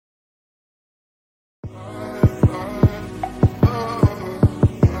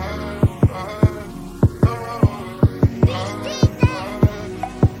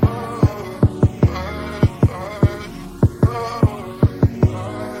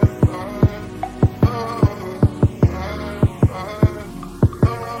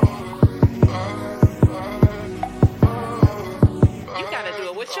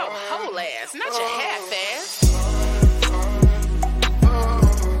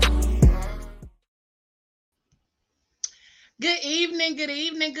good evening,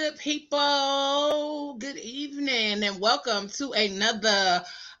 good people. Good evening, and welcome to another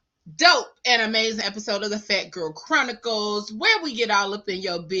dope and amazing episode of the Fat Girl Chronicles, where we get all up in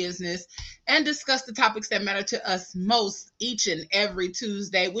your business and discuss the topics that matter to us most each and every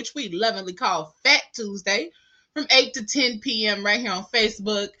Tuesday, which we lovingly call Fat Tuesday, from 8 to 10 p.m. right here on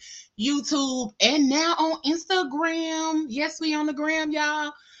Facebook, YouTube, and now on Instagram. Yes, we on the gram,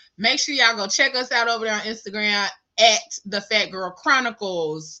 y'all. Make sure y'all go check us out over there on Instagram at the Fat Girl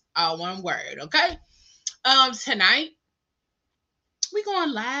Chronicles. All one word, okay? Tonight we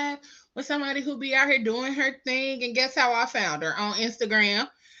going live with somebody who be out here doing her thing, and guess how I found her? On Instagram.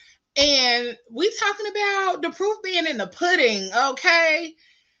 And we talking about the proof being in the pudding, okay?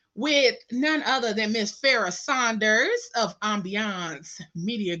 With none other than Miss Farah Saunders of Ambiance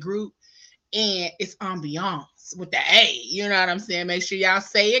Media Group. And it's Ambiance with the A. You know what I'm saying? Make sure y'all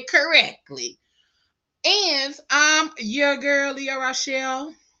say it correctly. And I'm your girl, Leah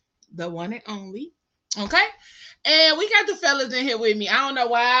Rochelle, the one and only. Okay? And we got the fellas in here with me. I don't know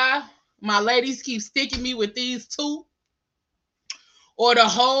why my ladies keep sticking me with these two or the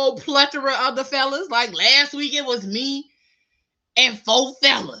whole plethora of the fellas. Like last week, it was me and 4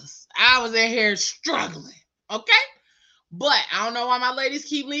 fellas. I was in here struggling. Okay? But I don't know why my ladies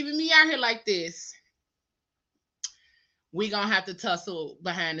keep leaving me out here like this. We gonna have to tussle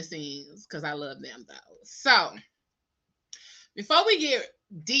behind the scenes because I love them though. So before we get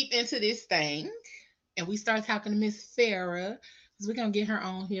deep into this thing and we start talking to Miss Farah, because we're gonna get her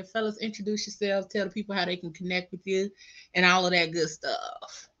on here. Fellas, introduce yourselves, tell the people how they can connect with you and all of that good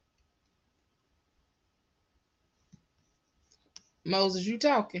stuff. Moses, you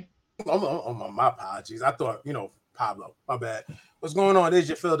talking? My apologies. I thought, Pablo. My bad. What's going on? There's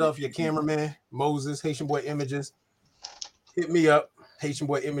your Philadelphia cameraman, Moses, Haitian Boy Images. Hit me up, Haitian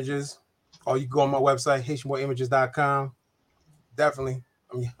Boy Images. Or you can go on my website, HaitianBoyImages.com. Definitely.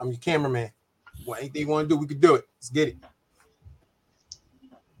 I'm your cameraman. Anything you want to do, we can do it. Let's get it.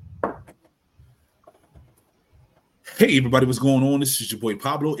 Hey everybody, what's going on? This is your boy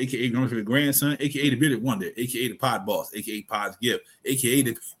Pablo, aka Grandma's grandson, aka the Bearded Wonder, aka the Pod Boss, aka Pod's Gift, aka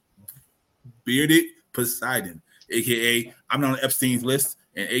the Bearded Poseidon, aka I'm not on Epstein's list,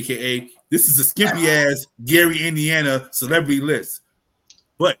 and aka this is a skimpy ass Gary, Indiana celebrity list.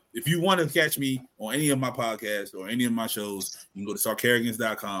 But if you want to catch me on any of my podcasts or any of my shows, you can go to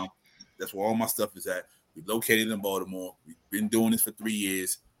sarcarrogans.com. That's where all my stuff is at. We're located in Baltimore. We've been doing this for 3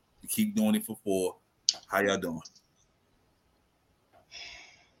 years. We keep doing it for 4. How y'all doing?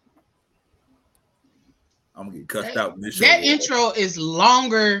 I'm gonna get cussed out in this show. That intro is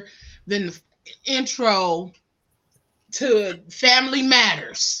longer than the intro to Family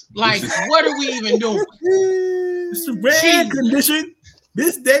Matters. Like, what are we even doing? It's a rare condition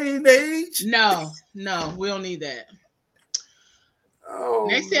this day and age. No, we don't need that.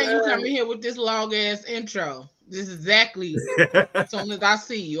 Next time you come in here with this long ass intro, this is exactly as soon as I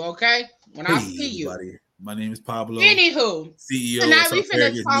see you, okay? When I see you. Buddy. My name is Pablo. Anywho, CEO. Tonight we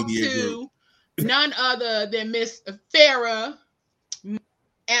finna talk to none other than Miss Farah. And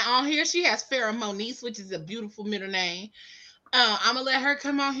on here she has Farah Moniece, which is a beautiful middle name. I'm gonna let her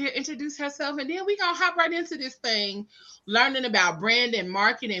come on here, introduce herself, and then we gonna hop right into this thing, learning about branding,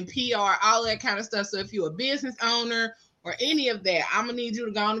 marketing, PR, all that kind of stuff. So if you're a business owner or any of that, I'm gonna need you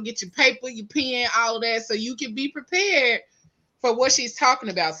to go on and get your paper, your pen, all of that, so you can be prepared for what she's talking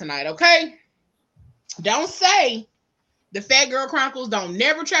about tonight. Okay? Don't say the Fat Girl Chronicles don't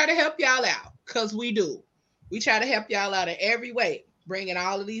never try to help y'all out, because we do. We try to help y'all out in every way, bringing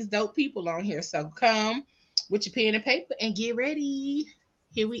all of these dope people on here. So come with your pen and paper and get ready.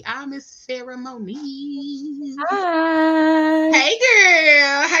 Here we are, Miss Farah Moniece. Hi. Hey,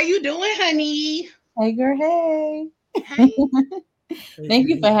 girl. How you doing, honey? Hey, girl. Hey. Hey. Thank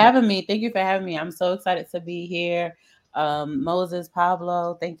you for having me. I'm so excited to be here. Moses,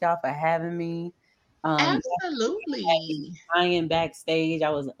 Pablo, thank y'all for having me. Absolutely. Crying backstage. I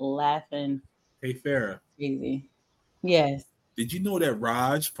was laughing. Hey, Farah. Crazy. Yes. Did you know that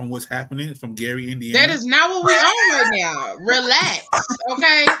Raj from What's Happening from Gary, Indiana? That is not what we're on right now. Relax,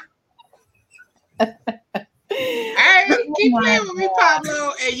 okay? All right, keep playing with me,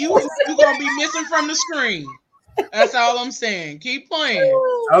 Pablo, and you're going to be missing from the screen. That's all I'm saying. Keep playing.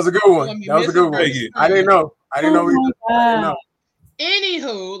 That was a good one. I didn't know. I didn't know.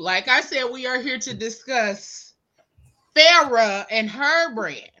 Anywho, like I said, we are here to discuss Farah and her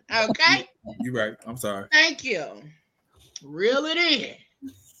brand, okay? You're right. I'm sorry. Thank you. Reel it in.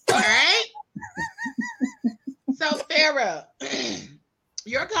 All right? So, Farah,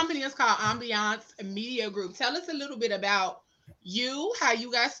 your company is called Ambiance Media Group. Tell us a little bit about you, how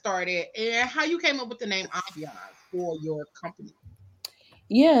you got started, and how you came up with the name Ambiance. for your company?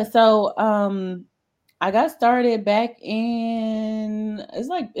 Yeah, so I got started back in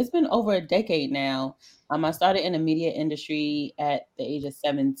it's been over a decade now. I started in the media industry at the age of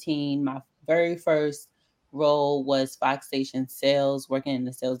 17. My very first role was Fox Station sales, working in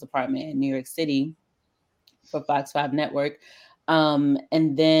the sales department in New York City for Fox 5 Network. And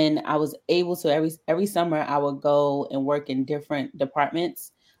then I was able to every summer I would go and work in different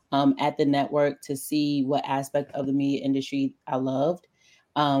departments at the network to see what aspect of the media industry I loved.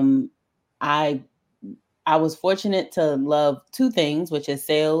 Um, I I was fortunate to love two things, which is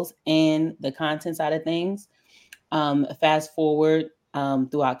sales and the content side of things. Fast forward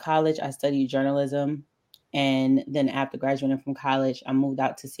throughout college, I studied journalism. And then after graduating from college, I moved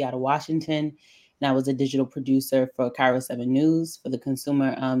out to Seattle, Washington. And I was a digital producer for Cairo 7 News for the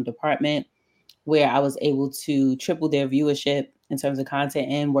consumer department, where I was able to triple their viewership in terms of content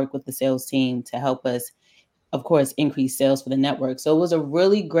and work with the sales team to help us, of course, increase sales for the network. So it was a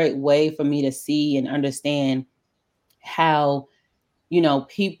really great way for me to see and understand how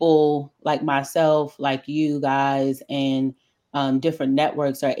people like myself, like you guys, and different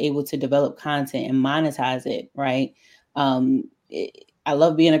networks are able to develop content and monetize it, right? I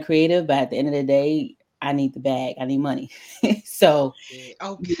love being a creative, but at the end of the day, I need the bag. I need money. So, you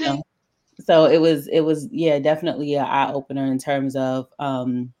Okay. know, so it was, yeah, definitely an eye opener in terms of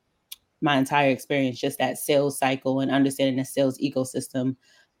my entire experience, just that sales cycle and understanding the sales ecosystem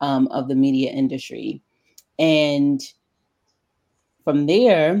of the media industry. And from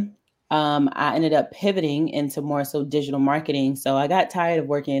there, I ended up pivoting into more so digital marketing. So I got tired of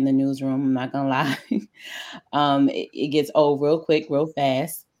working in the newsroom. I'm not gonna lie. It gets old real quick, real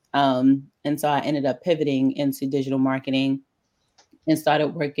fast. And so I ended up pivoting into digital marketing and started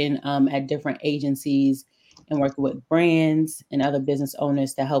working at different agencies and working with brands and other business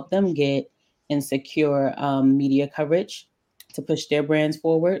owners to help them get and secure media coverage to push their brands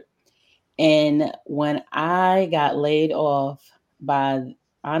forward. And when I got laid off by,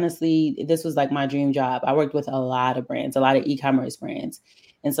 honestly, this was like my dream job. I worked with a lot of brands, a lot of e-commerce brands.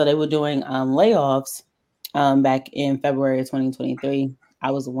 And so they were doing layoffs back in February of 2023.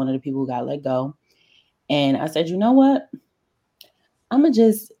 I was one of the people who got let go. And I said, you know what? I'm going to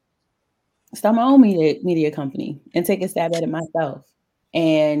just start my own media company and take a stab at it myself.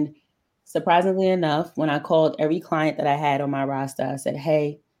 And surprisingly enough, when I called every client that I had on my roster, I said,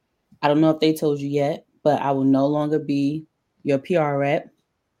 hey, I don't know if they told you yet, but I will no longer be your PR rep.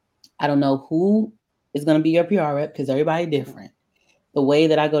 I don't know who is going to be your PR rep because everybody different. The way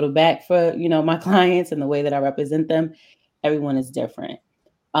that I go to bat for, my clients and the way that I represent them, everyone is different.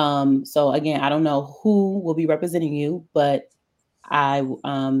 So again, I don't know who will be representing you, but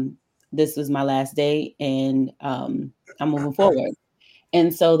this was my last day and I'm moving forward.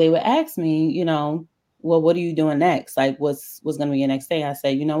 And so they would ask me, well, what are you doing next? Like, what's going to be your next thing? I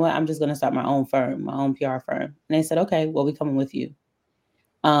say, you know what? I'm just going to start my own firm, my own PR firm. And they said, okay, well, we coming with you.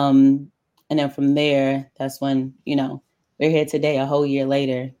 And then from there, that's when, we're here today, a whole year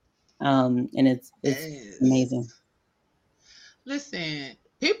later. And it's amazing. Listen,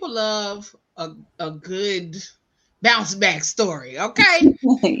 people love a good bounce back story. Okay.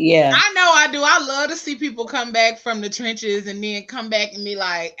 Yeah. I know I do. I love to see people come back from the trenches and then come back and be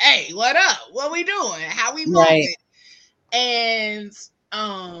like, hey, what up? What we doing? How we moving? Right. And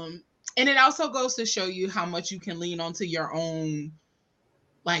it also goes to show you how much you can lean onto your own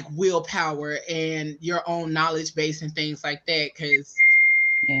like willpower and your own knowledge base and things like that, because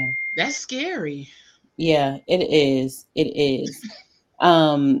that's scary. Yeah, it is. It is.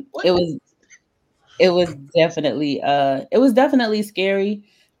 It was definitely scary.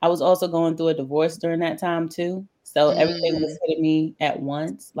 I was also going through a divorce during that time too. So everything was hitting me at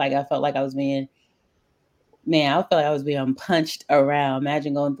once. Like I felt like I was being punched around.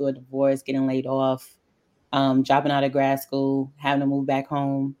 Imagine going through a divorce, getting laid off, dropping out of grad school, having to move back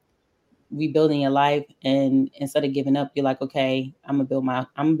home, rebuilding your life, and instead of giving up, you're like, okay, I'm gonna build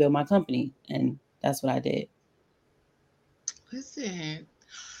my company. And that's what I did. Listen.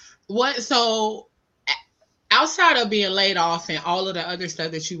 So outside of being laid off and all of the other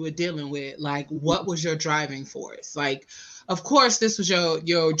stuff that you were dealing with, like what was your driving force? Like, of course, this was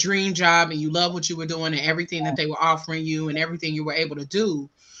your dream job and you love what you were doing and everything that they were offering you and everything you were able to do.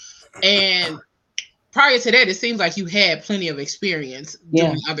 And prior to that, it seems like you had plenty of experience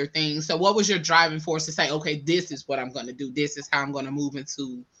doing other things. So what was your driving force to say, okay, this is what I'm going to do. This is how I'm going to move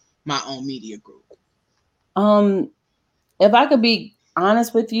into my own media group? If I could be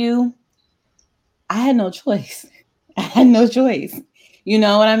honest with you, I had no choice. I had no choice. You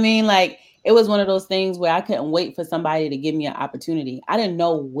know what I mean? Like, it was one of those things where I couldn't wait for somebody to give me an opportunity. I didn't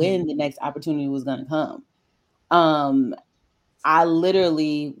know when the next opportunity was going to come. I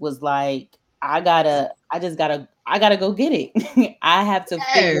literally was like, I gotta go get it. I have to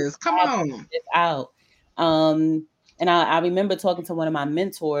figure Come on. this out. And I remember talking to one of my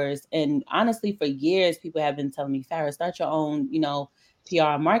mentors, and honestly, for years, people have been telling me, Farah, start your own, PR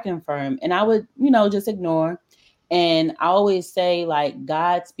and marketing firm. And I would, just ignore. And I always say, like,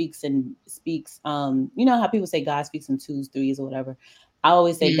 God speaks, how people say God speaks in twos, threes, or whatever. I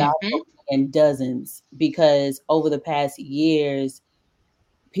always say God spoke in dozens, because over the past years,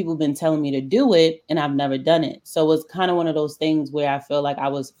 people have been telling me to do it and I've never done it. So it's kind of one of those things where I feel like I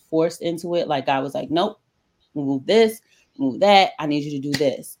was forced into it. Like, I was like, nope, move this, move that. I need you to do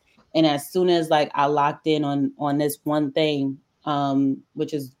this. And as soon as, like, I locked in on this one thing,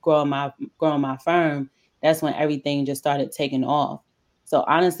 which is growing my firm, that's when everything just started taking off. So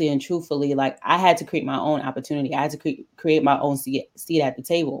honestly and truthfully, like, I had to create my own opportunity. I had to create my own seat at the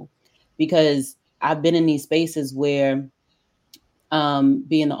table, because I've been in these spaces where,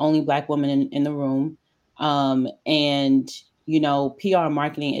 being the only Black woman in the room, and PR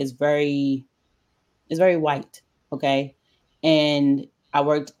marketing is very white, okay? And I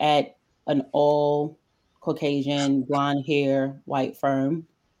worked at an all Caucasian, blonde hair, white firm,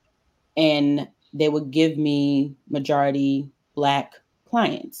 and they would give me majority Black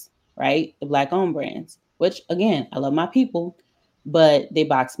clients, right? The Black owned brands, which, again, I love my people, but they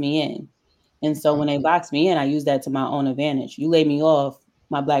box me in. And so when they box me in, I use that to my own advantage. You lay me off,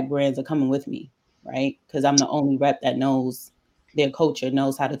 my Black brands are coming with me, right? Because I'm the only rep that knows their culture,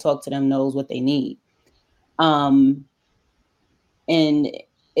 knows how to talk to them, knows what they need. And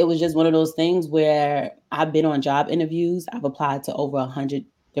it was just one of those things where I've been on job interviews. I've applied to over 100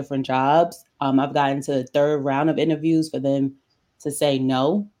 different jobs. I've gotten to the third round of interviews for them to say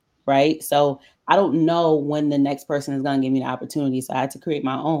no, right? So I don't know when the next person is going to give me the opportunity. So I had to create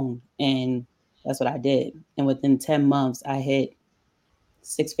my own. And that's what I did. And within 10 months, I hit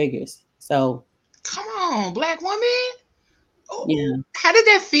 6 figures. So come on, Black woman. yeah, How did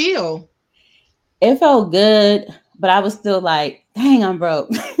that feel? it felt good, but I was still like, dang, I'm broke.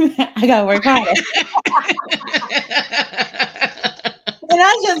 I got to work harder. And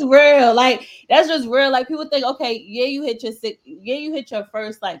that's just real. Like, that's just real. Like, people think, okay, yeah, you hit your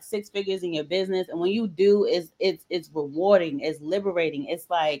first, like, 6 figures in your business. And when you do, it's rewarding, it's liberating. It's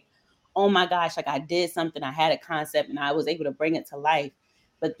like, oh my gosh, like, I did something, I had a concept and I was able to bring it to life.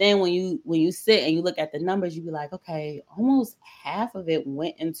 But then when you sit and you look at the numbers, you be like, okay, almost half of it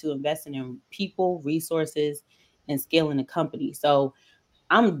went into investing in people, resources, and scaling the company. So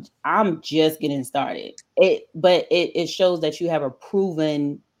I'm just getting started. But it shows that you have a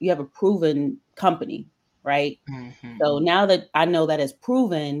proven company, right? Mm-hmm. So now that I know that it's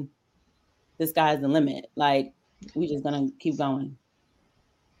proven, the sky's the limit. Like, we just gonna keep going.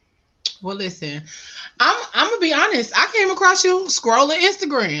 Well, listen, I'm gonna be honest. I came across you scrolling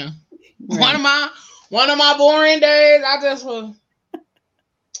Instagram. Right. One of my boring days. I just was,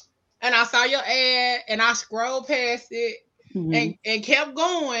 and I saw your ad, and I scrolled past it, and kept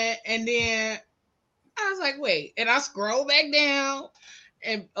going, and then I was like, wait, and I scrolled back down,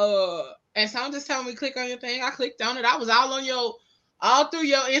 and someone just told me click on your thing. I clicked on it. I was all through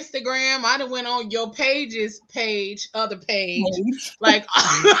your Instagram. I done went on your other page, like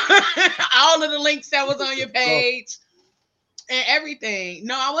all of the links that was on your page and everything.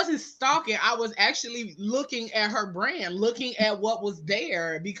 No, I wasn't stalking. I was actually looking at her brand, looking at what was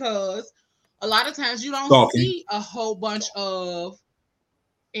there, because a lot of times you don't see a whole bunch of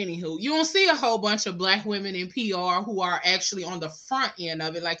Anywho, you don't see a whole bunch of Black women in PR who are actually on the front end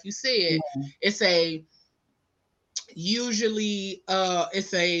of it. Like you said, it's usually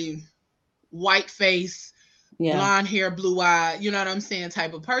it's a white face, blonde hair, blue eye, you know what I'm saying,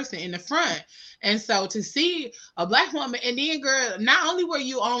 type of person in the front. And so to see a Black woman, and then, girl, not only were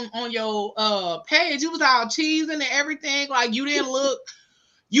you on your page, you was all cheesing and everything. Like, you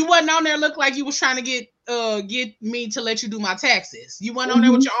wasn't on there look like you was trying to get me to let you do my taxes. You went on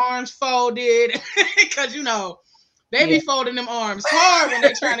there with your arms folded, because they be folding them arms hard when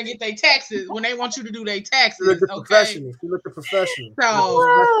they trying to get their taxes, when they want you to do their taxes. You look the professional.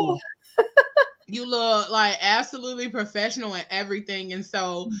 So you look like absolutely professional and everything. And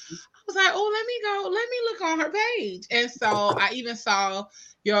so I was like, oh, let me look on her page. And so I even saw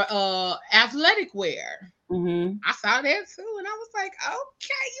your athletic wear. I saw that too, and I was like,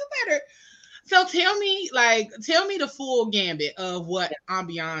 okay, you better. So tell me the full gambit of what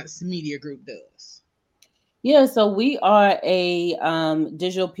Ambiance Media Group does. Yeah, so we are a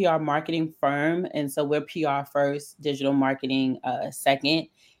digital PR marketing firm, and so we're PR first, digital marketing second,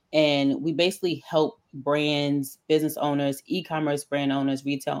 and we basically help brands, business owners, e-commerce brand owners,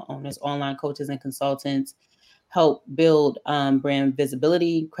 retail owners, online coaches, and consultants help build brand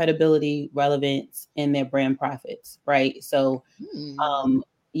visibility, credibility, relevance, and their brand profits, right? So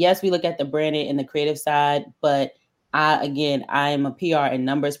yes, we look at the branding and the creative side, but I am a PR and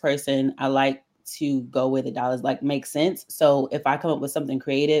numbers person. I like to go where the dollars make sense. So if I come up with something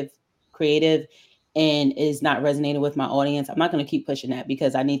creative and is not resonating with my audience, I'm not going to keep pushing that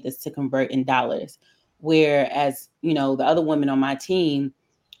because I need this to convert in dollars. Whereas, the other women on my team,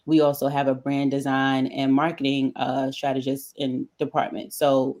 we also have a brand design and marketing strategist in department.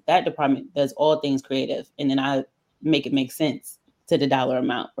 So that department does all things creative. And then I make it make sense to the dollar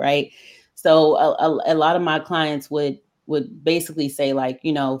amount, right? So a lot of my clients would basically say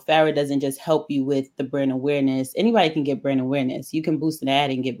Farah doesn't just help you with the brand awareness. Anybody can get brand awareness. You can boost an ad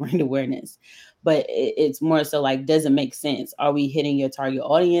and get brand awareness. But it's more so does it make sense? Are we hitting your target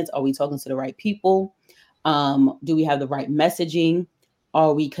audience? Are we talking to the right people? Do we have the right messaging?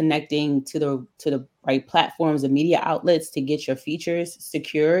 Are we connecting to the right platforms and media outlets to get your features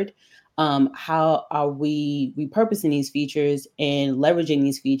secured? How are we repurposing these features and leveraging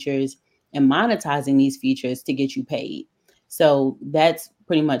these features and monetizing these features to get you paid? So that's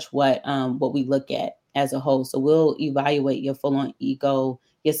pretty much what we look at as a whole. So we'll evaluate your full-on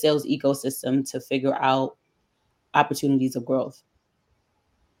your sales ecosystem to figure out opportunities of growth.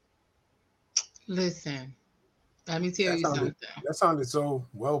 Listen, let me tell you something. That sounded so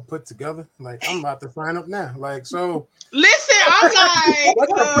well put together. I'm about to sign up now. Listen, I'm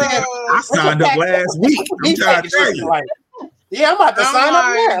I signed up last week. I'm trying to tell you. I'm about to sign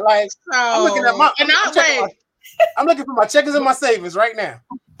up now. I'm looking at my. I'm looking for my checkers and my savings right now.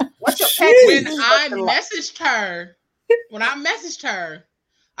 What's your package? When I messaged her,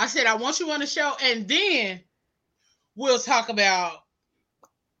 I said, I want you on the show, and then we'll talk about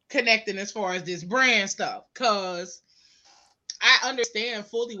connecting as far as this brand stuff, because I understand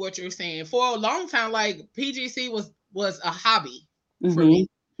fully what you're saying. For a long time, PGC was a hobby for me.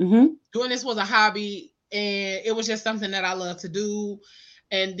 Mm-hmm. Doing this was a hobby, and it was just something that I love to do.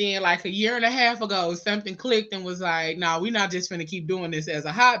 And then a year and a half ago, something clicked and was no, we're not just going to keep doing this as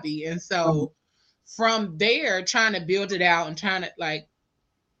a hobby. And so from there, trying to build it out and trying to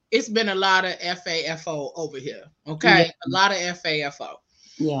it's been a lot of FAFO over here. Okay. Yeah. A lot of FAFO.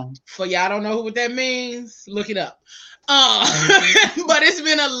 Yeah. For y'all don't know what that means, look it up. But it's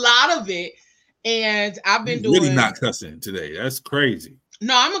been a lot of it. And I've been doing. Really not cussing today. That's crazy.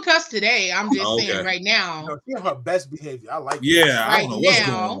 No, I'm a cuss today. I'm just saying right now. She's her best behavior. I like that. Yeah, I don't know what's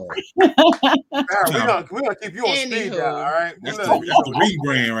going on. We're gonna keep you on speed dial, all right? That's the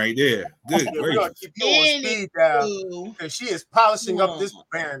rebrand right there. Good. We're gonna keep you on speed dial because she is polishing up this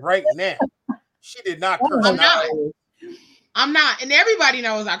brand right now. She did not curse. I'm not, and everybody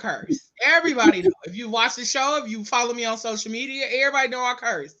knows I curse. Everybody knows. If you watch the show, if you follow me on social media, everybody know I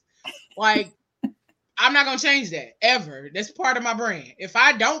curse. I'm not gonna change that ever. That's part of my brand. If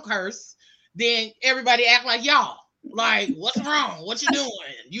I don't curse, then everybody act like y'all. What's wrong? What you doing?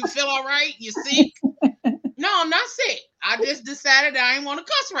 You feel all right? You sick? No, I'm not sick. I just decided I ain't want to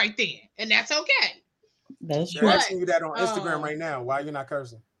cuss right then, and that's okay. That's true. They're asking you that on Instagram right now. Why you're not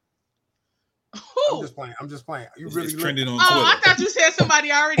cursing? Who? I'm just playing. You on. really It's trending on Twitter. Twitter. I thought you said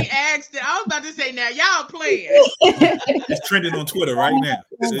somebody already asked it. I was about to say now y'all playing. It's trending on Twitter right now.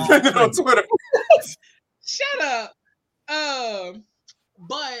 It's trending on Twitter. Shut up.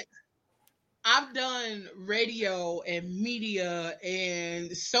 But I've done radio and media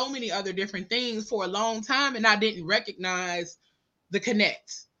and so many other different things for a long time, and I didn't recognize the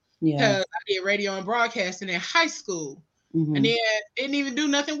connect. Yeah. Because I did radio and broadcasting in high school. Mm-hmm. And then didn't even do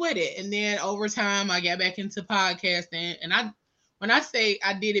nothing with it. And then over time, I got back into podcasting. And when I say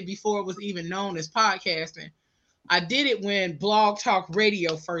I did it before it was even known as podcasting, I did it when Blog Talk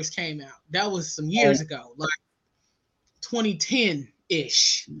Radio first came out. That was some years ago,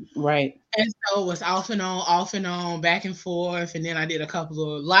 2010-ish. Right. And so it was off and on, back and forth. And then I did a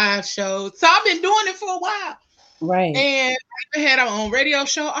couple of live shows. So I've been doing it for a while. Right. And I had our own radio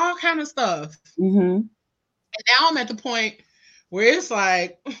show, all kind of stuff. Mm-hmm. And now I'm at the point where it's I'm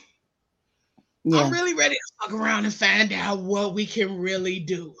really ready to fuck around and find out what we can really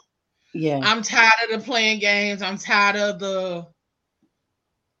do. Yeah. I'm tired of the playing games. I'm tired of the,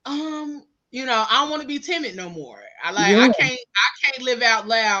 I don't want to be timid no more. I can't live out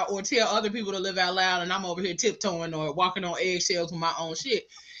loud or tell other people to live out loud, and I'm over here tiptoeing or walking on eggshells with my own shit.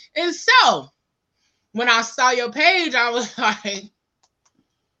 And so when I saw your page, I was like,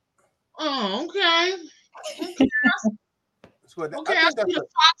 oh, okay. Okay, I see the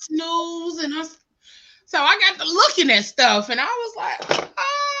Fox News, and so I got to looking at stuff, and I was like,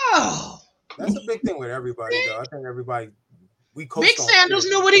 oh. That's a big thing with everybody, though. I think everybody, Big Sanders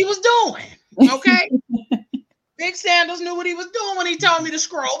knew what he was doing, okay? Big Sandals knew what he was doing when he told me to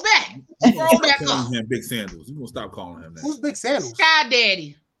scroll back. Scroll back up. Him Big Sandals. You gonna stop calling him that? Who's Big Sandals? Sky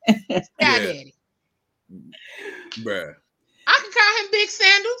Daddy. Daddy. Bruh. I can call him Big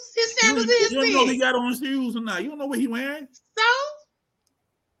Sandals. His sandals is big. You don't know he got on shoes or not. You don't know what he wearing. So?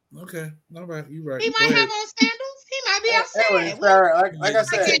 Okay. All right. You right. He might have on sandals. He might be outside. Anyway, Farah, like I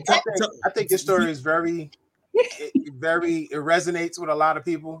said, I think your story is it resonates with a lot of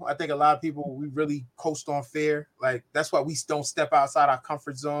people. I think a lot of people, we really coast on fear. Like, that's why we don't step outside our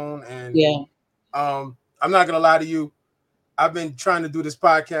comfort zone. And I'm not gonna lie to you, I've been trying to do this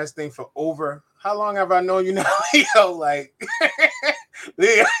podcast thing for how long have I known you now, Leo? Like,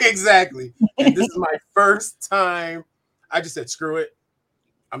 Leo, exactly. And this is my first time. I just said, screw it,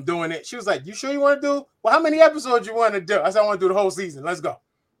 I'm doing it. She was like, you sure you want to do? Well, how many episodes you want to do? I said, I want to do the whole season. Let's go.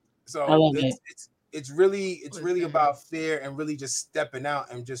 So it's really about fear and really just stepping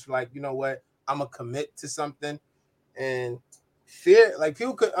out and just like, you know what, I'm gonna commit to something. And fear, like,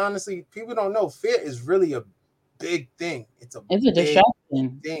 people don't know, fear is really a big thing. It's a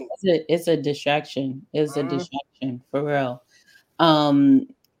distraction thing. It's a distraction. It's a distraction for real.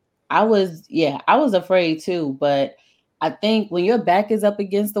 I was afraid too, but I think when your back is up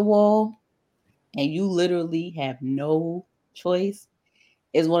against the wall and you literally have no choice,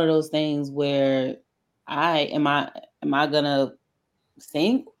 it's one of those things where am I gonna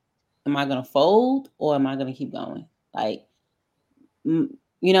sink? Am I gonna fold, or am I gonna keep going? Like,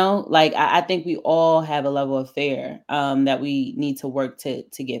 like I think we all have a level of fear that we need to work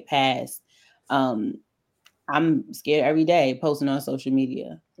to get past. I'm scared every day posting on social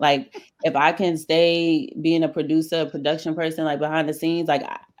media. Like, if I can stay being a producer, production person, like behind the scenes, like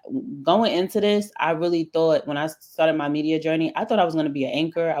going into this, I really thought when I started my media journey, I thought I was going to be an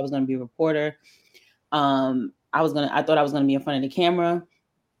anchor. I was going to be a reporter. I thought I was going to be in front of the camera,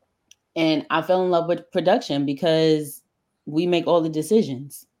 and I fell in love with production because we make all the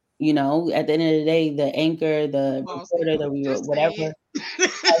decisions. At the end of the day, the anchor, the reporter, the whatever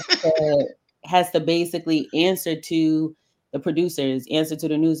has to basically answer to the producers, answer to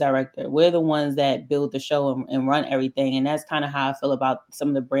the news director. We're the ones that build the show and run everything. And that's kind of how I feel about some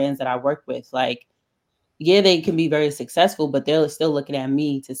of the brands that I work with. Like, yeah, they can be very successful, but they're still looking at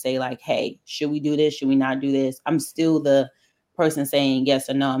me to say, like, hey, should we do this? Should we not do this? I'm still the person saying yes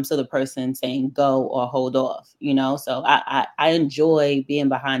or no. I'm still the person saying go or hold off, So I enjoy being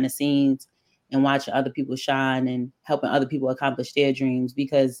behind the scenes and watching other people shine and helping other people accomplish their dreams,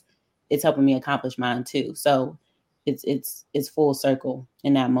 because it's helping me accomplish mine too. So it's full circle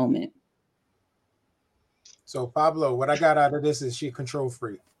in that moment. So Pablo, what I got out of this is she a control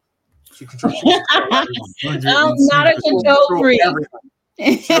freak. She controls. I'm not a control freak.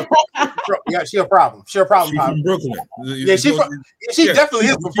 She a problem. She's from Brooklyn. Yeah, she definitely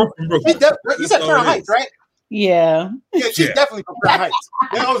is from Brooklyn. You said Crown Heights, right? Yeah. Yeah, she's definitely from Crown Heights.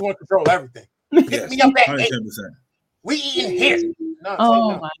 They always want to control everything. Pick me up at 8. We eating here.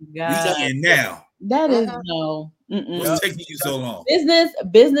 No, my God. We eating now. That is no. What's taking you so long?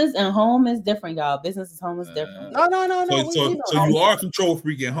 Business and home is different, y'all. Business and home is different. No. So you are a control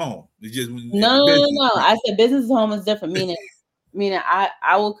freak at home. It's just no. I said business and home is different. Meaning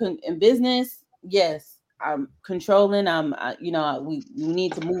I will in business. Yes, I'm controlling. We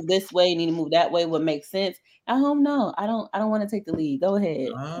need to move this way. Need to move that way. What makes sense? At home, no. I don't want to take the lead. Go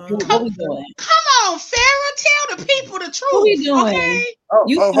ahead. What we doing? Come on, Farah. Tell the people the truth. What we doing? Okay?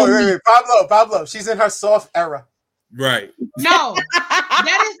 Wait. Pablo. She's in her soft era. Right. No,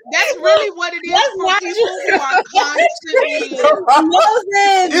 that's really what it is. That's for not people who are constantly.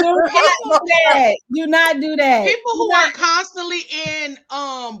 Do not do that. People who are constantly in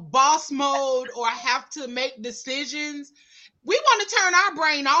boss mode or have to make decisions. We want to turn our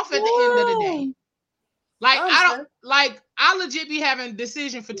brain off at the end of the day. Like I legit be having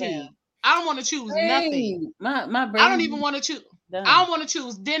decision fatigue. Yeah. I don't want to choose nothing. My brain. I don't even want to choose. I don't want to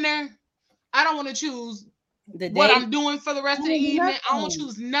choose dinner. I don't want to choose what I'm doing for the rest of the evening. I don't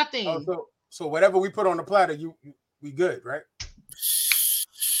choose nothing. So whatever we put on the platter, we good, right?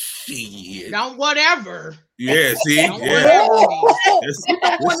 Shit. Don't whatever. Yeah, see? Don't don't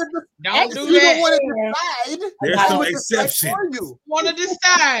do that. Don't want to decide. There's some exception. Want to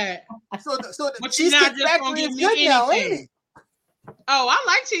decide. So the Cheesecake Factory is good now, ain't it? Oh, I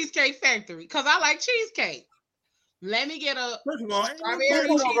like Cheesecake Factory because I like cheesecake. Let me get a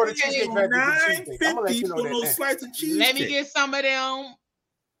strawberry cheesecake. $9.50 for no slice of cheesecake. Let me get some of them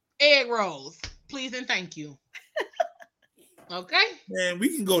egg rolls, please and thank you. Okay. Man,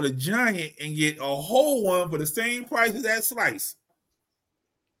 we can go to Giant and get a whole one for the same price as that slice.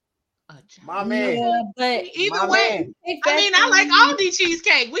 My man. Yeah, but either way, I mean, I like Aldi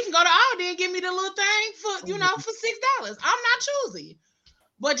cheesecake. We can go to Aldi and give me the little thing for $6. I'm not choosy,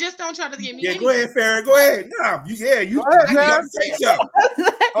 but just don't try to give me. Yeah, go ahead, Farah. Go ahead. No, you Go ahead, got to say something.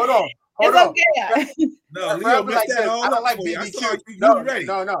 Hold on. Okay. No, Leo messed that all I don't up like for you. I BBQ. saw you ready.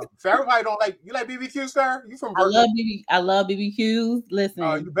 No. Farah probably don't like. You like BBQs, Farah? You from I Brooklyn? love BBQs. Listen.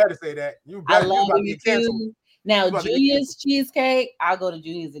 Oh, you better say that. I love BBQs. Now, Julia's cheesecake, I'll go to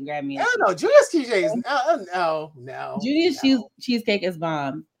Julia's and grab me a no, Julia's cheesecake is no. Julia's cheesecake is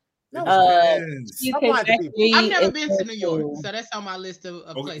bomb. Cheesecake Factory. I've never been to New York, so that's on my list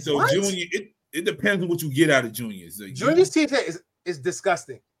of places. So Junior, it depends on what you get out of Junior's. Junior's cheesecake is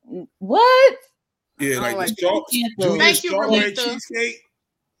disgusting. What? Yeah, like Junior's strawberry cheesecake.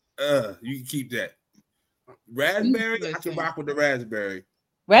 You can keep that. Raspberry, I can rock with the raspberry.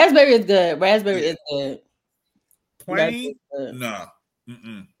 Raspberry is good. Raspberry is good. Plain? Nah.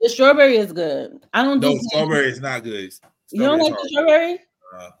 Mm-mm. The strawberry is good. I don't do strawberry is not good. You don't like the strawberry?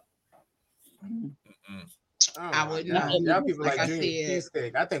 I would not. Y'all people like Junior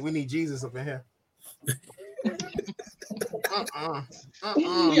cheesecake. I think we need Jesus up in here.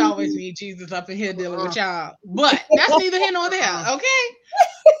 We always need Jesus up in here dealing with y'all, but that's neither here nor there. Okay.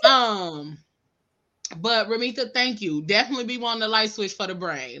 But Ramita, thank you. Definitely be wanting the light switch for the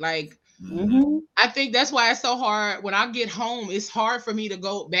brain. Like, I think that's why it's so hard. When I get home, it's hard for me to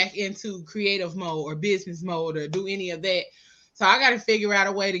go back into creative mode or business mode or do any of that. So I got to figure out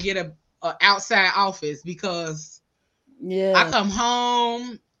a way to get a outside office, because I come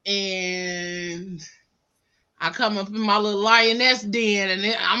home and I come up in my little lioness den and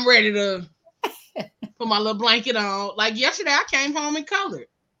then I'm ready to put my little blanket on. Like yesterday, I came home and colored.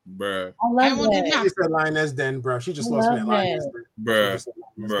 Bruh. I love that. She just said lioness den, bro. She just lost me at lioness den.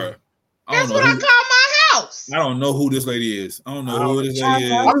 Bruh. That's what I call my house. I don't know who this lady is. I don't know who this lady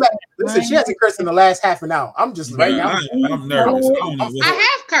is. Listen, she hasn't cursed in the last half an hour. I'm just right now. I'm nervous.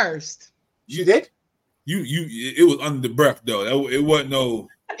 I have cursed. You did? It was under the breath though. It wasn't no.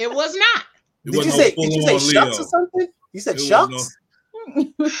 It was not. Did you say shucks or something? You said shucks?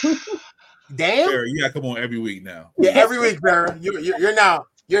 Damn. Sarah, you gotta come on every week now. Yeah, every week, Sarah. You're now.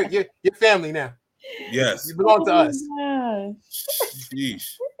 You're family now. Yes. You belong to us.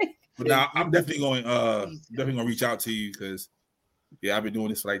 Sheesh. But now I'm definitely going to reach out to you, because I've been doing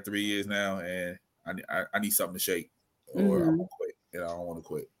this for like 3 years now, and I need something to shake, or I'm gonna quit. And I don't want to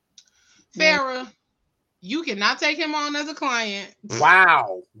quit. Farah, you cannot take him on as a client.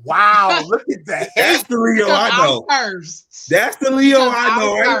 Wow. Look at that. That's the Leo I know. First. That's the Leo I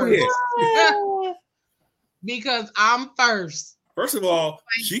know right here. Because I'm first. First of all,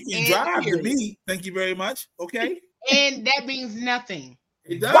 she can drive to me. Thank you very much. Okay. And that means nothing.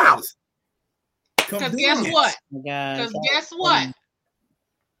 It does. Wow. Because guess what?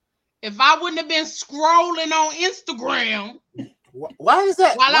 If I wouldn't have been scrolling on Instagram, why is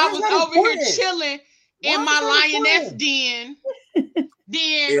that? While I was over here chilling in my lioness den,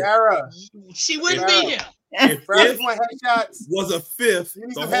 then she wouldn't be here. If headshots was a fifth, the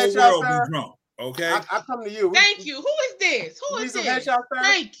whole world would be drunk. Okay, I come to you. Thank you. Who is this? Who is this? Headshots,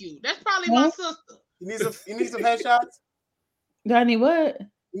 thank you. That's probably my sister. You need some headshots? Do I need what?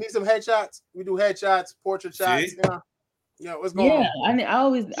 You need some headshots? We do headshots, portrait shots. Yeah, what's going on? Ain't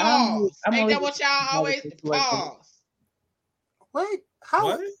that what y'all always pause? Wait,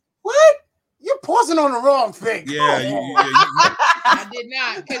 how? What? You're pausing on the wrong thing. Yeah, I did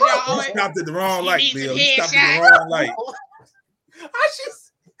not. Because y'all always stopped at the wrong light, Bill. You stopped at the wrong light.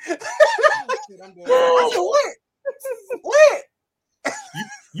 What?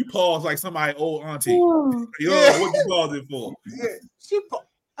 You pause like somebody old auntie. What you pausing for? Yeah,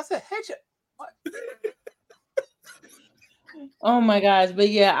 I said headshot. What? Oh my gosh, but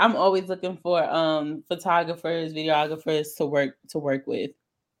yeah, I'm always looking for photographers, videographers to work with.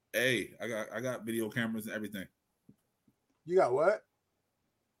 Hey, I got video cameras and everything. You got what?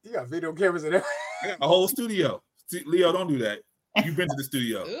 You got video cameras and everything? I got a whole studio. Leo, don't do that. You've been to the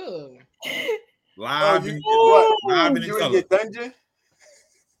studio. Live in color. Dungeon?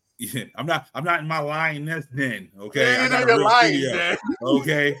 Yeah, I'm not in my lioness den. Okay, Yeah, I got a real studio.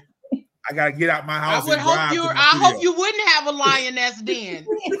 Okay, I gotta get out my house. I hope you wouldn't have a lioness den,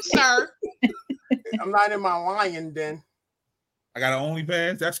 sir. I'm not in my lion den. I got an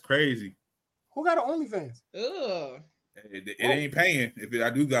OnlyFans. That's crazy. Who got an OnlyFans? Ugh. It ain't paying. I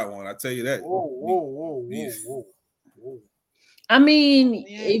do got one, I tell you that. Whoa. I mean,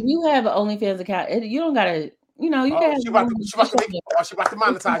 if you have an OnlyFans account, you don't gotta. You know, you can. She about to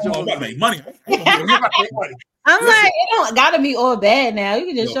monetize your. I'm about to make money. I'm like, it don't gotta be all bad now. You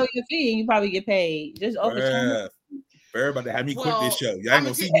can just show your fee and you probably get paid. Just over. Farrah about to have me quit this show. Y'all ain't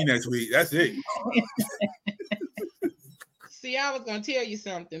gonna see me me next week. That's it. See, I was gonna tell you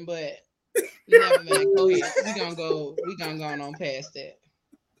something, but never mind. Go ahead. We gonna go on past that.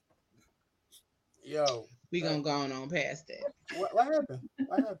 Yo, we gonna go on past that. What happened?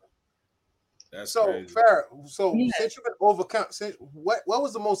 That's so crazy. Farrah. So since you've been overcome, what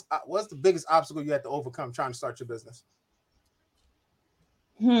was the biggest obstacle you had to overcome trying to start your business?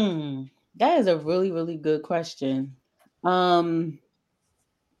 That is a really, really good question. I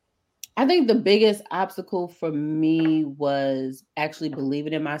think the biggest obstacle for me was actually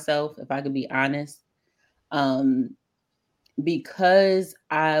believing in myself, if I could be honest. Because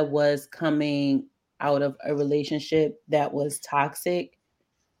I was coming out of a relationship that was toxic,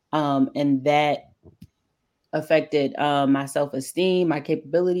 and that affected my self-esteem, my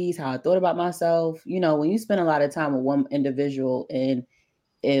capabilities, how I thought about myself. You know, when you spend a lot of time with one individual, and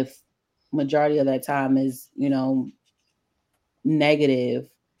if majority of that time is, you know, negative,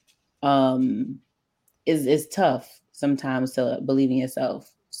 is tough sometimes to believe in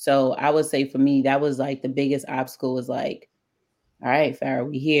yourself. So I would say for me, that was like the biggest obstacle, was like, all right, Farrah,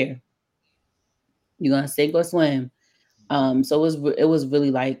 we here. You're gonna sink or swim. So it was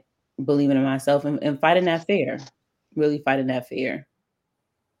really like believing in myself and fighting that fear. Really fighting that fear.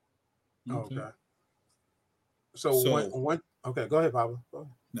 Okay. So when okay, go ahead, Pablo. Go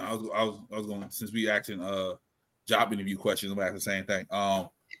ahead. No, I was going, since we asking job interview questions, I'm gonna ask the same thing.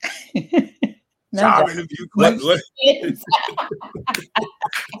 Job interview questions.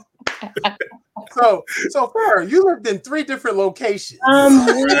 So Farrah, you lived in 3 different locations.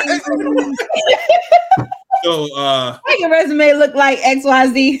 So make your resume look like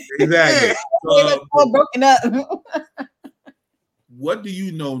XYZ. Exactly. All broken up. What do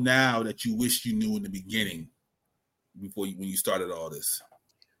you know now that you wish you knew in the beginning when you started all this?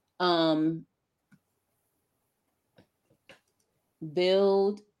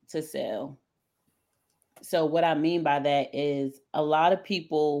 Build to sell. So what I mean by that is a lot of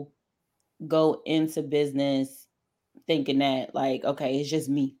people go into business thinking that, like, okay, it's just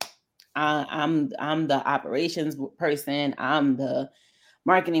me. I'm the operations person. I'm the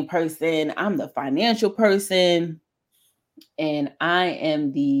marketing person. I'm the financial person, and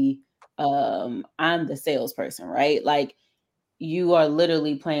I'm the salesperson, right? Like, you are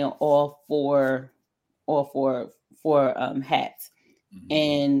literally playing all four hats. Mm-hmm.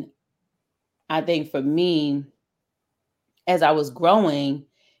 And I think for me, as I was growing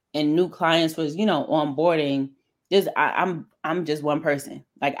and new clients was, you know, onboarding, I'm just one person.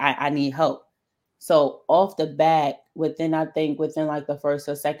 Like, I need help. So off the bat, within like the first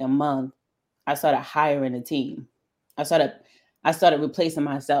or second month, I started hiring a team. I started replacing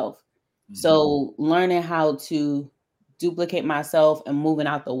myself. Mm-hmm. So learning how to duplicate myself and moving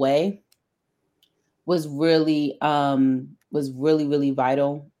out the way was really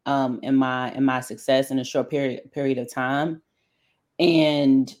vital in my success in a short period of time.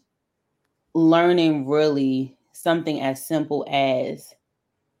 And learning really something as simple as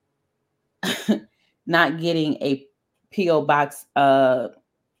not getting a P.O. box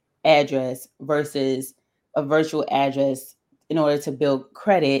address versus a virtual address in order to build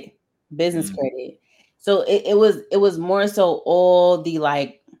business credit. So it was more so all the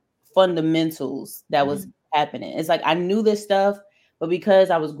like fundamentals that was happening. It's like I knew this stuff, but because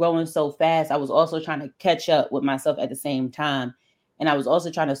I was growing so fast, I was also trying to catch up with myself at the same time. And I was also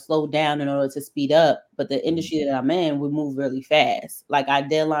trying to slow down in order to speed up. But the industry that I'm in, we move really fast. Like, our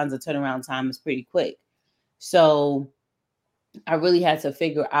deadlines and turnaround time is pretty quick. So I really had to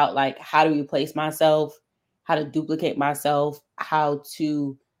figure out, like, how to replace myself, how to duplicate myself, how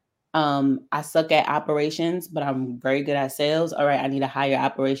to, I suck at operations, but I'm very good at sales. All right, I need to hire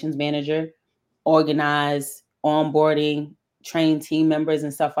operations manager, organize, onboarding, train team members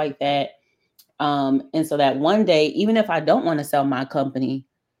and stuff like that. And so that one day, even if I don't want to sell my company,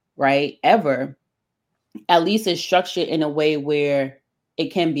 right, ever, at least it's structured in a way where it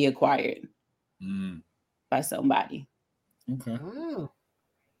can be acquired by somebody. Okay.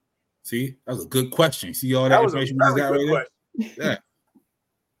 See, that was a good question. See all that information we just got right there? Yeah.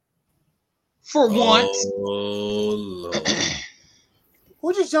 For once. Oh, Lord.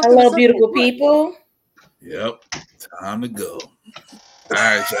 Who just jumped Hello, beautiful people. Yep. Time to go. All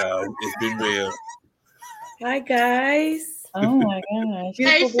right, y'all. It's been real. Hi, guys. Oh my gosh.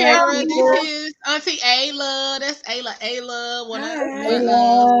 Hey, Farrah, this is Auntie Ayla. That's Ayla. One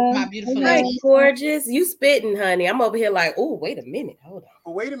of my beautiful ladies. Hi, gorgeous. You spitting, honey. I'm over here like, oh, wait a minute. Hold on.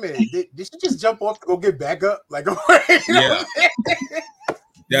 Oh, wait a minute. Did she just jump off to go get back up? Like, yeah.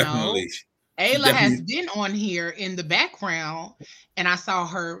 Definitely. No. Ayla has been on here in the background, and I saw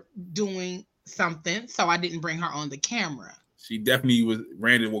her doing something, so I didn't bring her on the camera. She definitely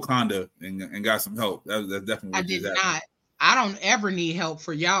ran to Wakanda and got some help. That's definitely what I did not. I don't ever need help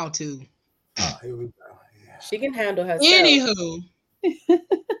for y'all too. Oh, here we go. Yeah. She can handle herself. Anywho,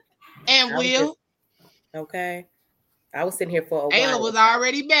 and Will. Okay. I was sitting here for a Ayla while. was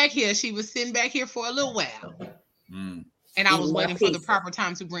already back here. She was sitting back here for a little while. Mm. And I was Eating my waiting for the pizza. proper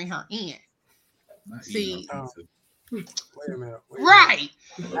time to bring her in. Not See, Wait a minute. right.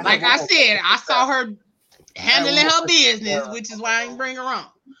 Like I said, I saw her handling her business, which is why I didn't bring her on.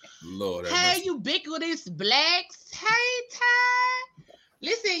 Lord, Hey, ubiquitous blacks. Hey, Ty.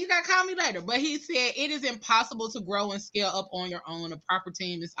 Listen, you gotta call me later. But he said it is impossible to grow and scale up on your own. A proper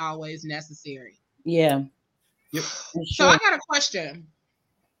team is always necessary. Yeah. Yep. So I got a question.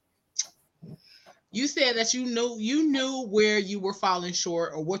 You said that you knew where you were falling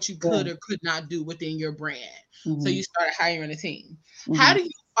short or what you could or could not do within your brand. Mm-hmm. So you started hiring a team. Mm-hmm. How do you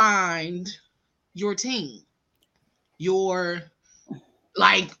find your team? Your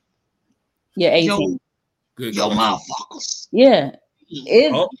like your 18. Your motherfuckers. Yeah.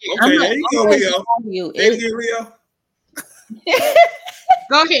 Okay, there you go, Leo. Say it again, Leo.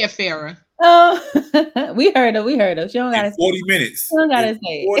 Go ahead, Farah. Oh, we heard her. She don't gotta 40 minutes. She don't gotta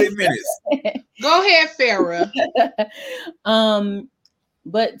say 40 minutes. Go ahead, Farah.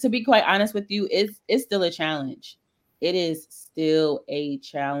 But to be quite honest with you, it's still a challenge. It is still a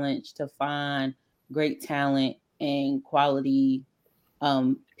challenge to find great talent and quality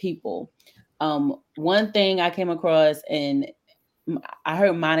people. One thing I came across, and I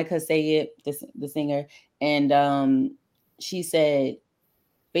heard Monica say it, the singer, and she said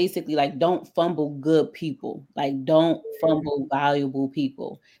basically like don't fumble good people, like don't fumble valuable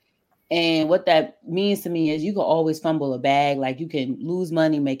people. And what that means to me is you can always fumble a bag, like you can lose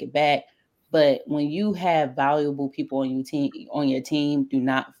money, make it back. But when you have valuable people on your team, do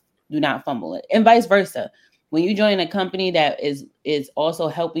not fumble it. And vice versa. When you join a company that is also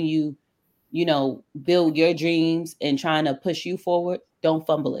helping you, build your dreams and trying to push you forward, don't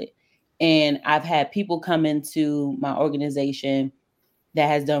fumble it. And I've had people come into my organization that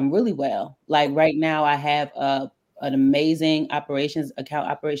has done really well. Like right now, I have an amazing account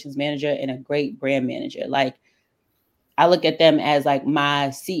operations manager and a great brand manager. Like I look at them as like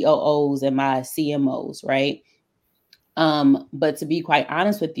my COOs and my CMOs, right? But to be quite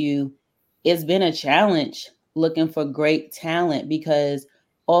honest with you, it's been a challenge looking for great talent because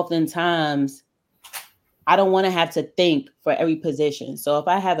oftentimes I don't want to have to think for every position. So if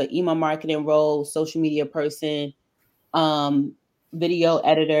I have an email marketing role, social media person, video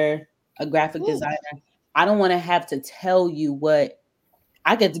editor, a graphic designer, I don't want to have to tell you what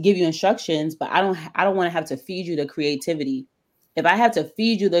I get to give you instructions, but I don't want to have to feed you the creativity. If I have to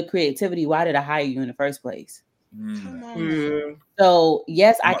feed you the creativity, why did I hire you in the first place? Come on. So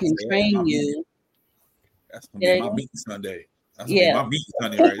yes, I can train you. That's gonna be my meeting Sunday. That's gonna be my meeting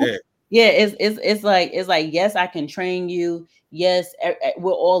Sunday right there. Yeah, it's like yes, I can train you. Yes,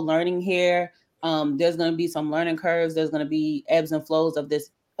 we're all learning here. There's going to be some learning curves. There's going to be ebbs and flows of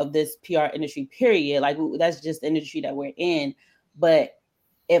this PR industry. Period. Like that's just the industry that we're in. But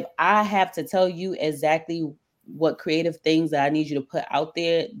if I have to tell you exactly what creative things that I need you to put out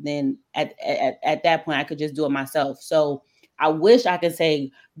there, then at that point I could just do it myself. So I wish I could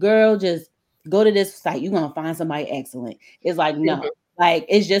say, girl, just go to this site. You're gonna find somebody excellent. It's like no. Like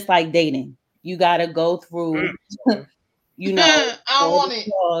it's just like dating. You gotta go through, I want it.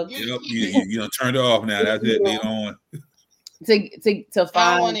 Yep, you don't turn it off now. That's it. They don't to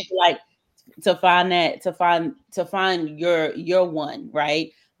find like to find your one,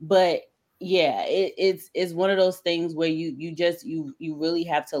 right? But yeah, it's one of those things where you really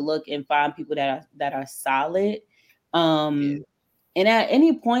have to look and find people that are solid. And at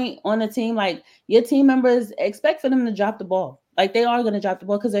any point on the team, like your team members, expect for them to drop the ball. Like they are going to drop the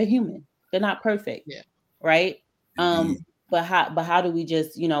ball because they're human. They're not perfect. Yeah. Right. But how do we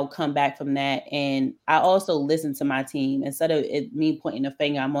just, come back from that? And I also listen to my team instead of me pointing the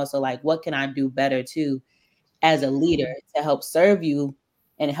finger. I'm also like, what can I do better too as a leader to help serve you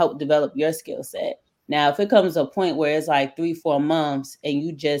and help develop your skill set? Now, if it comes to a point where it's like 3-4 months and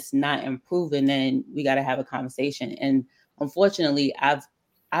you just not improving, then we got to have a conversation. And unfortunately, I've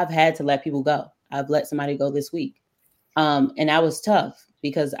had to let people go. I've let somebody go this week. And that was tough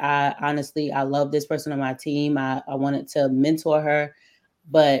because I love this person on my team. I wanted to mentor her,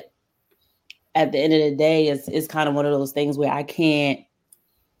 but at the end of the day, it's kind of one of those things where I can't.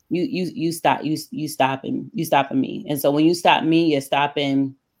 You stopping me, and so when you stop me, you're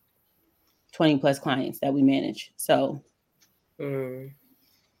stopping 20 plus clients that we manage. So, and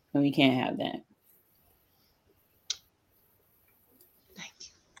we can't have that. Thank you.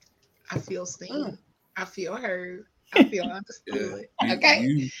 I feel seen. I feel heard. I feel understood.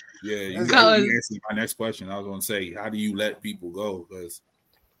 Okay. You answered my next question. I was going to say, how do you let people go? Because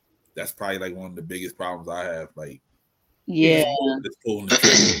that's probably like one of the biggest problems I have. Like, yeah. It's pulling the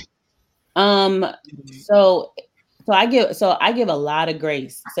trigger. So I give a lot of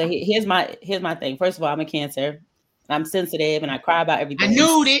grace. So here's my thing. First of all, I'm a Cancer. I'm sensitive and I cry about everything. I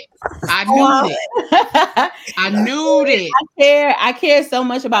knew it. I knew it. I care so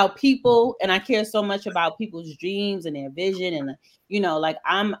much about people, and I care so much about people's dreams and their vision. And like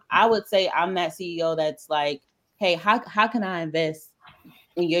I would say I'm that CEO that's like, hey, how can I invest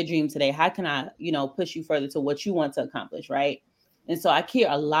in your dream today? How can I, push you further to what you want to accomplish, right? And so I care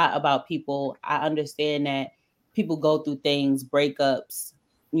a lot about people. I understand that people go through things, breakups,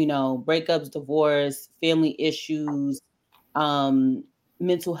 divorce, family issues,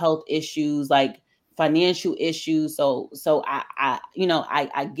 mental health issues, like financial issues. So I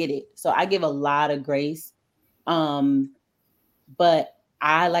get it. So I give a lot of grace. But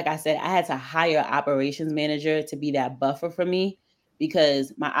like I said, I had to hire an operations manager to be that buffer for me,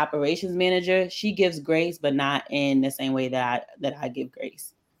 because my operations manager, she gives grace, but not in the same way that I give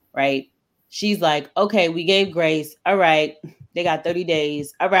grace, right? She's like, okay, we gave grace. All right, they got 30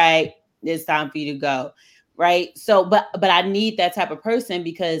 days. All right, it's time for you to go, right? So, but I need that type of person,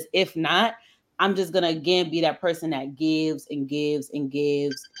 because if not, I'm just gonna again be that person that gives and gives and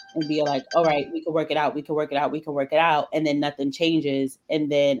gives and be like, all right, we can work it out, we can work it out, we can work it out, and then nothing changes,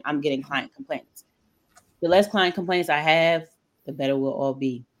 and then I'm getting client complaints. The less client complaints I have, the better we'll all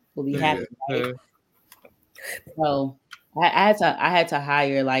be. We'll be happy, right? So I had to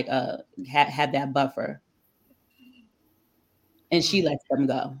hire like have that buffer, and she lets them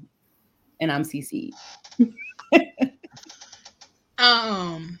go, and I'm CC'd.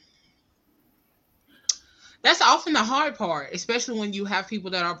 That's often the hard part, especially when you have people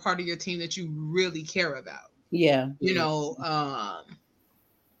that are part of your team that you really care about. Yeah.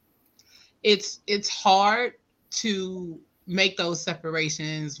 It's hard to make those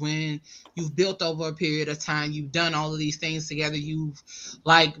separations when you've built over a period of time, you've done all of these things together, you've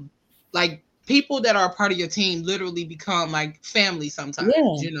like people that are a part of your team literally become like family sometimes.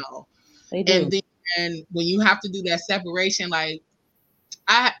 They do. And when you have to do that separation, like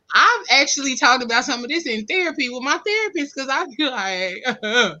I've actually talked about some of this in therapy with my therapist, because I feel like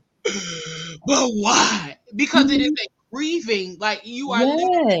but why? Because it is a grieving, like you are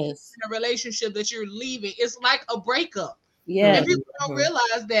living in a relationship that you're leaving. It's like a breakup. Yeah. And people don't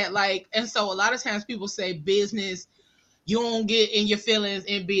realize that, like, and so a lot of times people say business, you don't get in your feelings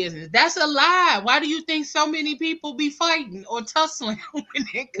in business. That's a lie. Why do you think so many people be fighting or tussling when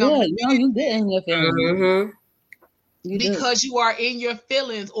it comes to business? You get in your feelings. Because you are in your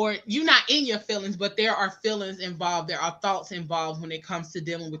feelings, or you're not in your feelings, but there are feelings involved. There are thoughts involved when it comes to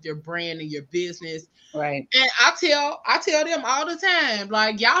dealing with your brand and your business. Right. And I tell them all the time,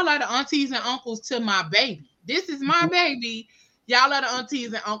 like, y'all are the aunties and uncles to my baby. This is my baby. Y'all are the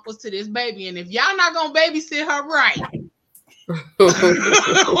aunties and uncles to this baby. And if y'all not going to babysit her right,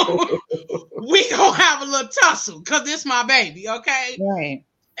 we going to have a little tussle, because it's my baby, okay? Right.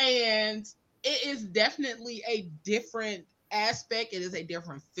 And it is definitely a different aspect. It is a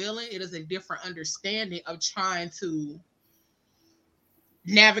different feeling. It is a different understanding of trying to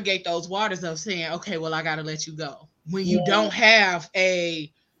navigate those waters of saying, okay, well, I got to let you go. When you don't have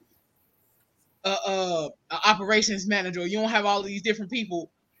a operations manager, you don't have all of these different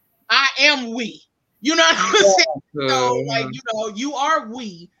people. I am we. You know what I'm saying? So, like, you are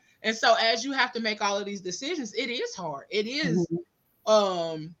we. And so as you have to make all of these decisions, it is hard. It is,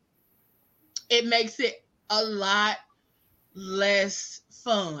 it makes it a lot less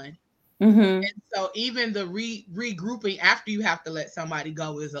fun. And so even the regrouping after you have to let somebody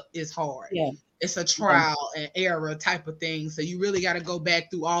go is hard. Yeah. It's a trial and error type of thing. So you really got to go back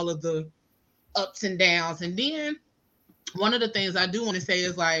through all of the ups and downs. And then one of the things I do want to say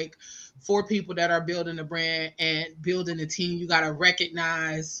is, like, for people that are building a brand and building a team, you got to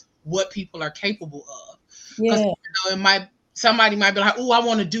recognize what people are capable of. Yeah. Somebody might be like, oh, I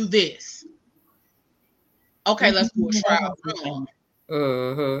want to do this. Okay, let's do a trial run.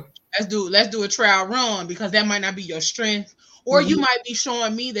 Let's do a trial run, because that might not be your strength, or you might be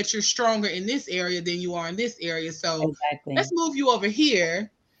showing me that you're stronger in this area than you are in this area. So let's move you over here,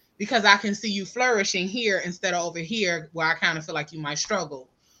 because I can see you flourishing here instead of over here where I kind of feel like you might struggle.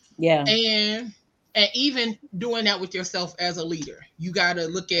 Yeah. And even doing that with yourself as a leader, you got to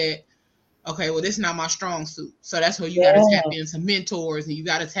look at, okay, well, this is not my strong suit. So that's where you got to tap into mentors, and you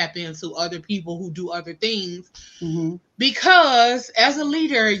got to tap into other people who do other things. Because as a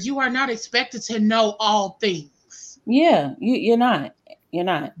leader, you are not expected to know all things. Yeah, you're not. You're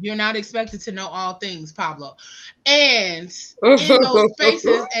not. You're not expected to know all things, Pablo. And in those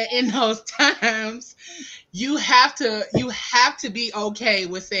spaces and in those times, you have to be okay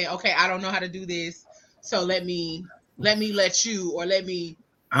with saying, okay, I don't know how to do this, so let me let you, or let me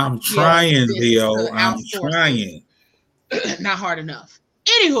I'm trying, Leo. I'm outsource trying. it. Not hard enough.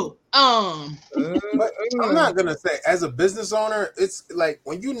 Anywho, But I'm not gonna say, as a business owner, it's like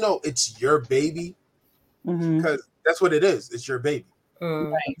when you know it's your baby, because that's what it is. It's your baby.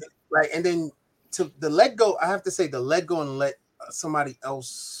 Right. Like, and then to the let go, I have to say the let go and let somebody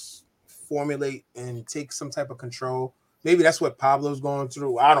else formulate and take some type of control. Maybe that's what Pablo's going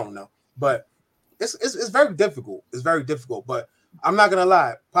through. I don't know, but it's very difficult. It's very difficult. But I'm not gonna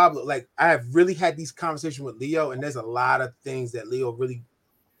lie, Pablo. Like, I have really had these conversations with Leo, and there's a lot of things that Leo really.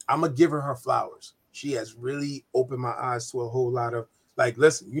 I'm gonna give her flowers. She has really opened my eyes to a whole lot of, like,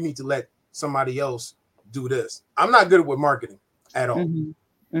 listen, you need to let somebody else do this. I'm not good with marketing at all.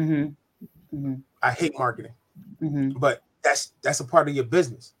 I hate marketing, but that's a part of your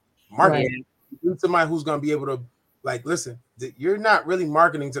business. Marketing. You need somebody who's gonna be able to, like, listen, you're not really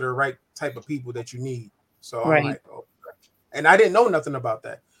marketing to the right type of people that you need. So I'm like, oh, and I didn't know nothing about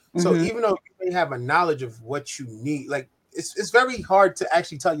that. So even though you may have a knowledge of what you need, like, it's very hard to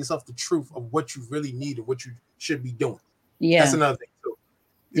actually tell yourself the truth of what you really need and what you should be doing. Yeah, that's another thing too.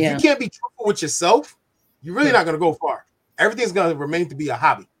 If you can't be truthful with yourself, you're really not gonna go far. Everything's gonna remain to be a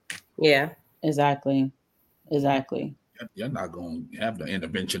hobby. Yeah, exactly. You're not going to have the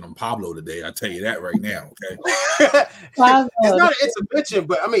intervention on Pablo today. I tell you that right now. Okay. It's not an intervention,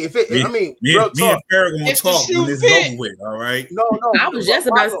 but I mean, me and Farah gonna talk when it's over with. All right. No. I was just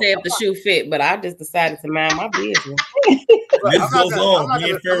about to say if the shoe fit, but I just decided to mind my business. This goes on. Me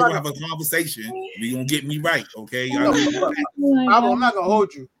and Farah gonna have a conversation. We gonna get me right, okay? Pablo, I'm not gonna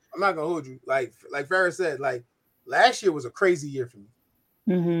hold you. Like Farah said, like, last year was a crazy year for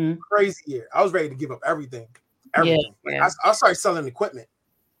me. Crazy year. I was ready to give up everything. Everything. Yeah. Like, I started selling equipment.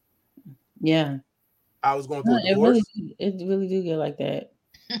 Yeah. I was going through a divorce. It really do get like that.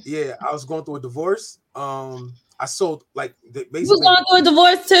 Yeah, I was going through a divorce. I sold, like, basically. You was going through a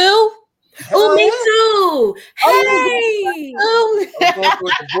divorce too? Oh, me too. Hey. I was going through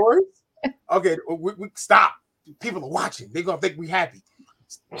a divorce. Okay, we stop. People are watching. They're gonna think we happy.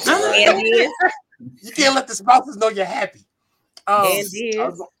 You can't let the spouses know you're happy. I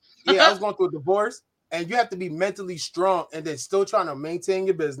was going through a divorce. And you have to be mentally strong and then still trying to maintain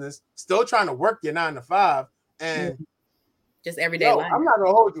your business, still trying to work your 9 to 5, and just everyday life. I'm not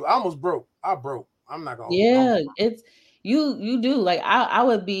gonna hold you. I almost broke. I broke. I'm not gonna. Yeah, it's you do. Like, I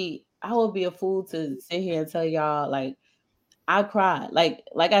would be a fool to sit here and tell y'all, like, I cried. Like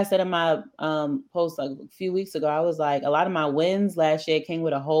I said in my post like a few weeks ago, I was like, a lot of my wins last year came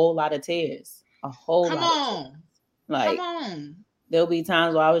with a whole lot of tears. A whole lot. Like, there'll be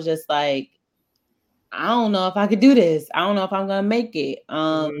times where I was just like, I don't know if I could do this. I don't know if I'm gonna make it.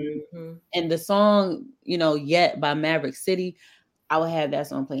 And the song, Yet by Maverick City, I would have that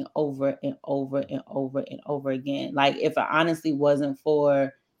song playing over and over and over and over again. Like, if it honestly wasn't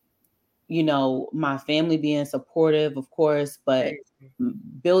for, my family being supportive, of course, but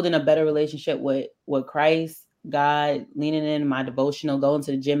building a better relationship with Christ, God, leaning in my devotional, going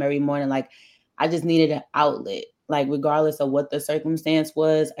to the gym every morning, like, I just needed an outlet. Like, regardless of what the circumstance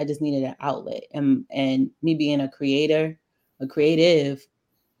was, I just needed an outlet. And me being a creative, it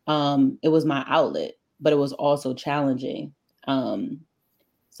was my outlet, but it was also challenging.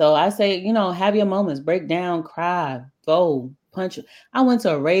 So I say, have your moments, break down, cry, go, punch. I went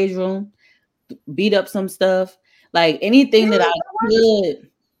to a rage room, beat up some stuff, like anything that I could.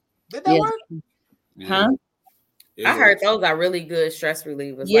 Did that work? Huh? I heard those are really good stress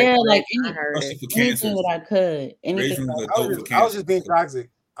relievers. Yeah, like anything that I could. Anything. I was just being toxic.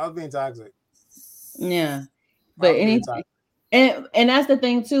 I was being toxic. Yeah, but anything. And that's the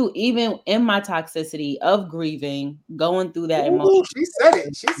thing too. Even in my toxicity of grieving, going through that emotion. She said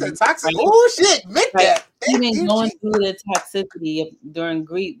it. She said toxic. Oh shit, make that. Even going through the toxicity during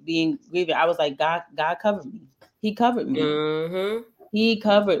grieving, I was like, God covered me. He covered me. Mm-hmm. He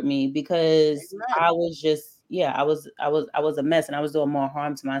covered me because I was just. Yeah, I was a mess, and I was doing more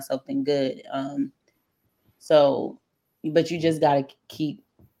harm to myself than good. So, but you just gotta keep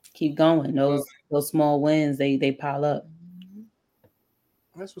going. Those small wins, they pile up.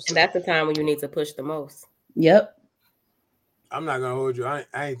 And that's the time when you need to push the most. Yep. I'm not gonna hold you. I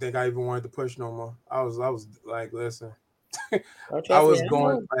ain't think I even wanted to push no more. I was like, listen, I was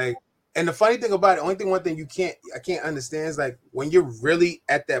going like. And the funny thing about it, one thing I can't understand is, like, when you're really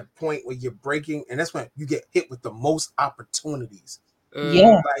at that point where you're breaking, and that's when you get hit with the most opportunities.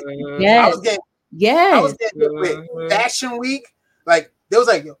 Yeah. I was getting hit with Fashion Week. Like, They was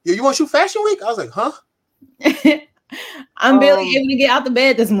like, yo, you want to shoot Fashion Week? I was like, huh? I'm barely able to get out the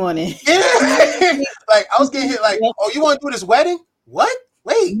bed this morning. Yeah. Like I was getting hit like, oh, you want to do this wedding? What?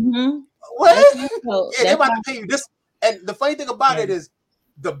 Wait. What? Yeah, they about to pay you this. And the funny thing about it is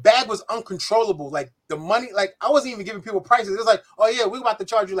the bag was uncontrollable. Like the money, like I wasn't even giving people prices. It was like, oh yeah, we're about to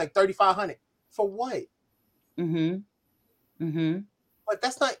charge you like $3,500. For what? But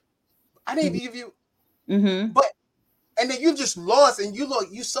that's not, I didn't even give you but and then you just lost and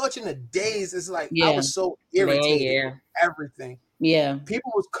you such in a daze. It's like I was so irritated with everything. Yeah.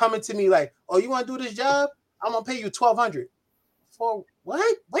 People was coming to me like, oh, you want to do this job? I'm gonna pay you $1,200. For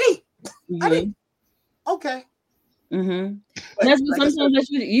what? Wait. I didn't. Okay. That's what like sometimes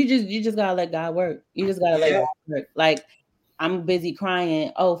you just gotta let God work. You just gotta let God work. Like I'm busy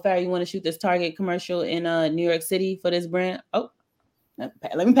crying. Oh, Farah, you want to shoot this Target commercial in New York City for this brand? Oh, let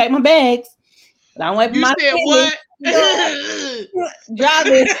me pack my bags. But I'm wiping my said what? Drop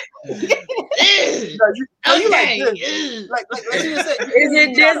it. You like this. Like you said, is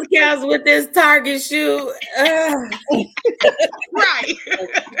it discounts with this Target shoe? Right. You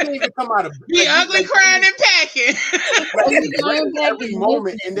can't even come out of be ugly crying and packing. Every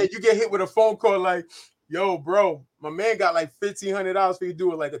moment, and then you get hit with a phone call like, yo, bro, my man got like $1,500 for you to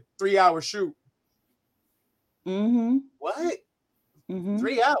do it like a 3-hour shoot. What?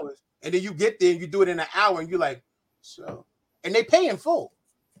 3 hours. And then you get there and you do it in an hour and you're like, so, and they pay in full.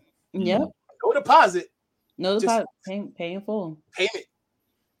 Yep. No deposit. No deposit. Pay in full. Payment.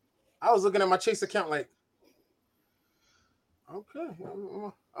 I was looking at my Chase account like, okay,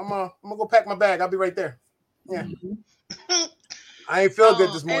 I'm gonna go pack my bag. I'll be right there. Yeah. I ain't feel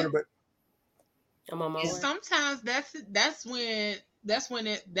good this morning, but I'm on my way. Sometimes that's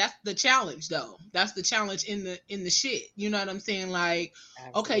the challenge though. That's the challenge in the shit. You know what I'm saying? Like,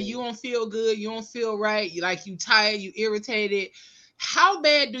 okay, you don't feel good, you don't feel right, you tired, you irritated. How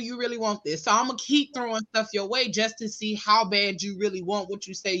bad do you really want this? So I'm gonna keep throwing stuff your way just to see how bad you really want what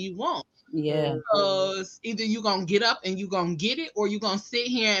you say you want. Yeah. Because either you're gonna get up and you're gonna get it, or you're gonna sit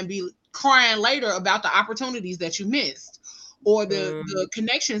here and be crying later about the opportunities that you missed. Or the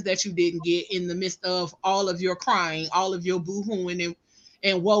connections that you didn't get in the midst of all of your crying, all of your boo-hooing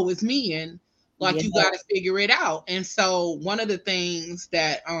and woe is me, and you got to figure it out. And so one of the things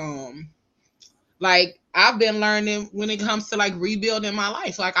that like I've been learning when it comes to like rebuilding my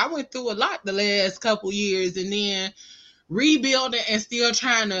life, like I went through a lot the last couple years, and then rebuilding and still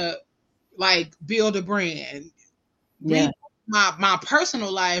trying to like build a brand, my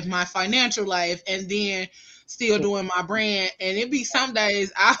personal life, my financial life, and then still doing my brand. And it be some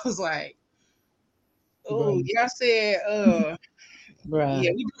days I was like, oh, y'all said yeah,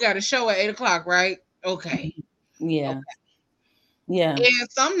 we do got a show at 8:00, right? Okay. Yeah. Okay. Yeah.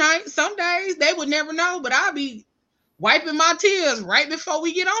 And some days they would never know, but I'll be wiping my tears right before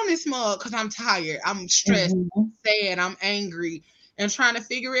we get on this mug because I'm tired, I'm stressed, I'm sad, I'm angry, and trying to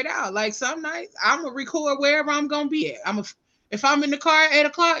figure it out. Like some nights I'm gonna record wherever I'm gonna be at. If I'm in the car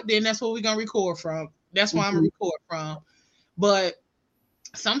at 8:00, then that's what we're gonna record from. That's where I'm gonna record from. But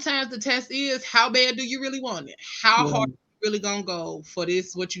sometimes the test is, how bad do you really want it? How hard are you really gonna go for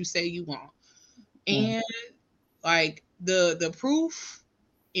this, what you say you want? And like the proof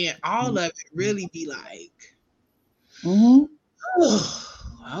in all of it really be like,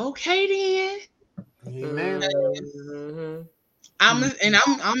 okay then. Amen. I'm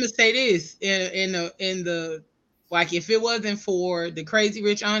gonna say this in the like, if it wasn't for the crazy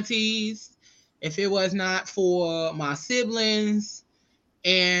rich aunties, if it was not for my siblings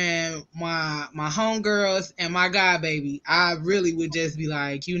and my homegirls and my god baby, I really would just be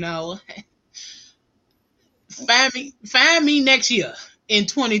like, find me next year in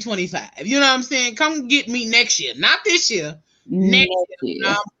 2025. You know what I'm saying? Come get me next year, not this year. Next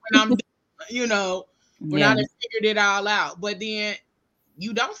year. When I done figured it all out. But then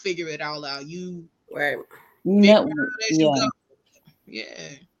you don't figure it all out. You figure it out as you go.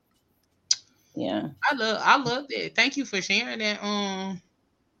 Yeah. I love that. Thank you for sharing that,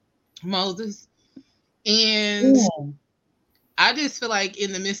 Moses. And I just feel like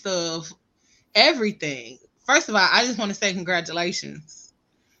in the midst of everything, first of all, I just want to say congratulations.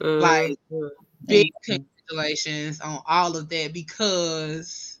 Like big congratulations on all of that,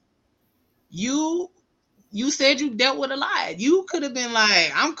 because you said you dealt with a lot. You could have been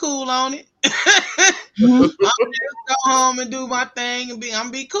like, I'm cool on it. I'll just go home and do my thing and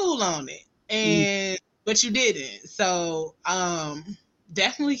I'm be cool on it. But you didn't. So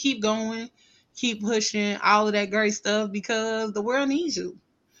definitely keep going, keep pushing, all of that great stuff, because the world needs you.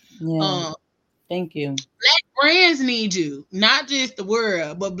 Thank you. Black brands need you, not just the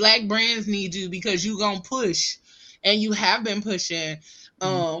world, but black brands need you, because you gonna push and you have been pushing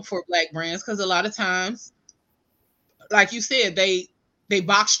for Black brands, because a lot of times, like you said, they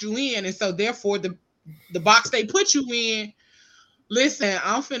boxed you in, and so therefore the box they put you in. Listen,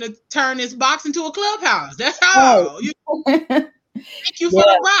 I'm finna turn this box into a clubhouse. That's all. You thank you for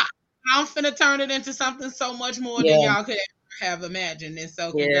the box. I'm finna turn it into something so much more than y'all could ever have imagined. And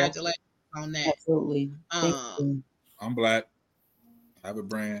so congratulations on that. Absolutely. I'm Black. I have a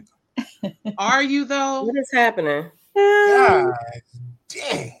brand. Are you though? What is happening? God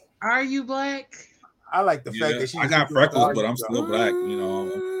dang. Are you Black? I like the fact that she. I got freckles, but I'm still Black. You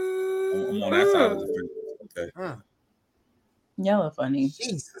know, I'm on that side of the fence. Okay. Y'all are funny.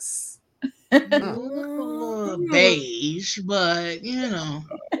 Jesus. Beige, but you know.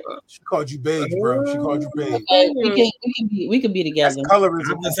 She called you beige, bro. She called you beige. We could be together. That's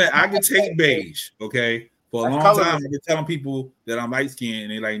colorism. I'm just saying, I can take beige, okay? For a long time, I've been telling people that I'm light skinned,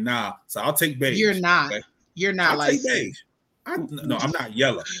 and they're like, nah. So I'll take beige. You're not. Okay? You're not light skinned. No, I'm not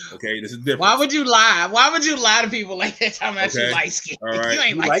yellow. Okay, this is different. Why would you lie? Why would you lie to people like that? Talking about you light skinned. All right. You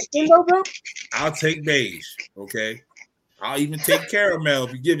ain't light skinned, bro. I'll take beige. Okay. I'll even take caramel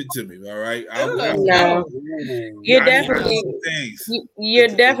if you give it to me. All right. No. You're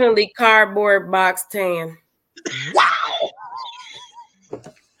definitely cardboard box tan. Wow.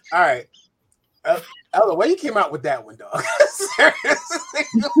 All right. Ella, where you came out with that one, dog? Seriously?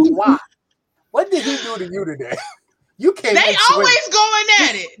 Why? What did he do to you today? You came. They always going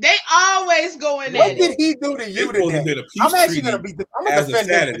at it. They always going at it. What did he do to you today? I'm actually gonna be. I'm gonna defend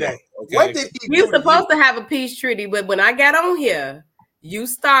him today. Okay? What did he do? You're supposed to have a peace treaty, but when I got on here, you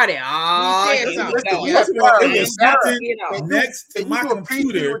started. Next to my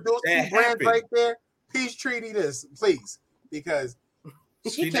computer with those two brands right there. Peace treaty, this please, because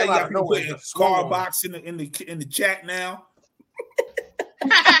she came out of nowhere. Scar box in the chat now.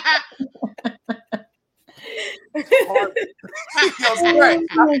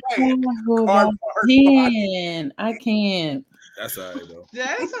 I can't. That's all right though.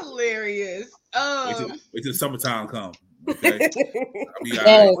 That's hilarious. Wait till summertime comes. Okay. Me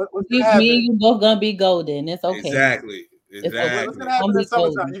and you both gonna be golden. It's okay. Exactly. What's gonna happen in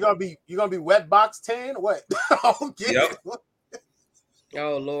summertime? You gonna be wet box tan? What? Yep.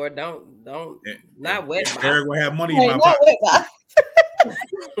 Oh Lord, don't not wet box. Eric will have money in my pocket.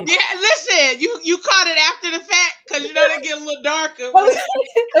 Yeah, listen, you caught it after the fact because you know they get a little darker. It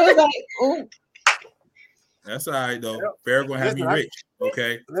was like, ooh. That's all right though. Farrah gonna have me rich,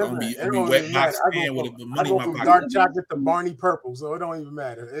 okay? I'm gonna be wet box tan with the money in my pocket. Dark chocolate to Barney purple, so it don't even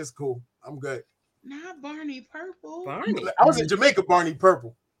matter. It's cool. I'm good. Not Barney purple. Barney. I was in Jamaica, Barney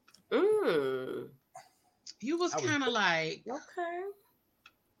purple. You was kind of like okay.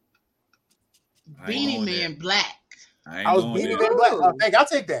 Beanie Man Black. I was Beanie Man Black. Oh, thank. I'll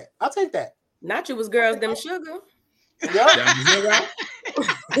take that. Not you was girls them sugar. Yeah.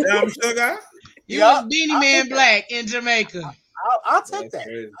 Damn sugar. You was Beanie Man Black in Jamaica. I'll take that.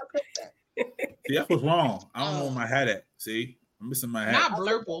 See, that's what's wrong. I don't know where my hat at. See, I'm missing my hat. Not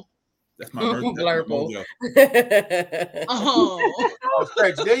Blurple. That's my Blurple. Oh,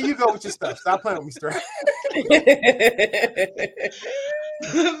 Stretch. There you go with your stuff. Stop playing with me, Stretch.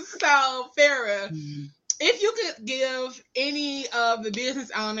 So, Farrah, if you could give any of the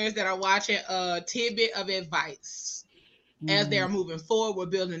business owners that are watching a tidbit of advice as they're moving forward with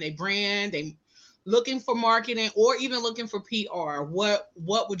building a brand, they looking for marketing or even looking for PR, what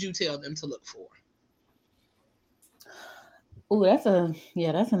would you tell them to look for? Oh, that's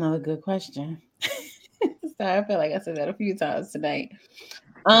another good question. Sorry, I feel like I said that a few times tonight.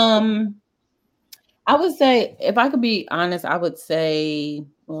 I would say, if I could be honest, I would say,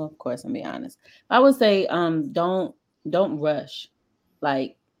 well, of course, I'm being honest. I would say, don't rush.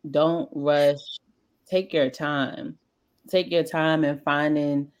 Like, don't rush. Take your time. Take your time in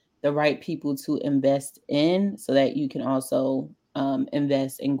finding the right people to invest in, so that you can also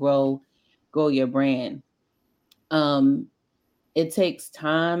invest and grow your brand. It takes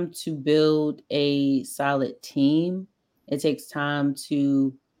time to build a solid team. It takes time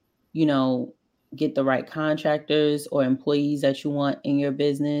to, get the right contractors or employees that you want in your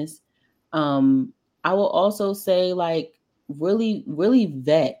business. I will also say, like, really, really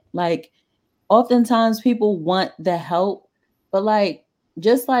vet. Like, oftentimes people want the help, but like,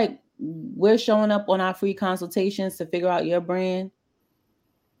 just like we're showing up on our free consultations to figure out your brand,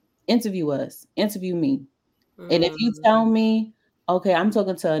 interview us, interview me. And if you tell me, okay, I'm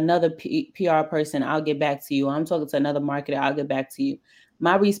talking to another PR person, I'll get back to you. I'm talking to another marketer, I'll get back to you.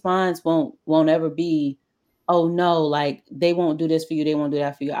 My response won't ever be, oh no, like they won't do this for you, they won't do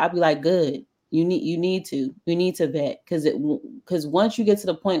that for you. I'll be like, good. You need to vet, because once you get to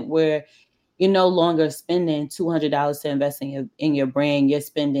the point where You're no longer spending $200 to invest in your brand. You're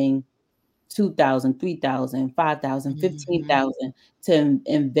spending $2,000, $3,000, $5,000, $15,000 to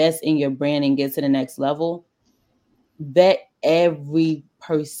invest in your brand and get to the next level. Vet every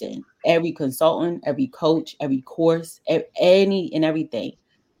person, every consultant, every coach, every course, any and everything.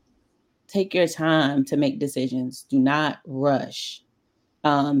 Take your time to make decisions. Do not rush,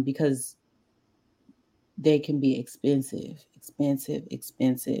 because they can be expensive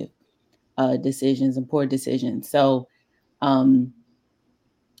decisions and poor decisions. So I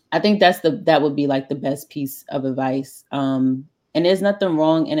think that would be like the best piece of advice. And there's nothing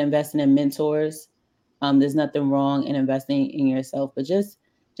wrong in investing in mentors. There's nothing wrong in investing in yourself, but just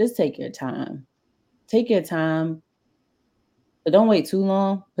take your time. Take your time, but don't wait too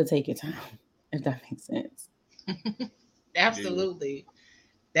long, but take your time, if that makes sense. Absolutely.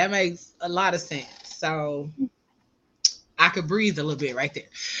 That makes a lot of sense. So I could breathe a little bit right there.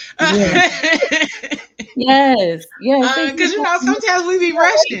 Yes. Because sometimes we be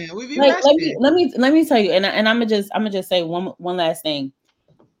rushing. Let me tell you, and I'm gonna just say one last thing.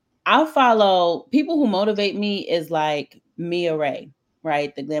 I follow people who motivate me is like Mia Ray,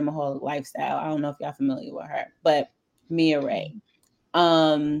 right? The Glamourholic Lifestyle. I don't know if y'all familiar with her, but Mia Ray.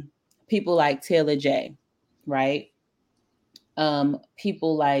 People like Taylor J, right?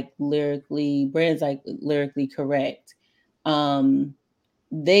 People like brands like Lyrically Correct.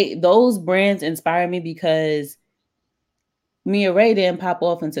 Those brands inspire me because Mia Ray didn't pop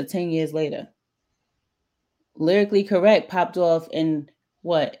off until 10 years later. Lyrically Correct popped off in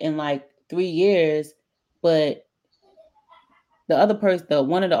like 3 years, but the other person,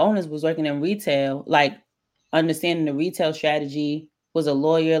 one of the owners was working in retail, like understanding the retail strategy, was a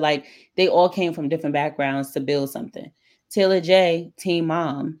lawyer. Like they all came from different backgrounds to build something. Taylor J, teen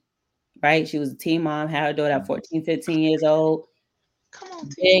mom, right? She was a teen mom, had her daughter at 14, 15 years old. Come on,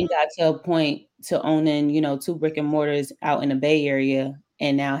 then got to a point to owning, 2 brick and mortars out in the Bay Area,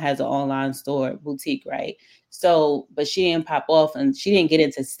 and now has an online store boutique, right? So, but she didn't pop off, and she didn't get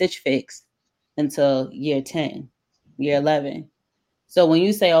into Stitch Fix until year 10, year 11. So when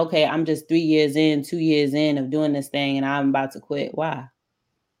you say, okay, I'm just 3 years in, 2 years in of doing this thing, and I'm about to quit, why?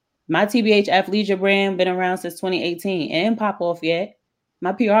 My TBH Athleisure brand been around since 2018 and didn't pop off yet.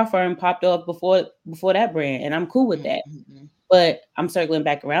 My PR firm popped off before that brand, and I'm cool with that. But I'm circling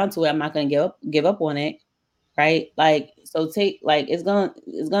back around to it. I'm not going to give up on it, right? Like, so it's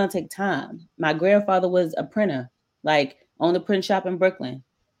gonna take time. My grandfather was a printer, like owned a print shop in Brooklyn.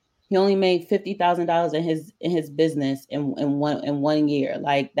 He only made $50,000 in his business in 1 year.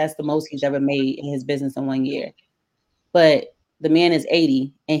 Like that's the most he's ever made in his business in 1 year. But the man is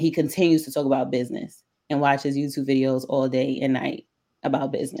 80 and he continues to talk about business and watch his YouTube videos all day and night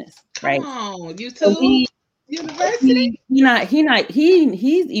about business. Right? Come on, YouTube. University?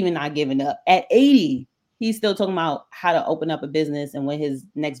 He's even not giving up. At 80, he's still talking about how to open up a business and when his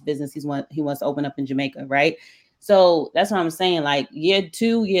next business he wants to open up in Jamaica, right? So that's what I'm saying. Like year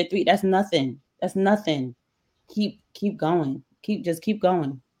 2, year 3, that's nothing. That's nothing. Keep going. Keep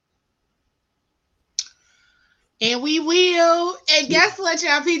going. And we will. And guess what,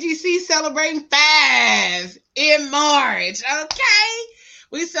 y'all? PGC celebrating 5 in March. Okay.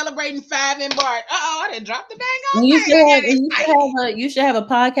 We celebrating 5 in March. I didn't drop the dang on thing. You should have a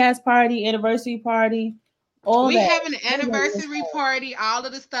podcast party, anniversary party. We have an anniversary party. All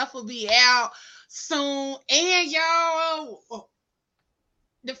of the stuff will be out soon. And y'all,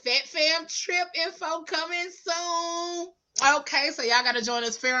 the Fat Fam trip info coming soon. Okay, so y'all gotta join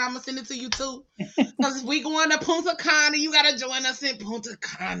us. Farah, I'm gonna send it to you too. Because we going to Punta Cana, you gotta join us in Punta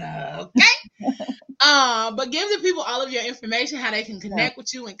Cana, okay? But give the people all of your information, how they can connect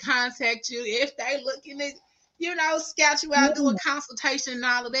with you and contact you if they looking to, scout you out, do a consultation and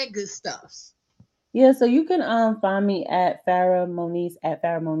all of that good stuff. Yeah, so you can find me at Farah Moniz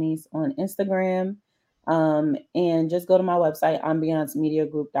on Instagram. And just go to my website,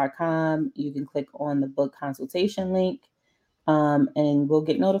 ambiancemediagroup.com. You can click on the book consultation link. And we'll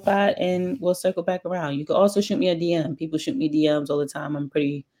get notified and we'll circle back around. You can also shoot me a DM. People shoot me DMs all the time. I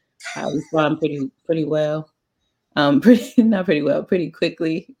respond pretty well. Pretty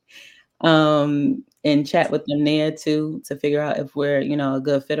quickly. And chat with them there too to figure out if we're, a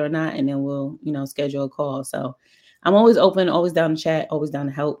good fit or not. And then we'll, schedule a call. So I'm always open, always down to chat, always down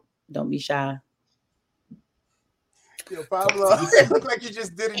to help. Don't be shy. Yo, Pablo, it looked like you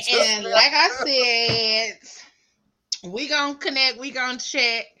just did it. And like I said, we gonna connect, we gonna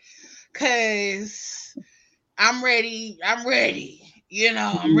chat, cause I'm ready. I'm ready.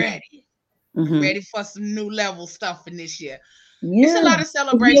 I'm ready. I'm ready for some new level stuff in this year. It's a lot of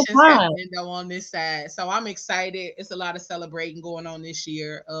celebrations fine. happening though on this side. So I'm excited. It's a lot of celebrating going on this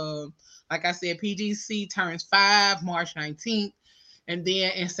year. Like I said, PGC turns 5 March 19th. And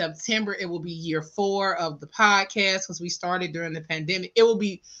then in September, it will be year 4 of the podcast because we started during the pandemic. It will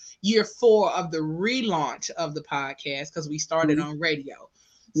be year 4 of the relaunch of the podcast because we started on radio.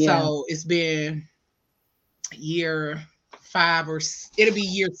 Yeah. So it's been year 5 or it'll be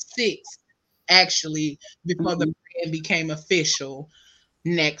year 6 actually before the brand became official.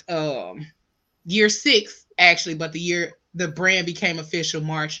 Next year 6 actually, but the brand became official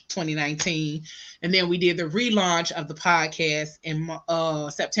March 2019, and then we did the relaunch of the podcast in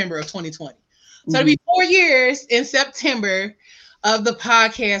September of 2020. So it'll be 4 years in September of the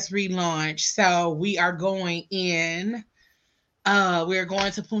podcast relaunch. So we are going in. We're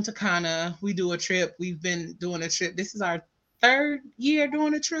going to Punta Cana. We do a trip. We've been doing a trip. This is our 3rd year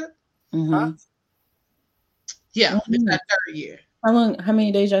doing a trip. Huh? Yeah, it's our 3rd year. How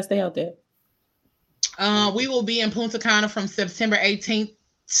many days y'all stay out there? We will be in Punta Cana from September 18th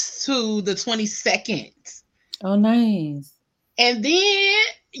to the 22nd. Oh, nice. And then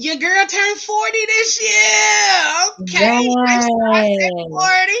your girl turned 40 this year. Okay. Right.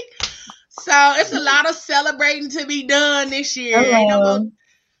 40. So it's a lot of celebrating to be done this year.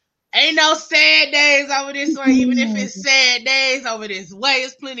 Ain't no sad days over this way. Even if it's sad days over this way,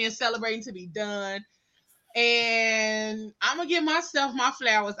 it's plenty of celebrating to be done. And I'm gonna give myself my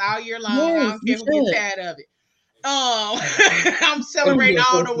flowers all year long. Yes, I don't care who gets tired of it. I'm celebrating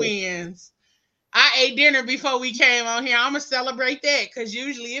all the wins. I ate dinner before we came on here. I'm gonna celebrate that because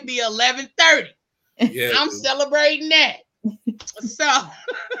usually it'd be 11:30. Yeah, I'm celebrating that.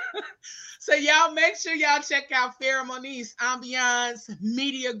 So y'all make sure y'all check out Farah Moniz Ambiance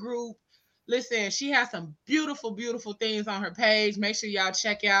Media Group. Listen, she has some beautiful, beautiful things on her page. Make sure y'all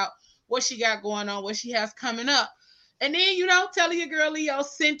check out what she got going on, what she has coming up. And then, tell your girl Leo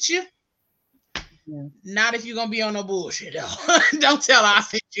sent you. Yeah. Not if you're gonna be on no bullshit though. Don't tell her I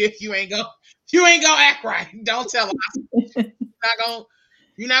sent you if you ain't gonna act right. Don't tell her I sent you.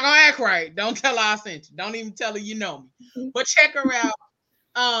 You're not gonna act right. Don't tell her I sent you. Don't even tell her you know me. But check her out.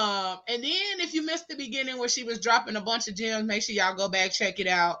 And then if you missed the beginning where she was dropping a bunch of gems, make sure y'all go back, check it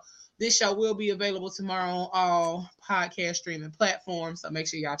out. This show will be available tomorrow on all podcast streaming platforms, so make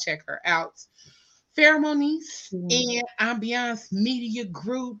sure y'all check her out. Farah Moniz and Ambiance Media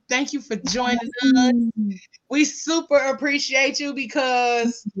Group, thank you for joining us. We super appreciate you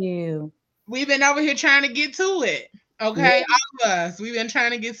because we've been over here trying to get to it. Okay, all of us, we've been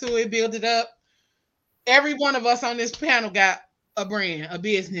trying to get to it, build it up. Every one of us on this panel got a brand, a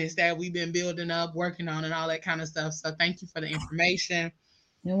business that we've been building up, working on, and all that kind of stuff. So thank you for the information.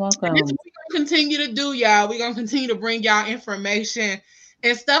 You're welcome. We're going to continue to do, y'all. We're going to continue to bring y'all information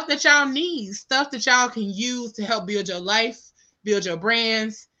and stuff that y'all need, stuff that y'all can use to help build your life, build your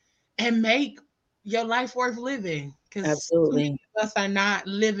brands, and make your life worth living. Because absolutely, many of us are not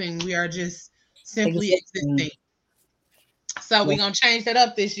living. We are just simply existing. So we're going to change that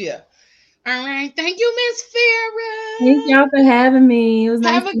up this year. All right. Thank you, Miss Farah. Thank y'all for having me. It was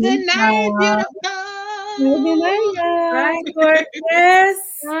Have nice a good night, beautiful. Have a good night, y'all. Bye, gorgeous.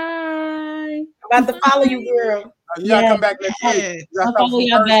 Bye. I'm about to follow you, girl. Y'all come back next week. I'll follow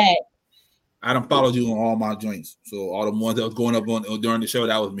y'all back. I done followed you on all my joints. So all the ones that was going up on during the show,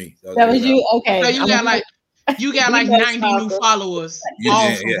 that was me. That was you? Okay. So you got like 90 new followers,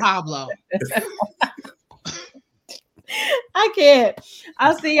 all from Pablo. I can't.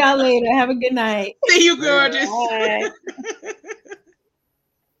 I'll see y'all later. Have a good night. See you, gorgeous. Bye.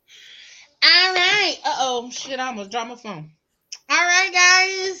 All right. Uh-oh. Shit, I almost dropped my phone. All right,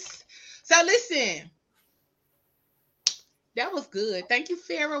 guys. So listen. That was good. Thank you,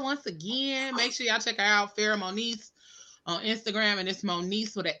 Farah, once again. Make sure y'all check her out, Farah Moniz, on Instagram. And it's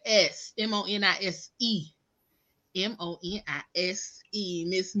Moniz with an S. Monise. Monise.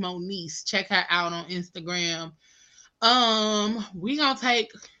 Miss Moniz. Check her out on Instagram. We gonna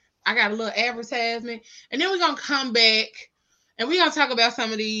I got a little advertisement, and then we're gonna come back and we're gonna talk about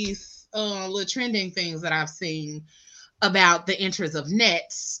some of these little trending things that I've seen about the entrance of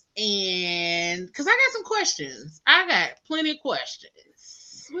nets, and because I got some questions. I got plenty of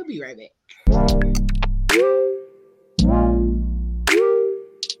questions. We'll be right back.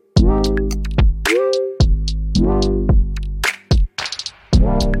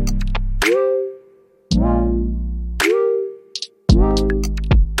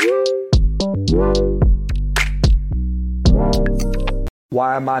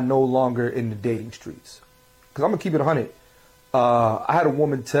 Why am I no longer in the dating streets? Because I'm going to keep it 100. I had a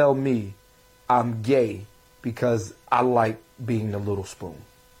woman tell me I'm gay because I like being the little spoon.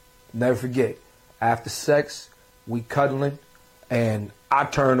 Never forget, after sex, we cuddling, And I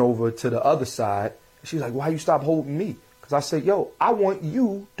turn over to the other side. She's like, why you stop holding me? Because I said, yo, I want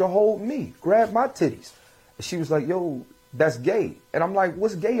you to hold me. Grab my titties. And she was like, yo, that's gay. And I'm like,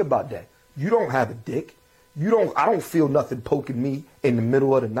 what's gay about that? You don't have a dick. I don't feel nothing poking me in the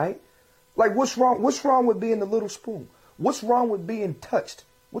middle of the night. Like, what's wrong? What's wrong with being the little spoon? What's wrong with being touched?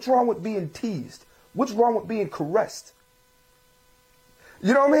 What's wrong with being teased? What's wrong with being caressed?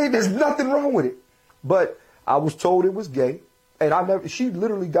 You know what I mean? There's nothing wrong with it. But I was told it was gay. And she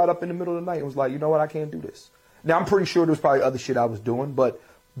literally got up in the middle of the night and was like, you know what? I can't do this. Now, I'm pretty sure there was probably other shit I was doing, but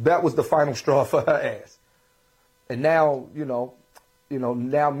that was the final straw for her ass. And now,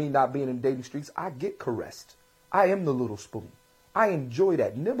 now me not being in dating streets, I get caressed. I am the little spoon. I enjoy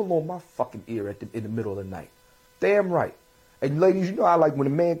that. Nibble on my fucking ear in the middle of the night. Damn right. And ladies, you know I like when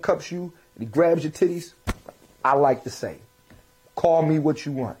a man cups you and he grabs your titties. I like the same. Call me what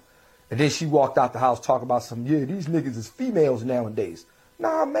you want. And then she walked out the house talking about these niggas is females nowadays.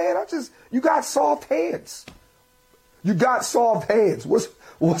 Nah, man, you got soft hands. You got soft hands. What's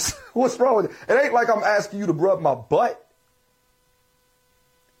wrong with it? It ain't like I'm asking you to rub my butt.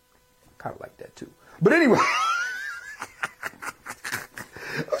 I kind of like that too. But anyway,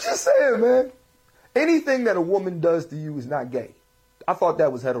 I'm just saying, man. Anything that a woman does to you is not gay. I thought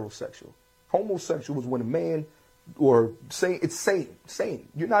that was heterosexual. Homosexual was when a man it's same.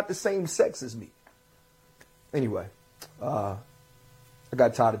 You're not the same sex as me. Anyway, I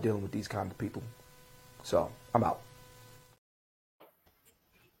got tired of dealing with these kind of people. So I'm out.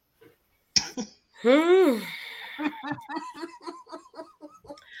 Well,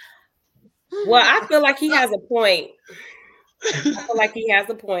 I feel like he has a point.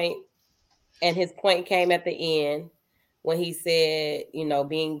 And his point came at the end when he said,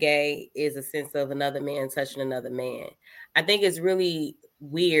 being gay is a sense of another man touching another man. I think it's really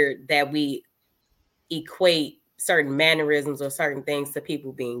weird that we equate certain mannerisms or certain things to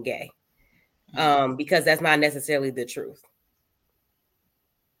people being gay, because that's not necessarily the truth.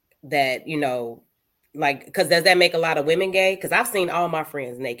 That, because does that make a lot of women gay? Because I've seen all my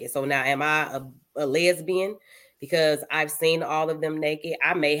friends naked. So now am I a lesbian? Because I've seen all of them naked.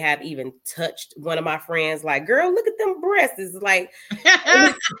 I may have even touched one of my friends like, girl, look at them breasts. It's like,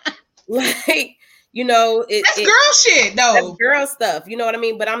 that's girl shit though. That's girl stuff. You know what I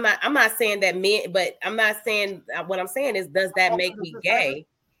mean? But I'm not saying that men, but I'm not saying, what I'm saying is, does that make me gay?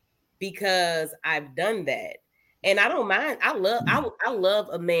 Because I've done that. And I don't mind. I love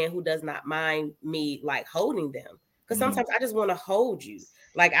a man who does not mind me like holding them. Because sometimes I just want to hold you.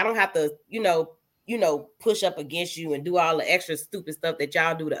 Like I don't have to, push up against you and do all the extra stupid stuff that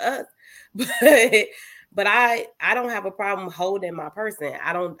y'all do to us. But I don't have a problem holding my person.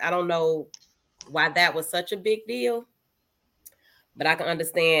 I don't know why that was such a big deal. But I can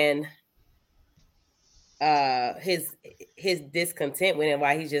understand his discontent with it,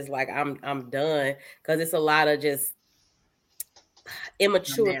 why he's just like, I'm done, because it's a lot of just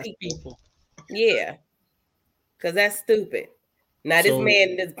immature people. Yeah, because that's stupid. Now this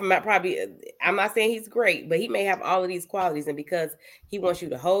man is probably, I'm not saying he's great, but he may have all of these qualities, and because he wants you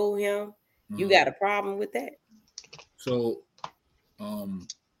to hold him, you got a problem with that. So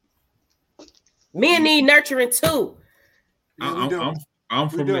men need nurturing too. I'm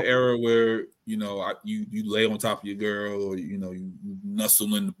from the era where you lay on top of your girl, or you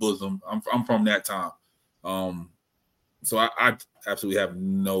nuzzle in the bosom. I'm from that time, so I absolutely have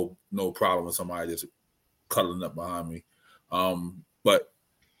no problem with somebody just cuddling up behind me. But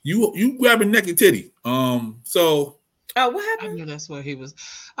you grab a naked titty. So what happened? I knew that's what he was.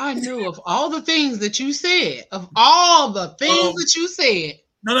 I knew of all the things that you said. Of all the things that you said.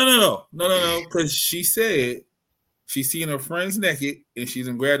 No. Because she said she's seeing her friends naked and she's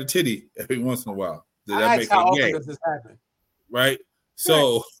gonna grab the titty every once in a while. Does that make how her often gay? does this happen? Right.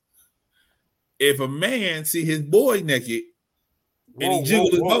 So if a man see his boy naked and he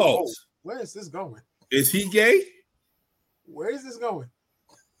jiggle his balls, where is this going? Is he gay? Where is this going?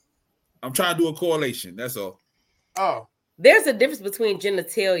 I'm trying to do a correlation. That's all. Oh, there's a difference between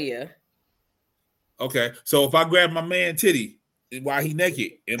genitalia. Okay, so if I grab my man titty while he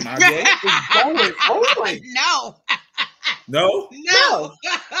naked, am I gay? No.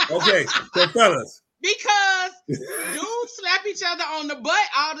 Okay, so fellas, because dudes slap each other on the butt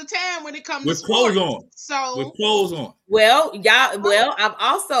all the time when it comes with to clothes sports. on. So with clothes on. Well, I've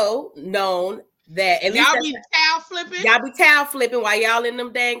also known that at least y'all be towel flipping. Y'all be towel flipping while y'all in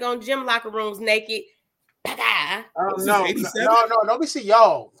them dang on gym locker rooms naked. No, let me see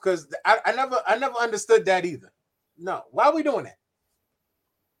y'all, because I never understood that either. No, why are we doing that?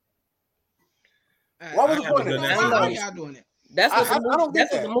 Why was the point of that? Why y'all doing it? That's what I don't get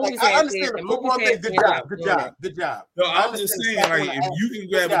that's what that. the movie I said. understand the football thing. Good job. No, I I'm just understand saying, slapping like, on if the ass. you can Good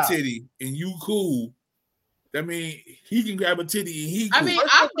grab a job. titty and you cool, I mean, he can grab a titty and he cool. I mean,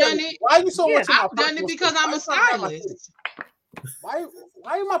 I've done it. Why are you so much in my I've done it personal because space? I'm Why a you trying to grab my stylist. titty?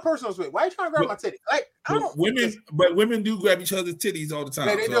 Why in my personal space? Why are you trying to grab my titty? Like, I don't. Women do grab each other's titties all the time.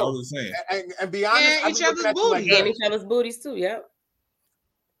 Yeah, they so do. I was saying. And be honest, And I each be looking other's at you like booties. And that. each other's booties too. Yep.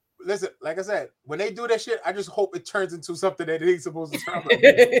 Listen, like I said, when they do that shit, I just hope it turns into something that it ain't supposed to turn out.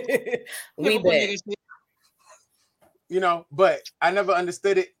 We bet. You know, but I never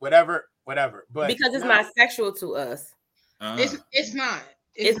understood it. Whatever. But because it's not sexual to us. It's not.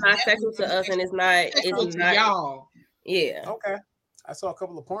 It's not sexual to us, and it's not y'all. Yeah. Okay. I saw a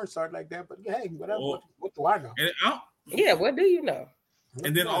couple of porn stars like that, but hey, whatever. What do I know? Yeah, what do you know?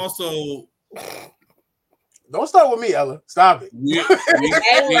 And then also, don't start with me, Ella. Stop it.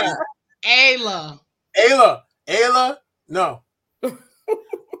 Ayla. No.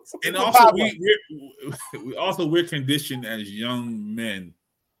 And also, we're conditioned as young men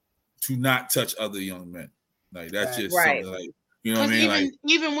to not touch other young men. Like that's just right. Something like, you know what I mean?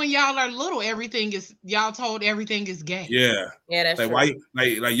 Even when y'all are little, y'all told everything is gay. Yeah, that's like true.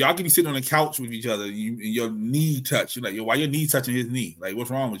 Why, like y'all can be sitting on the couch with each other, and your knee touch. You're like, why your knee touching his knee? Like,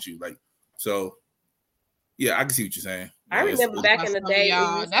 what's wrong with you? Like, so yeah, I can see what you're saying. I remember back in the day.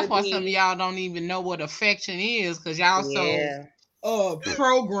 That's why some of y'all don't even know what affection is, because y'all so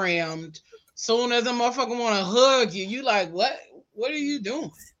programmed. Soon as a motherfucker want to hug you, you like, what? What are you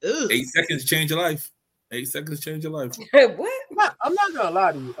doing? Ugh. 8 seconds change your life. 8 seconds change your life. What? I'm not gonna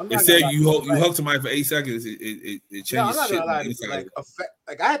lie to you. It said you hug somebody for 8 seconds. It changes. No, I'm not shit gonna lie to you.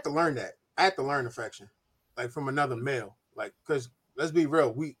 Like I had to learn that. I had to learn affection, like from another male. Like, because let's be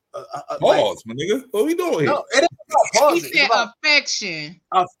real, we pause, my nigga. What we doing here? No, it ain't about pause. He said affection.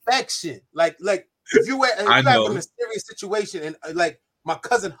 Affection. Like if you were in a serious situation and like my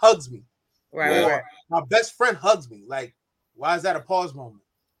cousin hugs me, right. My best friend hugs me. Like, why is that a pause moment?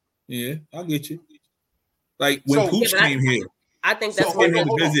 Yeah, I'll get you. Like when Pooch came here, I think that's came here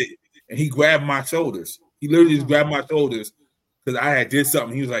to visit, and he grabbed my shoulders. He literally just grabbed my shoulders because I did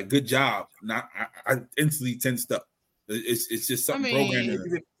something. He was like, "Good job." And I instantly tensed up. It's just something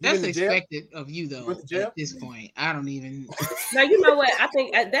programmed. That's expected of you, though. At this point, I don't even. Now you know what? I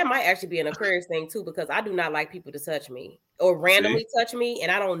think that might actually be an Aquarius thing too, because I do not like people to touch me or randomly touch me,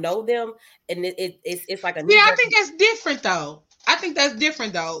 and I don't know them, and it's like a. Yeah, I think that's different though.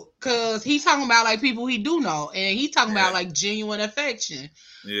 Because he's talking about like people he do know, and he's talking about like genuine affection.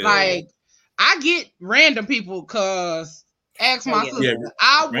 Yeah. Like I get random people because ask my sister,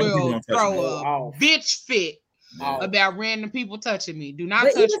 I will throw a bitch fit. About random people touching me. Do not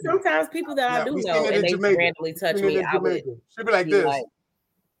touch me. Sometimes people that I do know and they randomly touch me, I would. She'd be like this. Like,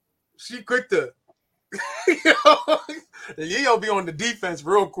 she quick to Leo be on the defense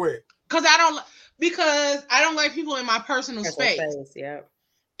real quick. Because I don't like people in my personal space. Yeah.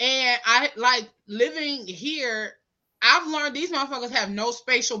 And I like living here. I've learned these motherfuckers have no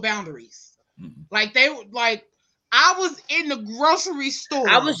spatial boundaries. Mm-hmm. Like I was in the grocery store.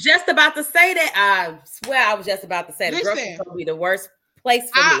 I was just about to say that. I swear I was just about to say the grocery store would be the worst place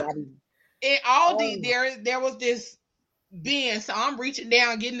for me. In Aldi, there was this bin, so I'm reaching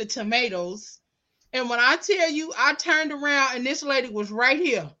down getting the tomatoes. And when I tell you, I turned around and this lady was right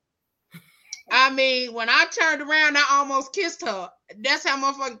here. I mean, when I turned around, I almost kissed her. That's how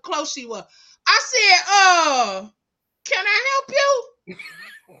motherfucking close she was. I said, can I help you?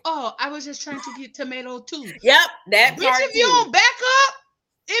 Oh, I was just trying to get tomato too. Yep, that bitch. If you don't back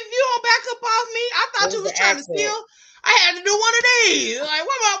up off me, I thought you was trying to steal. I had to do one of these. Like,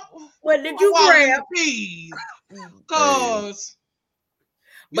 what did you grab? Cause.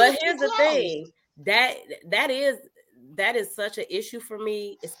 But here's the thing that is such an issue for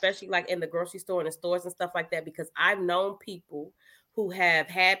me, especially like in the grocery store and the stores and stuff like that, because I've known people who have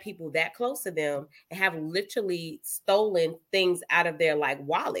had people that close to them and have literally stolen things out of their like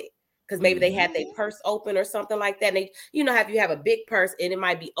wallet because maybe they had their purse open or something like that. And they, you know, if you have a big purse and it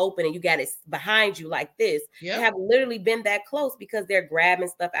might be open and you got it behind you like this, they have literally been that close because they're grabbing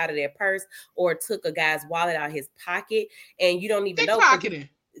stuff out of their purse or took a guy's wallet out of his pocket and you don't even know.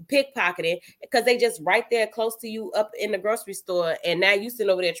 Pickpocketing because they just right there close to you up in the grocery store, and now you sitting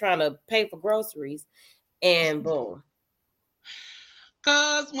over there trying to pay for groceries, and boom.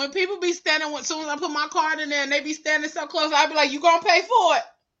 Cause when people be standing, as soon as I put my card in there and they be standing so close, I'd be like, "You gonna pay for it?"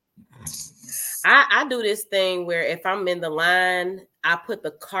 I do this thing where if I'm in the line, I put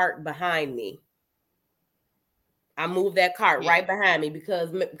the cart behind me. I move that cart right behind me because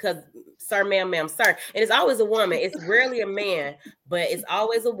sir, ma'am, sir. And it's always a woman. It's rarely a man, but it's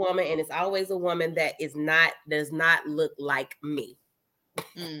always a woman, and it's always a woman that does not look like me.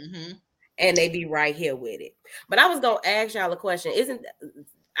 Mm-hmm. And they be right here with it. But I was gonna ask y'all a question.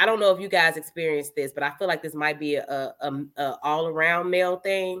 I don't know if you guys experienced this, but I feel like this might be a all around male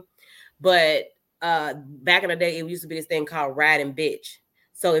thing. But back in the day, it used to be this thing called riding bitch.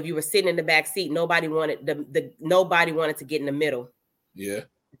 So if you were sitting in the back seat, nobody wanted to get in the middle. Yeah.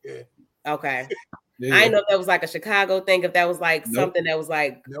 Okay. Yeah. I didn't know if that was like a Chicago thing. If that was like something that was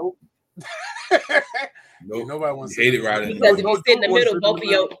like nope. Nope. Nobody wants to hate it right. Because if you sit in the middle,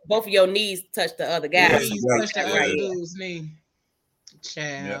 both of your knees touch the other guy. Knees touch the other dude's knee.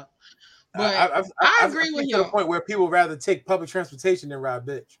 Child. Yeah. But I agree with you. To the point where people rather take public transportation than ride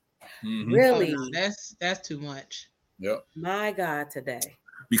bitch. Mm-hmm. Really? Oh, no, that's too much. Yep. My God, today.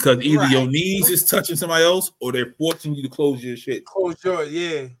 Because either your knees is touching somebody else, or they're forcing you to close your shit. Close your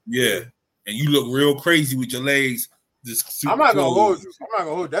yeah. And you look real crazy with your legs. I'm not gonna hold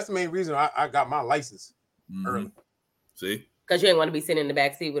you. That's the main reason I got my license early. See, because you ain't want to be sitting in the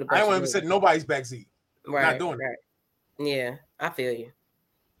back seat with a bunch. I ain't want to be sitting in nobody's back seat. Right. Not doing it. Yeah, I feel you.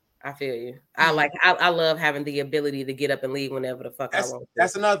 I love having the ability to get up and leave whenever the fuck I want.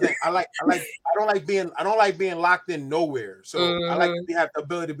 That's another thing. I don't like being locked in nowhere. So I like to have the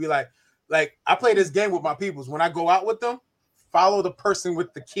ability to be like I play this game with my peoples. When I go out with them, follow the person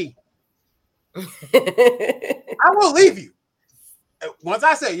with the key. I will leave you. Once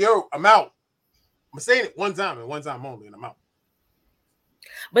I say, yo, I'm out. I'm saying it one time and one time only, and I'm out.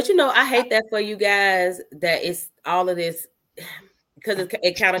 But I hate that for you guys, that it's all of this, because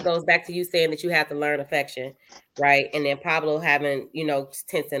it kind of goes back to you saying that you have to learn affection, right? And then Pablo having,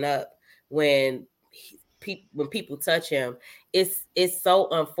 tensing up when people touch him. It's so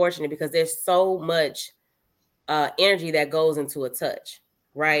unfortunate because there's so much energy that goes into a touch,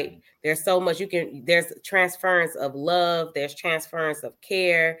 right? There's so much there's transference of love, there's transference of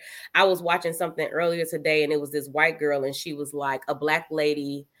care. I was watching something earlier today, and it was this white girl, and she was like, a black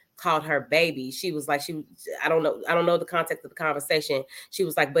lady called her baby. She was like, I don't know the context of the conversation. She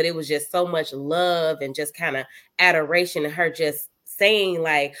was like, but it was just so much love and just kind of adoration, and her just saying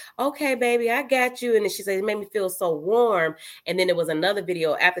like, okay, baby, I got you. And then she said, it made me feel so warm. And then there was another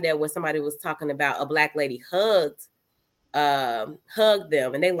video after that where somebody was talking about a black lady hugged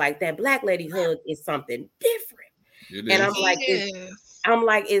them, and they like, that black lady hug is something different. And I'm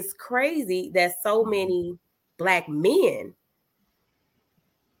like, it's crazy that so many black men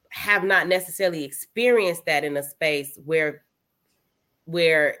have not necessarily experienced that in a space where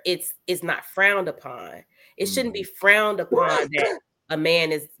it's not frowned upon. It shouldn't be frowned upon that a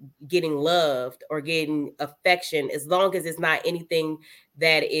man is getting loved or getting affection, as long as it's not anything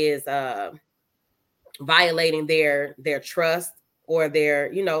that is violating their trust or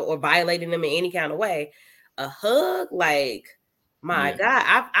their, or violating them in any kind of way. A hug, like, my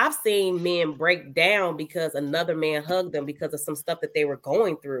God, I've seen men break down because another man hugged them because of some stuff that they were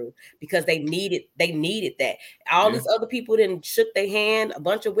going through, because they needed that. All these other people didn't shook their hand. A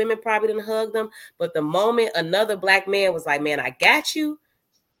bunch of women probably didn't hug them. But the moment another black man was like, man, I got you,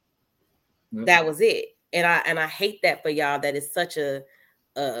 that was it. And I hate that for y'all, that it's such a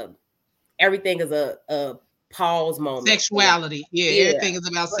everything is a pause moment. Sexuality. Yeah, everything is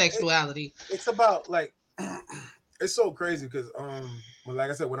about sexuality. It's about like it's so crazy because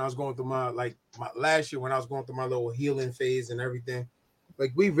like I said, when I was going through my last year, when I was going through my little healing phase and everything,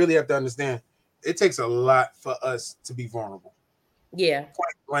 like, we really have to understand it takes a lot for us to be vulnerable. Yeah.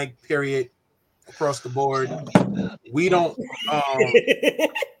 Point blank, period, across the board. We don't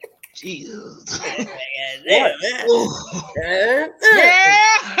Jesus. Yeah.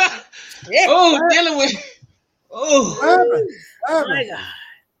 Oh, dealing with. Oh,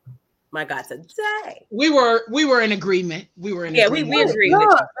 my God, today we were in agreement. We agreed.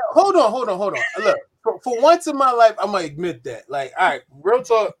 Hold on. Look, for once in my life, I'm gonna admit that. Like, all right, real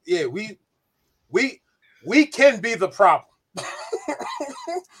talk. Yeah, we can be the problem.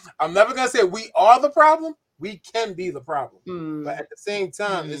 I'm never gonna say we are the problem. We can be the problem, but at the same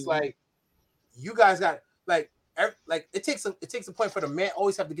time, it's like you guys got like it takes a point for the man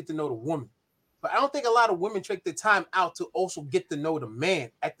always have to get to know the woman. But I don't think a lot of women take the time out to also get to know the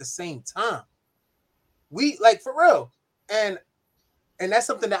man at the same time. We, like, for real. And that's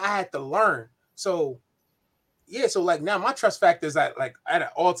something that I had to learn. So, yeah, so like now my trust factor is at an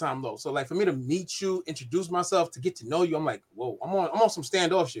all-time low. So like for me to meet you, introduce myself, to get to know you, I'm like, whoa, I'm on some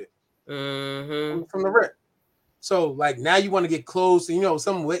standoff shit. From the rip. So like now you want to get close, and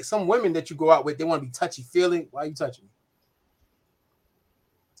some women that you go out with, they want to be touchy-feely. Why are you touching me?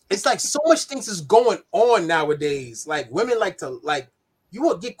 it's like so much things is going on nowadays. Like women like to like you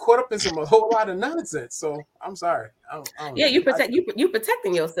will get caught up in a whole lot of nonsense. So I'm sorry. I don't Yeah, know. you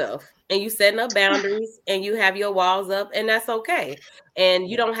protecting yourself, and you setting up boundaries, and you have your walls up, and that's okay. And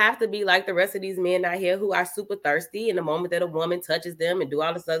you don't have to be like the rest of these men out here who are super thirsty. And the moment that a woman touches them and do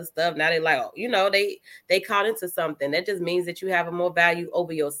all this other stuff, now they like, oh, you know, they caught into something. That just means that you have a more value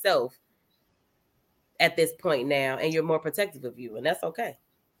over yourself at this point now, and you're more protective of you, and that's okay.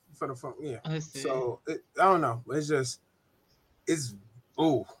 For the phone, yeah. I see. So I don't know. It's just I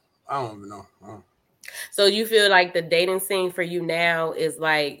don't even know. So you feel like the dating scene for you now is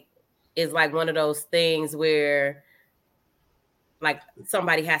like one of those things where like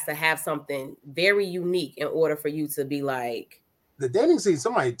somebody has to have something very unique in order for you to be like the dating scene.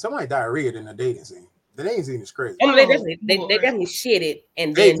 Somebody diarrheaed in the dating scene. The dating scene is crazy. I mean, they definitely shitted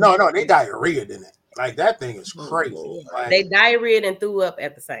and they then diarrheaed in it. Like that thing is crazy. Like, they diarrheaed and threw up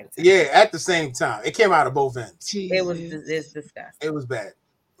at the same time. Yeah, at the same time. It came out of both ends. It's disgusting. It was bad.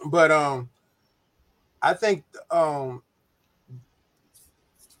 But I think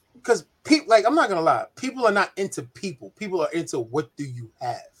because people, like, I'm not gonna lie, people are not into people. People are into what do you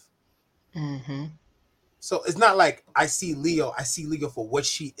have. Mm-hmm. So it's not like I see Leo for what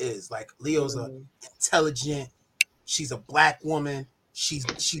she is. Like Leo's a intelligent. She's a black woman. She's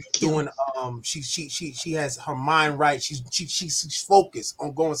doing she has her mind right. She's focused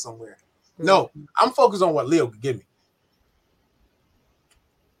on going somewhere. No, I'm focused on what Leo could give me.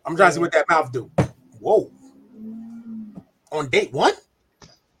 I'm trying to see what that mouth do. Whoa. On date one?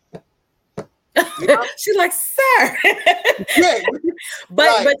 She's like, sir. Yeah.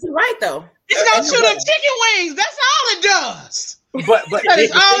 But you're right though. It's gonna chew the chicken wings. That's all it does. But that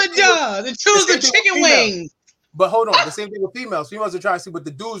is all it does. It chews the chicken wings. But hold on, the same thing with females. Females are trying to see what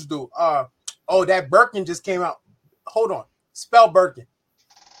the dudes do. That Birkin just came out. Hold on. Spell Birkin.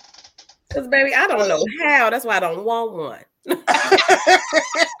 Because baby, I don't know how. That's why I don't want one.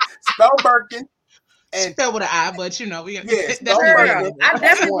 Spell Birkin. And spell with an I, but you know, I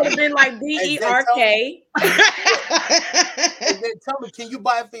definitely would have been like DERK. And then tell me, can you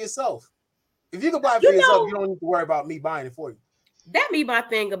buy it for yourself? If you can buy it for yourself, you don't need to worry about me buying it for you. That be my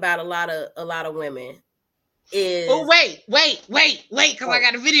thing about a lot of women. Oh wait, because I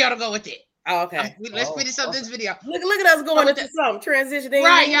got a video to go with it. Oh, okay. Let's finish up this video. Look at us going into something transitioning.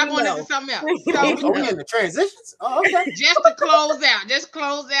 Right, y'all going into something else. So, we in the transitions. Oh, okay. Just to close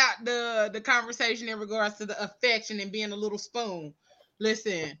out the conversation in regards to the affection and being a little spoon.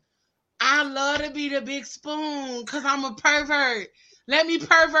 Listen, I love to be the big spoon because I'm a pervert. Let me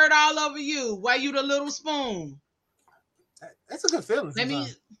pervert all over you while you the little spoon. That's a good feeling.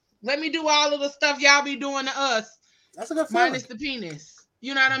 Let me do all of the stuff y'all be doing to us. That's a good feeling. Minus the penis.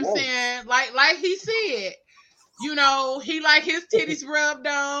 You know what I'm saying? Like he said, you know, he like his titties rubbed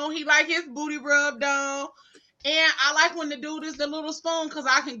on. He like his booty rubbed on. And I like when the dude is the little spoon because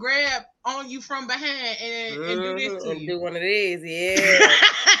I can grab on you from behind and do this to you. Do one of these, yeah.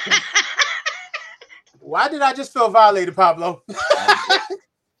 Why did I just feel violated, Pablo?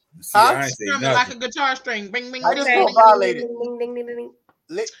 Like a guitar string. Bing, bing, I just feel violated.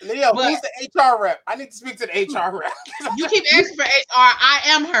 Leo, who's the HR rep? I need to speak to the HR rep. You keep asking for HR. I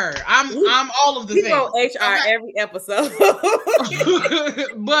am her. I'm all of the things. HR every episode.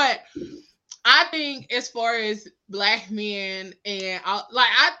 But I think as far as black men and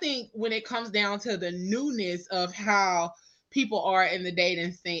I think when it comes down to the newness of how people are in the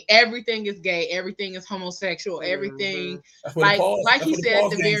dating scene, everything is gay, everything is homosexual, everything like he said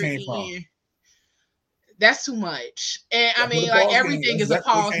at the very end. That's too much. And I mean, like everything is a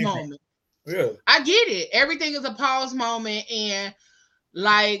pause moment. Yeah. I get it. Everything is a pause moment. And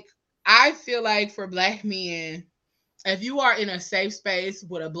like, I feel like for black men, if you are in a safe space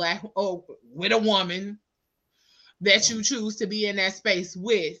with with a woman that you choose to be in that space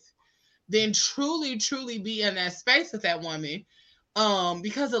with, then truly, truly be in that space with that woman.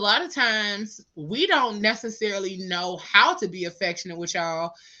 Because a lot of times we don't necessarily know how to be affectionate with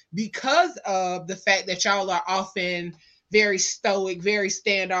y'all because of the fact that y'all are often very stoic, very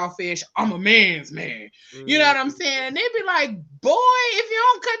standoffish. I'm a man's man. You know what I'm saying? And they be like, boy, if you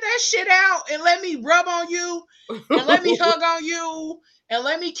don't cut that shit out and let me rub on you and let me hug on you and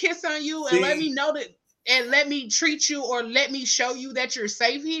let me kiss on you and let me know that and let me treat you or let me show you that you're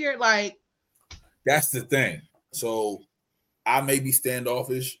safe here. Like, that's the thing. So I may be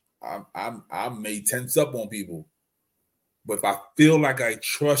standoffish. I may tense up on people. But if I feel like I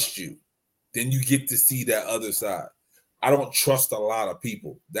trust you, then you get to see that other side. I don't trust a lot of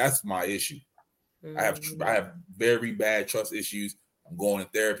people. That's my issue. I have very bad trust issues. I'm going to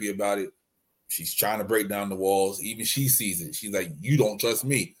therapy about it. She's trying to break down the walls. Even she sees it. She's like, you don't trust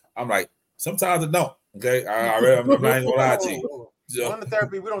me. I'm like, sometimes I don't. Okay, I'm not gonna lie to you. So, on the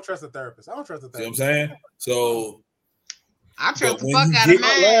therapy, we don't trust the therapist. I don't trust the therapist. See what I'm saying? So I trust the fuck out of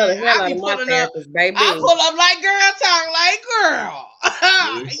mine. I be pulling up, baby. I pull up like girl, talk like girl.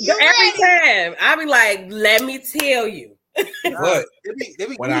 Every time I be like, let me tell you. What?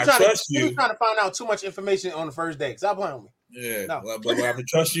 When I trust you, you trying to find out too much information on the first day. Stop playing with me. Yeah, no. But when I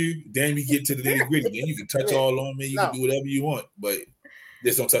trust you, then we get to the nitty gritty. Then you can touch all on me. You can do whatever you want, but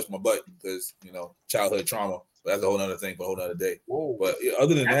just don't touch my butt because childhood trauma. But that's a whole other thing for a whole other day. Whoa. But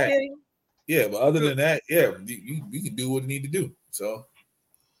other than that, we can do what we need to do. So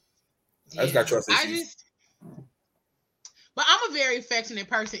I just got trust issues. But I'm a very affectionate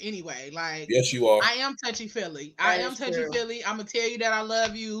person anyway. Like, yes, you are. I am touchy-feely. I'm gonna tell you that I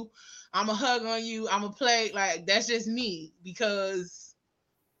love you. I'm gonna hug on you. I'm gonna play. Like, that's just me. Because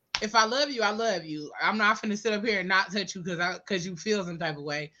if I love you, I love you. I'm not gonna sit up here and not touch you because you feel some type of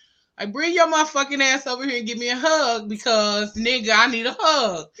way. Like, bring your motherfucking ass over here and give me a hug because, nigga, I need a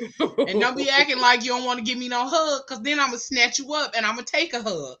hug. And don't be acting like you don't want to give me no hug because then I'm gonna snatch you up and I'm gonna take a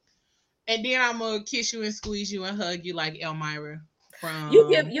hug. And then I'm gonna kiss you and squeeze you and hug you like Elmira from. You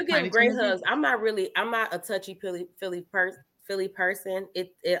give great hugs. I'm not a touchy-feely person.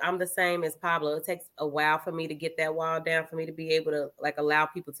 I'm the same as Pablo. It takes a while for me to get that wall down, for me to be able to like allow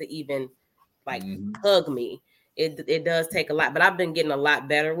people to even like hug me. It does take a lot, but I've been getting a lot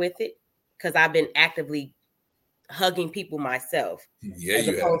better with it because I've been actively hugging people myself. Yeah, as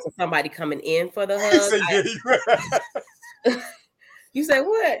opposed to somebody coming in for the hug. You say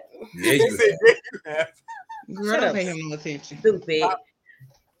what? Yeah, you have. Girl, don't pay him no attention. Stupid.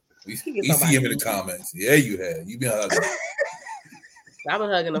 We see him in the comments. Yeah, you have. You been hugging. I've been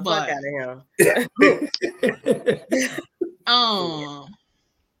hugging the fuck out of him.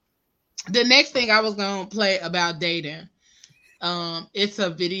 The next thing I was gonna play about dating, it's a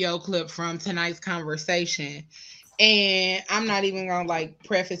video clip from tonight's conversation. And I'm not even gonna like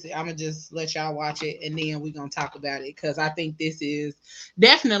preface it. I'm gonna just let y'all watch it and then we're gonna talk about it because I think this is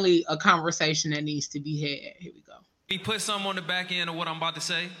definitely a conversation that needs to be had. Here we go. He put something on the back end of what I'm about to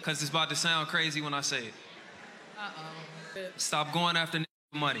say because it's about to sound crazy when I say it. Stop going after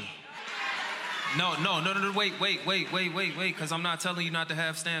money. No, wait, because I'm not telling you not to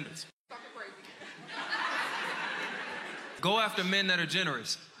have standards. Go after men that are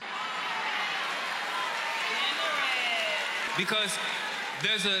generous. Because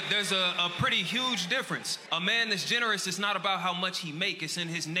there's a pretty huge difference. A man that's generous is not about how much he makes, it's in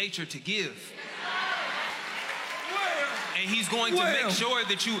his nature to give. And he's going to make sure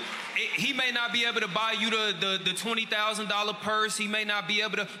that he may not be able to buy you the $20,000 purse, he may not be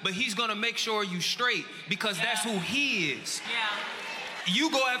able to, but he's gonna make sure you straight because that's who he is. Yeah.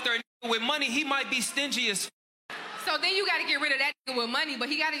 You go after a nigga with money, he might be stingy as So then you got to get rid of that nigga with money, but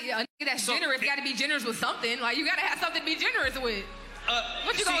a nigga that's generous got to be generous with something. Like, you got to have something to be generous with.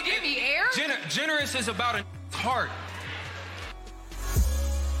 What you gonna give me, air? Generous is about a heart.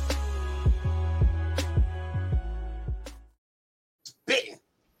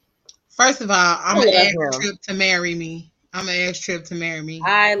 First of all, I'm gonna ask Trip to marry me. I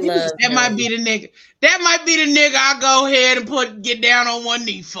love that. Might be the nigga. That might be the nigga I go ahead and get down on one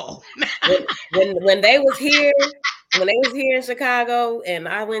knee for. when they was here in Chicago and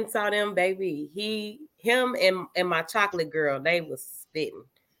I went and saw them, baby, him and my chocolate girl, they was spitting.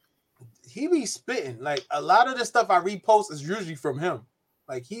 He be spitting. Like a lot of the stuff I repost is usually from him.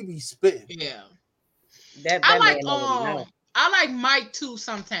 Like he be spitting. Yeah. I like Mike too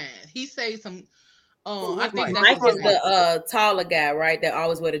sometimes. He say some I think Mike is the taller guy, right? That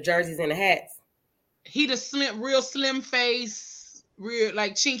always wear the jerseys and the hats. He the real slim face, real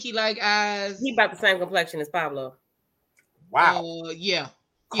like chinky like eyes. He about the same complexion as Pablo. Wow. Yeah.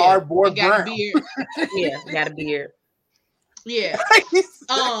 Cardboard got brown. A beard. Yeah, got a beard. Yeah.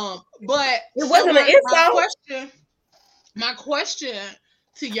 But it wasn't an insult. My question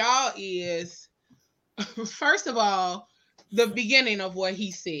to y'all is, first of all, the beginning of what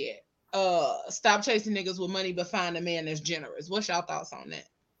he said. Stop chasing niggas with money, but find a man that's generous. What's y'all thoughts on that?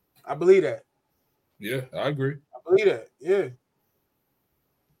 I believe that. Yeah, I agree. I believe that. Yeah.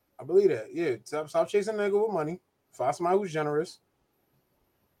 I believe that. Yeah. Stop chasing a nigga with money. Find somebody who's generous.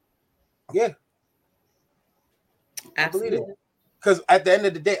 Yeah. Absolutely. I believe it. Because at the end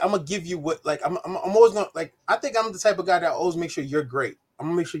of the day, I'm gonna give you what, like, I'm always gonna, like, I think I'm the type of guy that always make sure you're great. I'm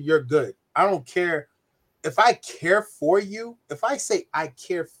gonna make sure you're good. I don't care if I care for you. If I say I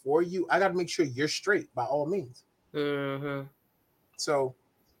care for you, I gotta make sure you're straight by all means. Mm-hmm. So,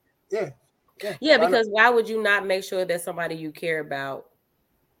 yeah. Yeah, because why would you not make sure that somebody you care about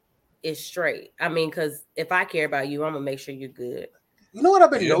is straight? I mean, because if I care about you, I'm gonna make sure you're good. You know what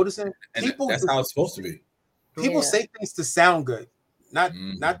I've been noticing? And People that's how it's supposed to be. People say things to sound good, not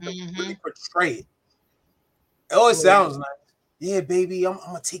to really portray it. It always sounds nice. Yeah, baby, I'm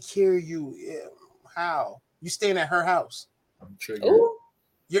gonna take care of you. Yeah, how? You staying at her house? I'm triggered.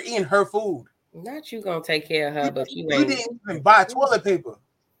 You're eating her food. Not you gonna take care of her, but you didn't even buy toilet paper.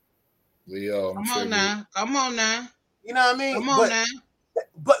 Leo, come on now. You know what I mean? Come on now.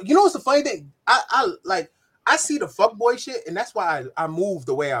 But you know what's the funny thing? I see the fuckboy shit, and that's why I move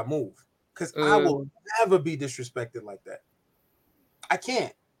the way I move. Because I will never be disrespected like that. I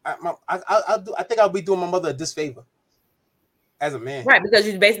can't. I think I'll be doing my mother a disfavor as a man. Right, because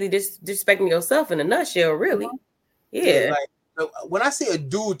you're basically disrespecting yourself in a nutshell, really. Yeah. Like, when I see a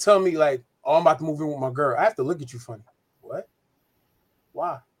dude tell me, like, oh, I'm about to move in with my girl, I have to look at you funny. What?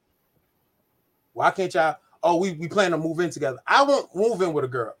 Why? Why can't y'all? Oh, we plan to move in together. I won't move in with a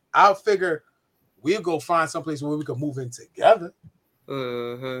girl. I'll figure we'll go find someplace where we can move in together.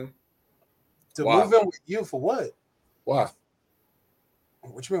 Mm-hmm. To move in with you for what? Why?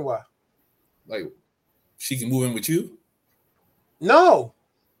 What you mean why? Like, she can move in with you? No.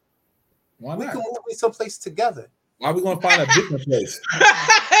 Why not? We can move in someplace together. Why are we going to find a different place?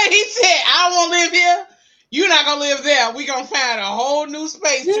 He said, I won't live here. You're not going to live there. We're going to find a whole new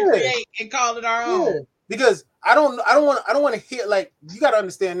space to create and call it our own. Because I don't want to hear, like, you got to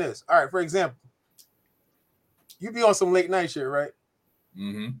understand this. All right, for example, you be on some late night shit, right?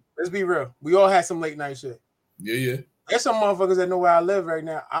 Mm-hmm. Let's be real. We all had some late night shit. Yeah. There's some motherfuckers that know where I live right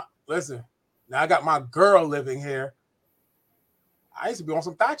now. Listen, now I got my girl living here. I used to be on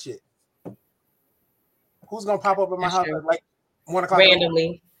some thought shit. Who's gonna pop up in my house at like 1 o'clock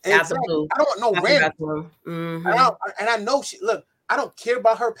randomly? Exactly. I don't want no random. And I know she. Look, I don't care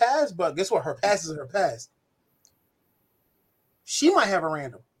about her past, but guess what? Her past is her past. She might have a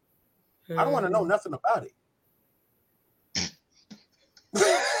random. I don't want to know nothing about it.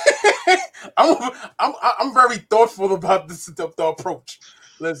 I'm very thoughtful about this the approach.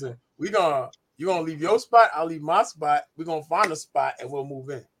 Listen, you're gonna leave your spot, I'll leave my spot. We're gonna find a spot and we'll move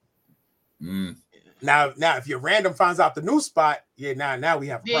in. Now, if your random finds out the new spot, now we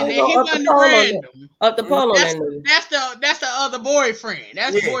have a problem. He wasn't random. Up the pole that's the other boyfriend.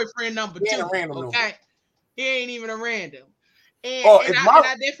 That's boyfriend number 2. Okay, he ain't even a random. And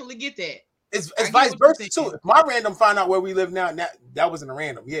I definitely get that. It's vice versa too. If my random find out where we live now, that wasn't a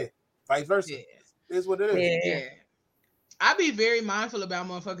random. Yeah, vice versa. It is what it is. Yeah. I be very mindful about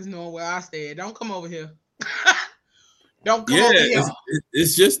motherfuckers knowing where I stay. Don't come over here. Don't come over here.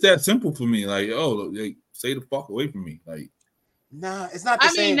 It's just that simple for me. Like, like, stay the fuck away from me. Like, nah, it's not the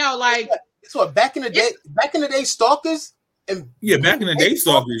same. No, like, it's what back in the day, stalkers and back in the day,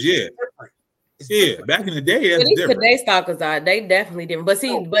 stalkers, back in the day, that's different. Today stalkers they definitely different. But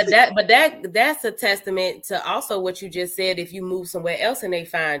see, that's a testament to also what you just said. If you move somewhere else and they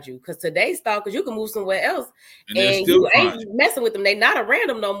find you, because today's stalkers, you can move somewhere else and you ain't messing with them. They not a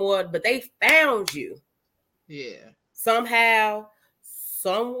random no more, but they found you. Yeah. Somehow,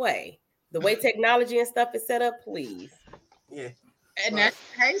 some way, the way technology and stuff is set up, please. Yeah. And that's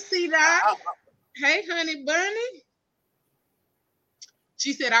hey, C-Dot. Hey, honey bunny.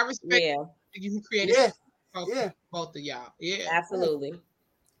 She said, I respect you created both of y'all. Yeah. Absolutely.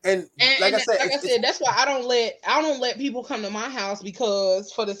 And like I said, that's why I don't let people come to my house,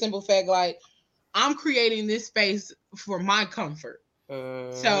 because for the simple fact, like, I'm creating this space for my comfort.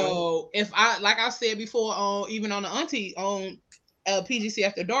 So if like I said before, even on the auntie on PGC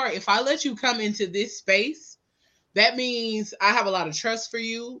After Dark, if I let you come into this space, that means I have a lot of trust for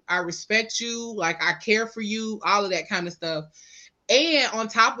you. I respect you. Like, I care for you, all of that kind of stuff. And on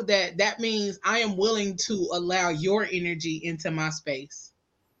top of that, that means I am willing to allow your energy into my space.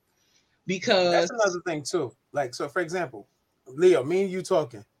 Because that's another thing too. Like, so for example, Leo, me and you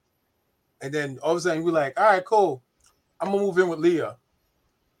talking, and then all of a sudden we're like, all right, cool, I'm gonna move in with Leah.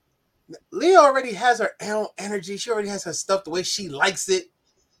 Leah already has her own energy. She already has her stuff the way she likes it.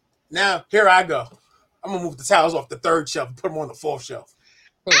 Now, here I go. I'm gonna move the towels off the 3rd shelf and put them on the 4th shelf.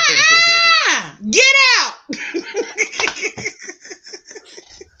 Get out!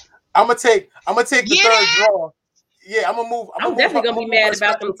 I'm gonna take the 3rd drawer. Yeah, I'm gonna move. I'm definitely gonna be mad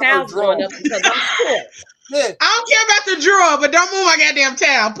about them towels going up because I'm scared. Yeah. I don't care about the drawer, but don't move my goddamn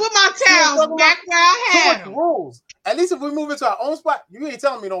towel. Put my towels back where I had them. Rules. At least if we move into our own spot, you ain't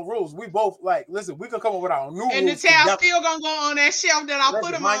telling me no rules. We both like, listen, we can come up with our new rules. And the towels still gonna go on that shelf that I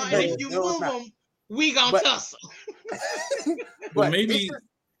put them on. And if you move them, we gonna tussle. But maybe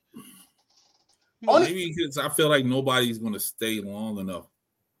because I feel like nobody's gonna stay long enough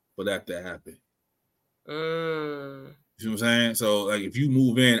for that to happen. You know what I'm saying? So, like, if you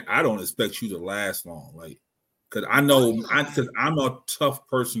move in, I don't expect you to last long. Like, Because I know, because I'm a tough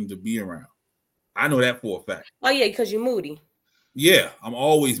person to be around. I know that for a fact. Oh yeah, because you're moody. Yeah, I'm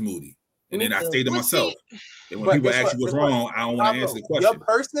always moody, and Me then I too. stay to myself. And when people ask you what's wrong, I don't want to answer the question. Your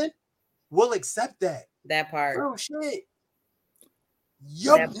person will accept that. That part. Oh shit.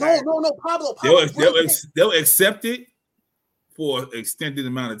 No, Pablo. They'll accept it for an extended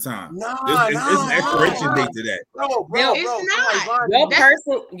amount of time. There's an expiration date to that. Bro, it's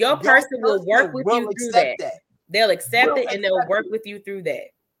not. Your person will work with you through that. They'll accept it and they'll work with you through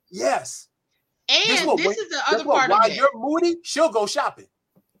that. Yes. And this is the other part of it. While that. you're moody, she'll go shopping.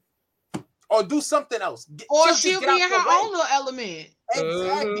 Or do something else. Or she'll be in her own little element.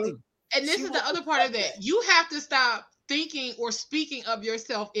 Exactly. And this is the other part of that. You have to stop thinking or speaking of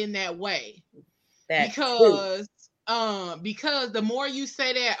yourself in that way. Because the more you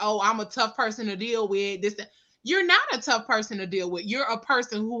say that, oh, I'm a tough person to deal with, you're not a tough person to deal with. You're a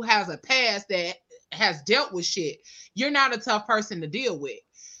person who has a past that has dealt with shit. You're not a tough person to deal with.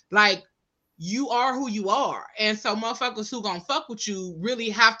 Like, you are who you are. And so motherfuckers who gonna fuck with you really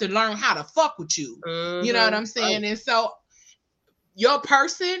have to learn how to fuck with you. You know what I'm saying? And so your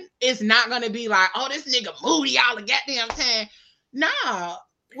person is not gonna be like, oh, this nigga moody all the goddamn time. Nah.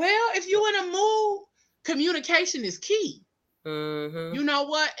 Well, if you in a mood, communication is key. You know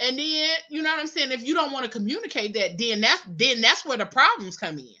what? And then, you know what I'm saying? If you don't want to communicate that, then that's where the problems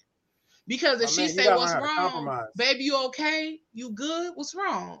come in. Because if she say, what's wrong? Baby, you okay? You good? What's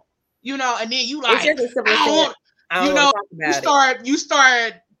wrong? You know, and then you like, you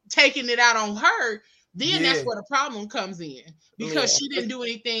start taking it out on her. Then that's where the problem comes in, because she didn't do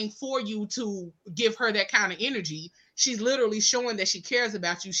anything for you to give her that kind of energy. She's literally showing that she cares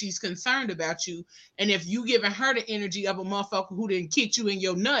about you. She's concerned about you. And if you giving her the energy of a motherfucker who didn't kick you in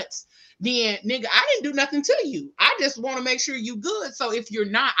your nuts, then nigga, I didn't do nothing to you. I just want to make sure you good. So if you're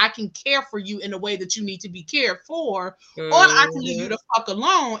not, I can care for you in the way that you need to be cared for, or I can leave you the fuck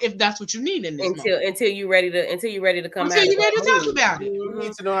alone if that's what you need in this until you're ready to come out. Until you're ready to talk about it. You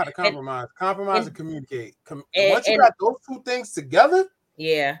need to know how to compromise and communicate. Once you got those two things together,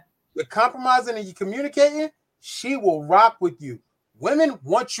 you're compromising and you're communicating, she will rock with you. Women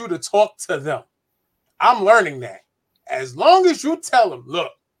want you to talk to them. I'm learning that. As long as you tell them,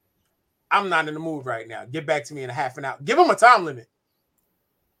 look, I'm not in the mood right now. Get back to me in a half an hour. Give them a time limit.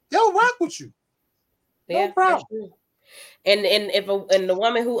 They'll rock with you. No problem. And if the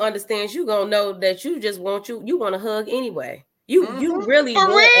woman who understands you gonna know that you just want you want a hug anyway. You really for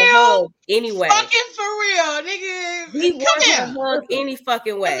want real? a hug anyway. Fucking for real, nigga. He wants a hug any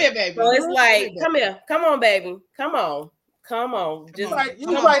fucking way. Come here, baby. So it's like, come here, come on, baby, come on. Just you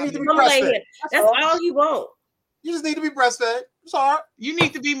need to be breastfed. That's all you want. You just need to be breastfed. It's all right. You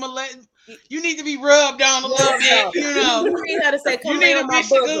need to be you need to be rubbed on a little bit. You know, you need her to say, "Come lay on my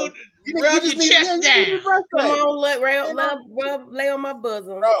bosom." Rub your chest down. Come on, lay on my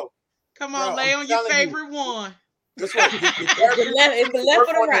bosom, bro. Come on, lay on your favorite one. It's the left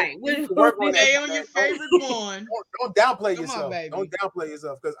or the right. Lay on your favorite one. Don't downplay yourself. Don't downplay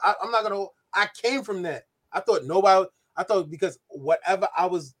yourself, because I'm not gonna. I came from that. I thought because whatever I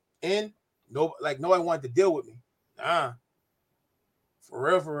was in, nobody wanted to deal with me. Nah, for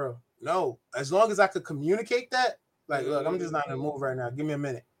real. No, as long as I could communicate that, like, look, I'm just not in the mood right now. Give me a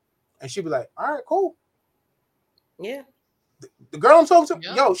minute, and she'd be like, all right, cool. Yeah. The girl I'm talking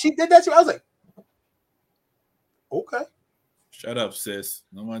to, yo, she did that to me. I was like, okay. Shut up, sis.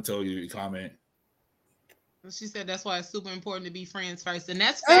 No one told you to comment. She said that's why it's super important to be friends first, and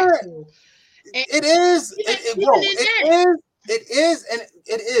that's factual. It is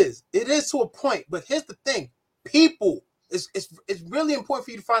to a point. But here's the thing: people. It's really important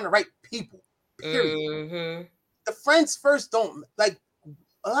for you to find the right people. Period. The friends first don't like.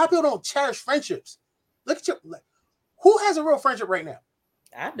 A lot of people don't cherish friendships. Look at who has a real friendship right now?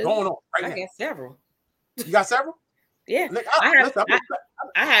 I do. Going on right now. I got several. You got several? Yeah.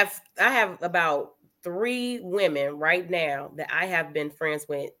 I have about 3 women right now that I have been friends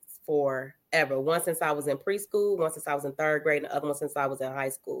with forever. One since I was in preschool, one since I was in 3rd grade, and the other one since I was in high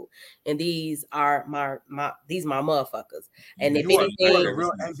school. And these are my motherfuckers. And you are the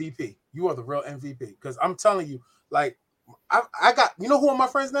real MVP. You are the real MVP. Because I'm telling you, like, I got, you know who are my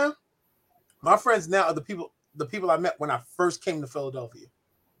friends now? My friends now are the people I met when I first came to Philadelphia.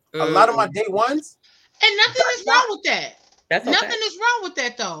 A lot of my day ones. And nothing is wrong with that. That's okay. Nothing is wrong with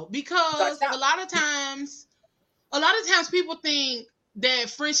that though, because a lot of times people think that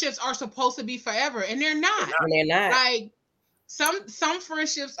friendships are supposed to be forever, and they're not. They're not. Like some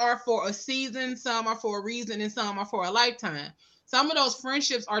friendships are for a season, some are for a reason, and some are for a lifetime. Some of those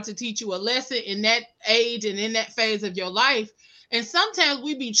friendships are to teach you a lesson in that age and in that phase of your life. And sometimes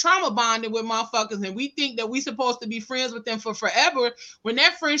we be trauma bonded with motherfuckers and we think that we supposed to be friends with them for forever when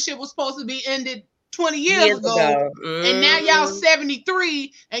that friendship was supposed to be ended 20 years ago. And now y'all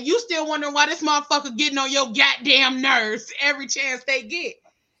 73 and you still wondering why this motherfucker getting on your goddamn nerves every chance they get.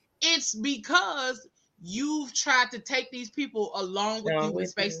 It's because you've tried to take these people along with you in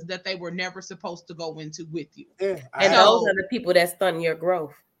spaces that they were never supposed to go into with you. Yeah, and those are the people that stun your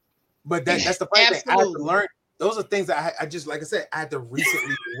growth. But that's the funny thing. I had to learn. Those are things that I just, like I said, I had to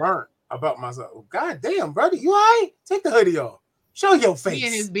recently learn about myself. God damn, brother, you all right? Take the hoodie off. Show your face. We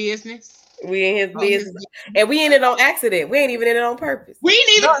in his business. We in his business. And we in it on accident. We ain't even in it on purpose. We ain't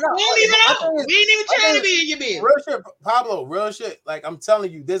even trying to be in your business. Real shit, Pablo, real shit. Like, I'm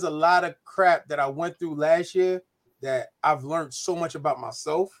telling you, there's a lot of crap that I went through last year that I've learned so much about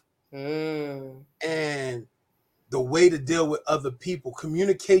myself. And the way to deal with other people.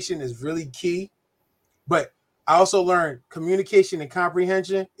 Communication is really key. But I also learned communication and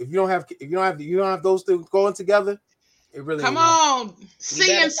comprehension. If you don't have those two going together, it really come on.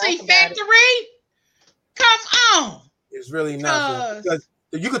 CNC Factory. Come on. It's really nothing. Because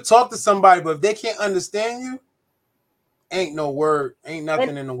you could talk to somebody, but if they can't understand you, ain't no word, ain't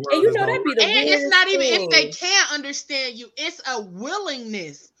nothing in the world. And you know that'd be the and it's not even if they can't understand you, it's a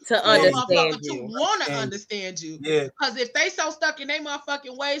willingness to understand you. To want to understand you. Yeah. Because if they so stuck in their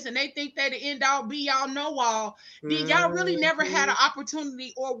motherfucking ways and they think they the end all be all know all, then y'all really never had an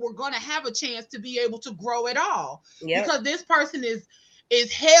opportunity or were gonna have a chance to be able to grow at all. Yep. Because this person is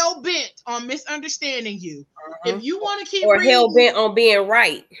hell bent on misunderstanding you. If you want to keep hell bent on being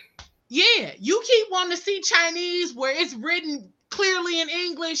right. Yeah, you keep wanting to see Chinese where it's written clearly in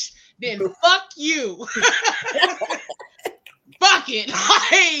English, then fuck you. Fuck it.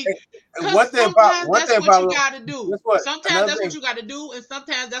 Like, that's what you gotta do. Sometimes that's what you gotta do, and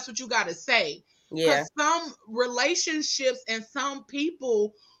sometimes that's what you gotta say. Yeah. Some relationships and some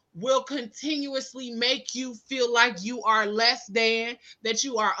people will continuously make you feel like you are less than, that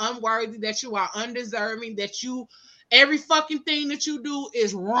you are unworthy, that you are undeserving, that every fucking thing that you do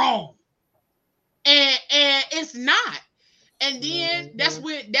is wrong. And it's not. And then that's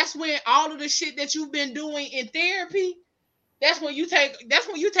when all of the shit that you've been doing in therapy, that's when you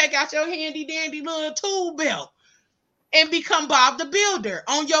take out your handy dandy little tool belt and become Bob the Builder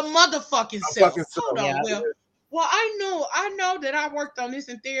on your motherfucking self. Hold on, well, I know that I worked on this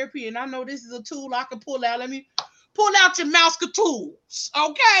in therapy, and I know this is a tool I can pull out. Let me pull out your mouse tools,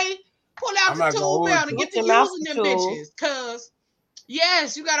 okay? Pull out the tool belt and get to using them bitches, cause.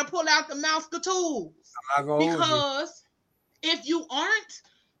 Yes, you got to pull out the mouse tools. Because if you aren't,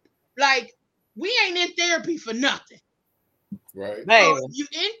 like, we ain't in therapy for nothing. Right. So you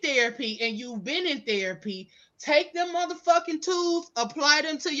in therapy and you've been in therapy, take them motherfucking tools, apply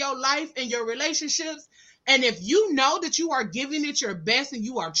them to your life and your relationships. And if you know that you are giving it your best and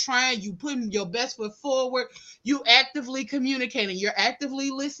you are trying, you putting your best foot forward, you actively communicating, you're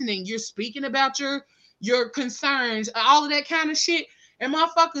actively listening, you're speaking about your concerns, all of that kind of shit, and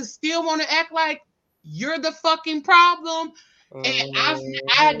motherfuckers still want to act like you're the fucking problem, and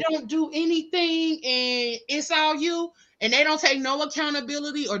I don't do anything, and it's all you, and they don't take no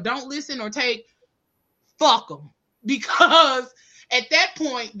accountability or don't listen or fuck them, because at that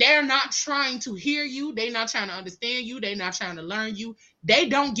point they're not trying to hear you, they're not trying to understand you, they're not trying to learn you, they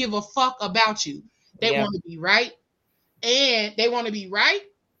don't give a fuck about you. They want to be right, and they want to be right.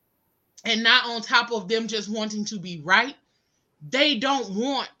 And not on top of them just wanting to be right, they don't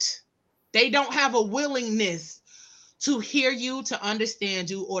have a willingness to hear you, to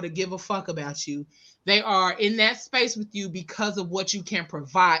understand you, or to give a fuck about you. They are in that space with you because of what you can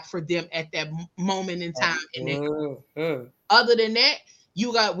provide for them at that moment in time. Other than that,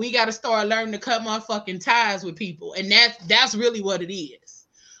 we got to start learning to cut motherfucking ties with people. And that's really what it is.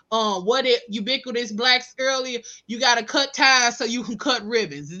 Ubiquitous Blacks earlier, you got to cut ties so you can cut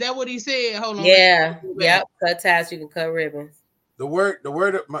ribbons. Is that what he said? Hold on. Yeah. Yep. Cut ties, you can cut ribbons. The word I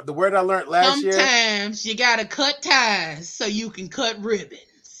learned last year. Sometimes you got to cut ties so you can cut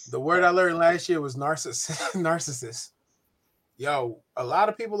ribbons. The word I learned last year was narcissist. Yo, a lot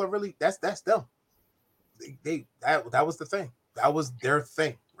of people are really, that's them. That was the thing. That was their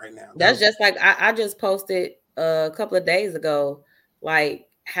thing right now. That's just like, I just posted a couple of days ago, like,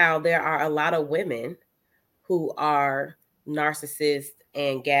 how there are a lot of women who are narcissists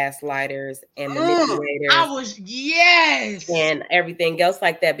and gaslighters and manipulators. And everything else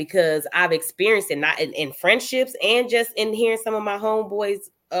like that, because I've experienced it, not in friendships and just in hearing some of my homeboys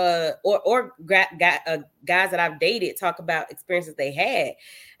or guys that I've dated talk about experiences they had.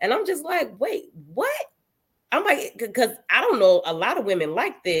 And I'm just like, wait, what? I'm like, because I don't know a lot of women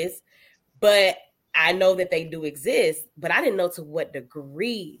like this, but I know that they do exist, but I didn't know to what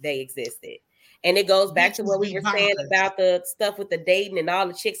degree they existed. And it goes back to what we were saying about the stuff with the dating and all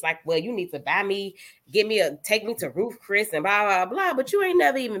the chicks like, well, you need to buy me, take me to Ruth Chris and blah, blah, blah. But you ain't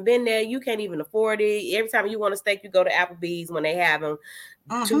never even been there. You can't even afford it. Every time you want a steak, you go to Applebee's when they have them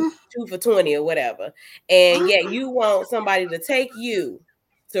two for $20 or whatever. And yet you want somebody to take you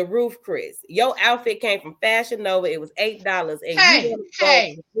to Ruth Chris. Your outfit came from Fashion Nova. It was $8. And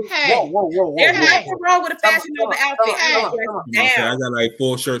Whoa. There's nothing wrong with a Fashion Nova outfit. I got like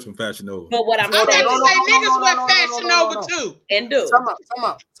 4 shirts from Fashion Nova. But what I'm about to say, niggas wear Fashion Nova too. And do.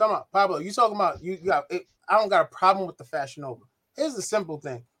 Time out. Pablo, you talking about you got it, I don't got a problem with the Fashion Nova. Here's the simple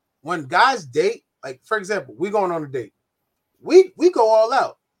thing. When guys date, like for example, we going on a date. We go all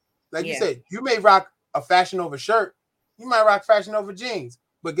out. Like you said, you may rock a Fashion Nova shirt, you might rock Fashion Nova jeans.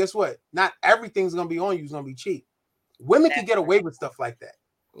 But guess what? Not everything's gonna be on you. It's gonna be cheap. Women can get away with stuff like that.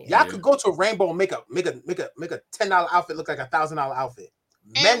 Y'all could go to a Rainbow and make a $10 outfit look like a $1,000 outfit.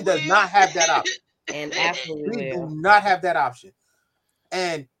 Men does not have that option. And absolutely we do not have that option.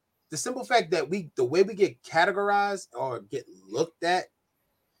 And the simple fact that the way we get categorized or get looked at,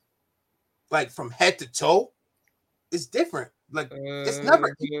 like from head to toe, is different. Like it's never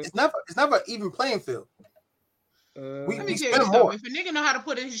an even playing field. Let me tell you something. If a nigga know how to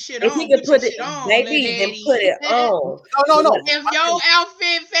put his shit if on, he can put it on, baby, then put it on. No. If your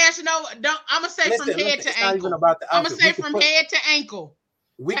outfit Fashion Nova, I'm gonna say from head to ankle. I'm gonna say from head to ankle.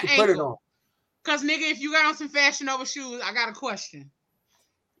 We can put it on. Cause nigga, if you got on some Fashion Nova shoes, I got a question.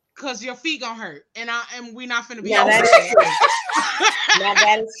 Cause your feet gonna hurt, and we not finna be. Now that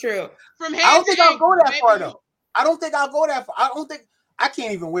is true. From head I don't to think ankle, I'll go that far though. I don't think I'll go that far. I don't think I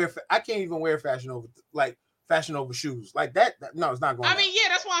can't even wear Fashion Nova like Fashion Nova shoes like that. No, it's not going. I mean, yeah,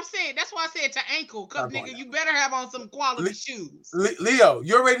 that's what I'm saying. That's why I said to ankle, cause nigga, you better have on some quality shoes. Leo,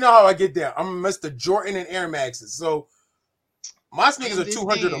 you already know how I get there. I'm Mr. Jordan and Air Maxes, so my sneakers are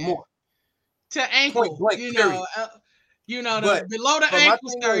 200 or more. To ankle, but below the ankle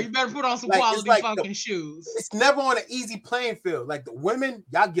skirt, you better put on some quality fucking shoes. It's never on an easy playing field. Like the women,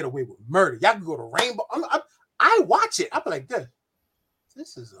 y'all get away with murder. Y'all can go to Rainbow. I watch it. I'll be like,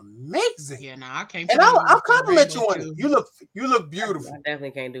 this is amazing. Yeah, I can't. And I'll compliment you on it. You look beautiful. I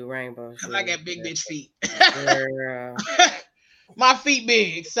definitely can't do rainbow. I got big bitch feet. My feet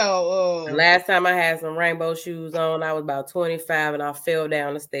big. So last time I had some rainbow shoes on, I was about 25 and I fell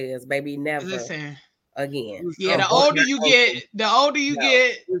down the stairs. Baby, never. Listen. Again. Yeah, the older you get, the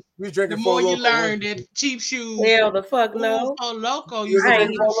more you learn that cheap shoes. Hell the fuck no. So loco. I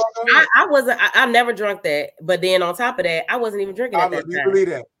never drunk that. But then on top of that, I wasn't even drinking at that time. Do you time. believe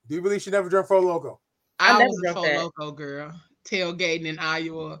that? Do you believe she never drank Four Loko? I was a Four Loko girl. Tailgating in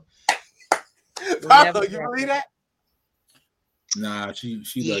Iowa. Pablo, you believe that? Nah, she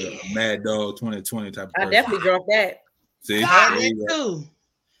like a Mad Dog 2020 type of person. I definitely drunk that. See? Too.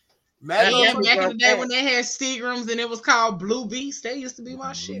 Back in the day when they had Seagrams and it was called Blue Beast, they used to be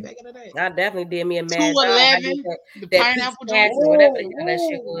my shit back in the day. I definitely did me a Mad 211, the pineapple joints, whatever that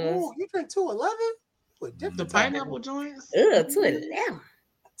shit was. You drink 211? The pineapple joints? 211.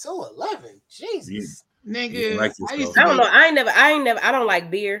 211, Jesus, nigga. I don't know. I don't like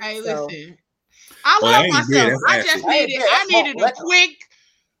beer. Hey, listen. I love myself.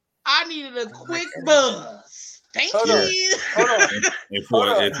 I needed a quick buzz. Thank you. Hold on. And for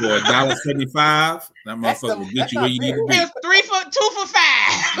 $1.75, that motherfucker will get you where you need to be. 2 for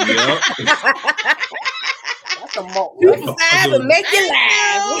 $5. Yep. That's a malt. 2 for $5 will make you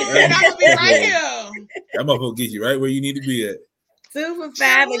laugh. That motherfucker will get you right where you need to be at. 2 for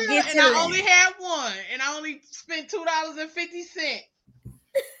 $5 and get you. And I only had one, and I only spent $2.50.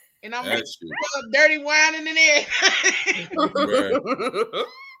 And I'm like, dirty wine in there.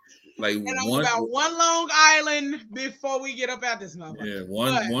 Like and I'm about one Long Island before we get up out this motherfucker. Yeah,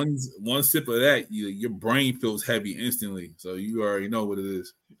 one sip of that, your brain feels heavy instantly. So you already know what it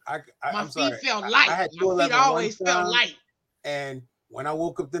is. My feet felt light. My feet always felt light. And when I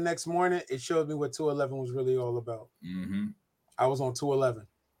woke up the next morning, it showed me what 211 was really all about. Mm-hmm. I was on 211,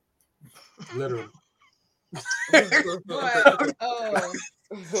 literally.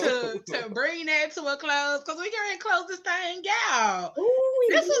 To bring that to a close, because we're going to close this thing out.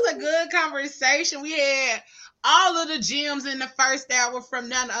 This was a good conversation. We had all of the gems in the first hour from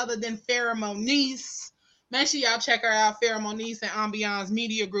none other than Farah Moniz. Make sure y'all check her out, Farah Moniz and Ambiance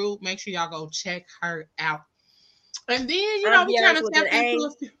Media Group. Make sure y'all go check her out. And then, we kind of tap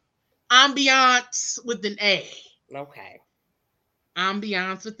into Ambiance with an A. Okay.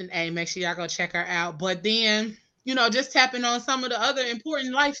 Ambiance with an A. Make sure y'all go check her out. But then, just tapping on some of the other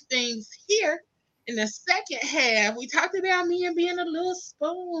important life things here. In the second half, we talked about me and being a little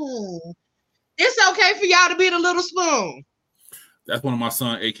spoon. It's okay for y'all to be the little spoon. That's one of my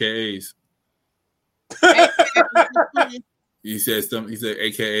son AKAs. He said something. He said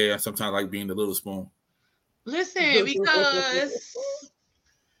AKA. I sometimes like being the little spoon. Listen, because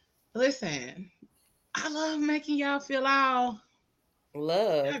I love making y'all feel all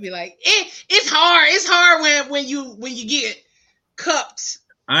love. I'd be like, it's hard. It's hard when you get cupped.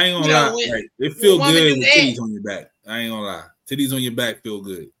 I ain't gonna lie. Like, it feel good with titties on your back. I ain't gonna lie. Titties on your back feel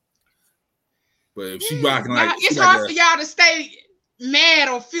good. But if she rocking like, it's hard for y'all to stay mad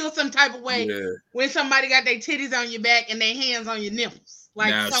or feel some type of way when somebody got their titties on your back and their hands on your nipples. Like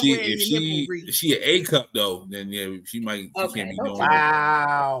now, somewhere in your nipple region. If she an A cup though, then yeah, she might. She can't be doing.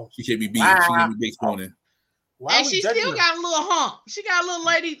 Wow. She can't be beating. Wow. She can't be big spooning. And she still got a little hump. She got a little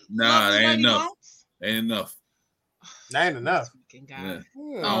lady. Nah, that ain't enough. Ain't enough. That ain't enough. Yeah.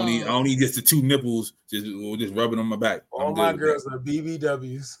 I don't need just the two nipples just rubbing on my back. All my girls are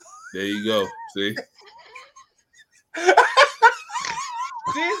BBWs. There you go. See?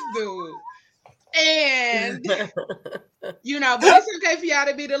 This dude. And but it's okay for y'all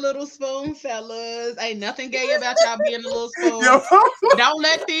to be the little spoon, fellas. Ain't nothing gay about y'all being the little spoon. Don't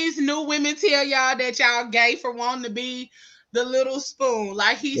let these new women tell y'all that y'all gay for wanting to be the little spoon.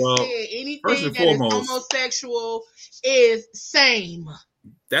 Like he said, anything that is homosexual is same.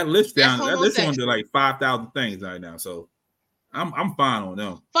 That list down. That list on to like 5,000 things right now. So I'm fine on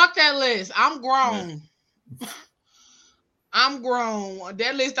them. Fuck that list. I'm grown. Yeah. I'm grown.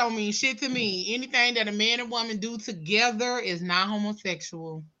 That list don't mean shit to me. Anything that a man and woman do together is not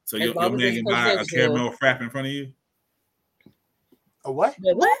homosexual. So your man can buy a caramel frap in front of you? A what?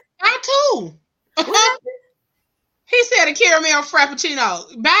 What? Buy two. He said a caramel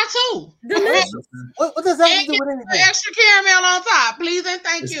frappuccino. Buy two. What does that have to do with anything? Extra caramel on top, please and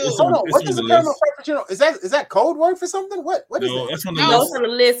thank you. Hold on. What is a caramel frappuccino? Is that code word for something? What is it? That's on the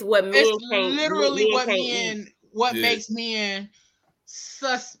list. What men can't. Literally what men. What makes men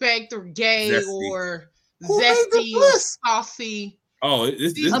suspect or gay or zesty or saucy? Oh,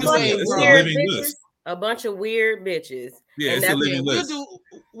 it's a living list. A bunch of weird bitches. Yeah, it's a living list.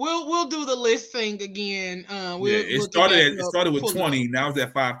 We'll do the list thing again. It started with 20. Now it's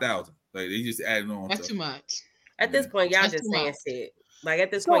at 5,000. Like they just added on. That's too much. At this point, y'all just saying shit. Like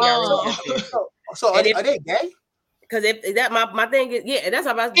at this point, y'all really just saying. So are they gay? Because if that my thing is, that's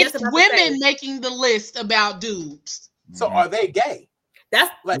about. It's women making the list about dudes. So are they gay?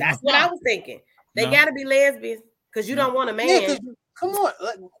 That's what I was thinking. They gotta be lesbians because you don't want a man. Yeah, come on,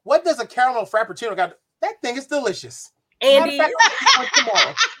 what does a caramel frappuccino got? That thing is delicious. Andy, not you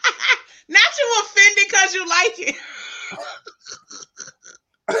offended because you like it.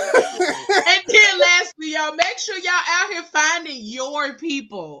 And then lastly, y'all, make sure y'all out here finding your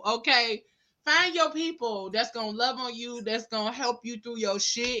people, okay? Find your people that's gonna love on you, that's gonna help you through your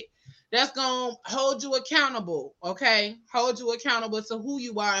shit, that's gonna hold you accountable, okay? Hold you accountable to who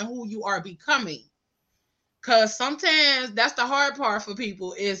you are and who you are becoming. Because sometimes that's the hard part for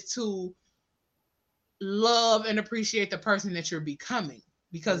people is to love and appreciate the person that you're becoming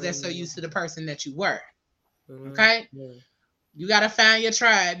because they're so used to the person that you were, okay? You gotta find your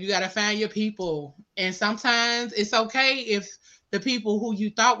tribe, you gotta find your people, and sometimes it's okay if the people who you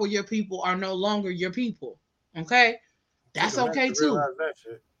thought were your people are no longer your people. Okay? That's okay too.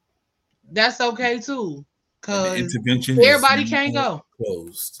 That's okay too. Because everybody can't go.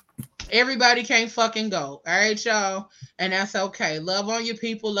 Closed. Everybody can't fucking go. All right, y'all. And that's okay. Love on your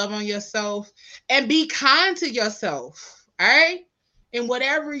people, love on yourself, and be kind to yourself. All right? In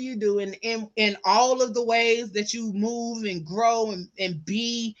whatever you do, in all of the ways that you move and grow and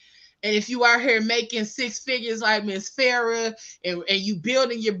be. And if you out here making 6 figures like Miss Farah and you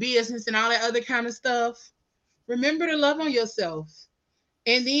building your business and all that other kind of stuff, remember to love on yourself.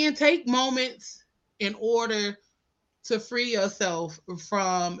 And then take moments in order to free yourself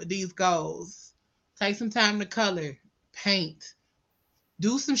from these goals. Take some time to color, paint.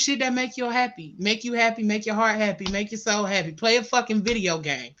 Do some shit that make you happy, make your heart happy, make your soul happy. Play a fucking video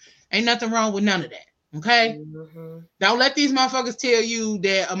game. Ain't nothing wrong with none of that. Okay? Don't let these motherfuckers tell you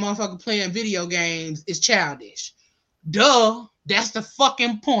that a motherfucker playing video games is childish. Duh. That's the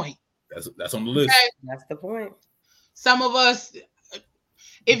fucking point. That's on the list. Okay? That's the point. Some of us,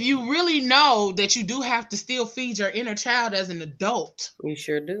 if you really know that you do have to still feed your inner child as an adult. You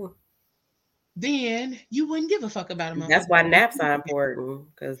sure do. Then you wouldn't give a fuck about them. That's why naps are important.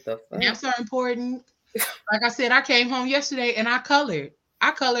 Because naps are important. Like I said, I came home yesterday and I colored.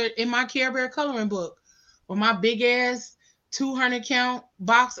 I colored in my Care Bear coloring book with my big ass 200 count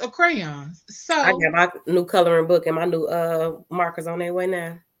box of crayons. So I got my new coloring book and my new markers on their way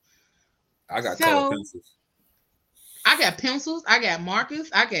now. I got color pencils. I got pencils, I got markers,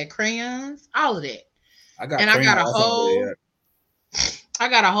 I got crayons, all of that. I got I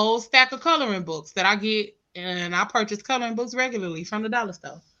got a whole stack of coloring books that I get, and I purchase coloring books regularly from the dollar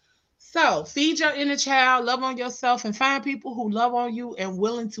store. So feed your inner child, love on yourself, and find people who love on you and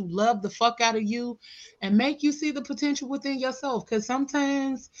willing to love the fuck out of you and make you see the potential within yourself. Because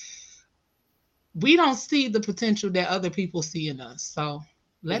sometimes we don't see the potential that other people see in us. So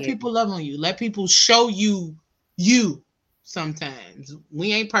let people love on you. Let people show you you. Sometimes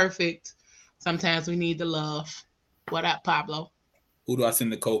we ain't perfect. Sometimes we need the love. What up, Pablo? Who do I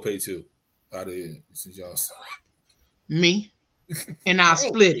send the copay to? Out of here, since y'all. Me, and I'll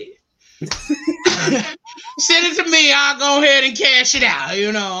split it. Send it to me. I'll go ahead and cash it out.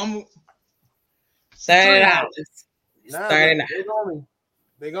 You know, I'm $30. $30.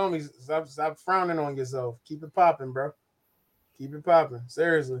 They gonna be stop frowning on yourself. Keep it popping, bro. Keep it popping.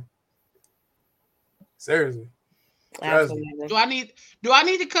 Seriously. Absolutely. Do I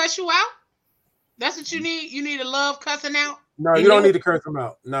need to cuss you out? That's what you need. You need to love cussing out. No, you don't need to curse him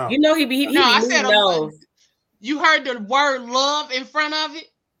out. No. You know he I said you heard the word love in front of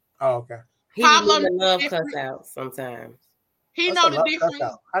it. Oh, okay. He Pablo the love cuss out sometimes. He know the difference.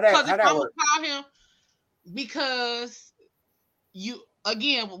 Because if I'm gonna call him, because you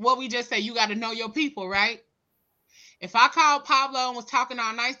again, what we just say, you got to know your people, right? If I called Pablo and was talking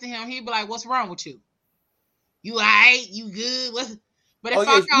all nice to him, he'd be like, "What's wrong with you? You all right? You good? What?" But if I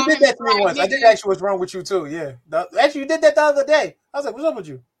called you did that to me once. I did ask you what's wrong with you too. Yeah, actually, you did that the other day. I was like, "What's up with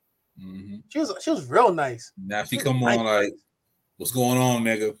you?" Mm-hmm. She was real nice. Now she come on like, "What's going on,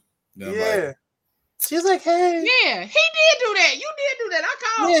 nigga?" Yeah. Like, she's like, "Hey." Yeah, he did do that. You did do that. I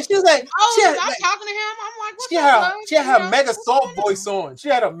called. Yeah, she was like, I'm talking to him. I'm like, "What's up?" She had her mega soft voice on. She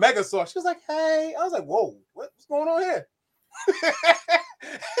had a mega soft. She was like, "Hey." I was like, "Whoa, what's going on here?"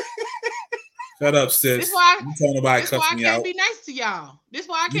 Shut up, sis. This why I can't be nice to y'all. This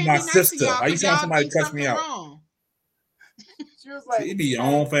why I can't be nice to y'all. Why you telling somebody to cuss me out? She was like, "It be your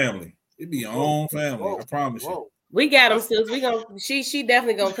own family. It be your own family. I promise you." We got him, sis. We gonna. She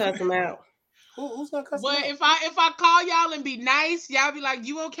definitely gonna cuss him out. Who's gonna cuss him out? But if I call y'all and be nice, y'all be like,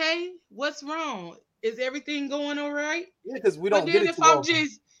 "You okay? What's wrong? Is everything going all right?" Yeah, because we don't. But then if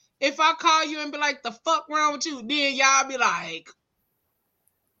I call you and be like, "The fuck wrong with you?" Then y'all be like,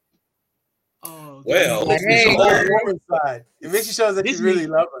 "Oh, well, hey, woman's side. It makes you show that you really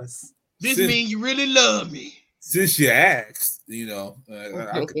love us. This means you really love me." Since you asked, you know,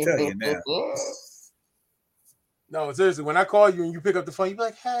 I could tell you now. No, seriously, when I call you and you pick up the phone, you be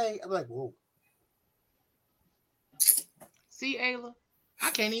like, "Hey," I'm like, "Whoa." See, Ayla,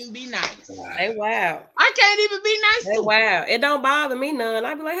 I can't even be nice. Hey, wow. I can't even be nice. Hey, wow. It don't bother me none.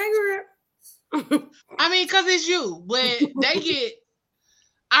 I be like, "Hey, girl." I mean, because it's you, but they get.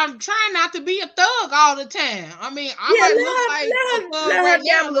 I'm trying not to be a thug all the time. I mean, I might look like a thug right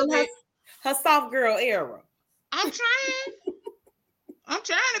now a little bit. Her soft girl era. I'm trying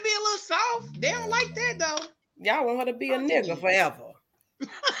to be a little soft. They don't like that though. Y'all want her to be a nigga forever.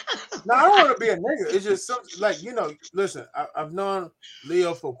 No, I don't want to be a nigga. It's just something like, you know, listen, I've known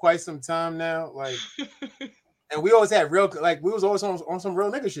Leo for quite some time now. Like, and we always had real, like, we was always on some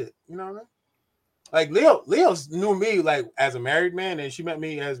real nigga shit. You know what I mean? Like Leo knew me like as a married man, and she met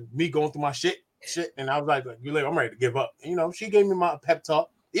me as me going through my shit, and I was like, "You Leo, I'm ready to give up." And, you know, she gave me my pep talk.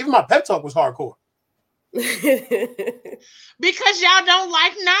 Even my pep talk was hardcore. Because y'all don't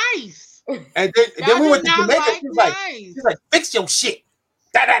like nice. And then we went to Jamaica. Like she's like, "Fix your shit."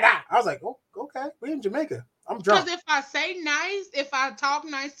 Da da da. I was like, "Oh, okay. We're in Jamaica. I'm drunk." Because if I say nice, if I talk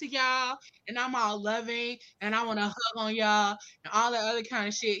nice to y'all, and I'm all loving, and I want to hug on y'all, and all that other kind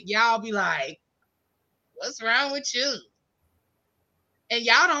of shit, y'all be like, "What's wrong with you?" And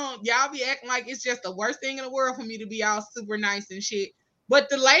y'all be acting like it's just the worst thing in the world for me to be all super nice and shit. But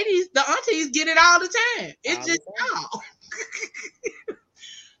the ladies, the aunties get it all the time. It's just y'all.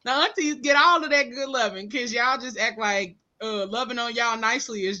 The aunties get all of that good loving because y'all just act like loving on y'all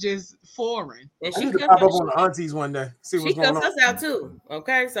nicely is just foreign. And she could pop up on the aunties one day. See what's going on. She cuss us out too.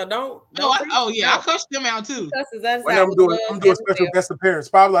 Okay, so don't. I cuss them out too. I'm doing a special guest appearance.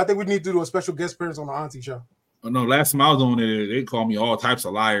 Pablo, I think we need to do a special guest appearance on the auntie show. Oh no, last time I was on there, they called me all types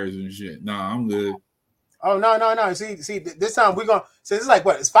of liars and shit. Nah, I'm good. Oh no. See, this time we're gonna. So this is like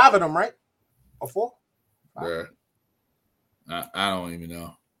what? It's 5 of them, right? Or 4? Bruh. I don't even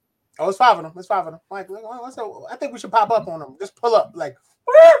know. Oh, it's 5 of them. It's 5 of them. Like, I think we should pop up on them. Just pull up, like,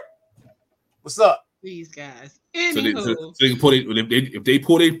 what's up? These guys. So they can put it if they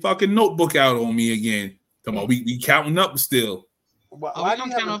pull their fucking notebook out on me again. Come on, we counting up still. Why do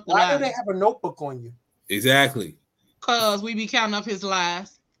they have a notebook on you? Exactly. Cause we be counting up his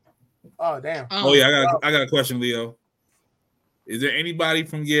lies. Oh damn. Oh yeah, I got a question, Leo. Is there anybody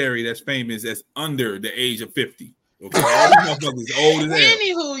from Gary that's famous that's under the age of 50? Okay, all these motherfuckers old as hell.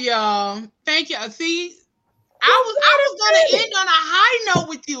 Anywho, y'all, thank you. See, I was gonna end on a high note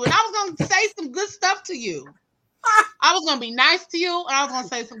with you, and I was gonna say some good stuff to you. I was gonna be nice to you, and I was gonna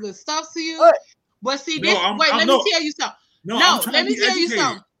say some good stuff to you. But see, let me tell you something. Let me tell you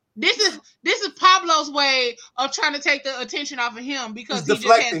something. This is Pablo's way of trying to take the attention off of him because he just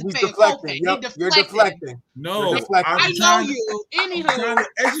has to pay a copay. Yep, you're deflecting. No, I know you. Anywho, I'm trying to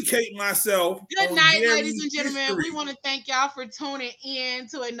educate myself. Good night, ladies and gentlemen. We want to thank y'all for tuning in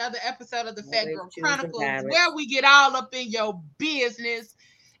to another episode of the Fat Girl Chronicles, where we get all up in your business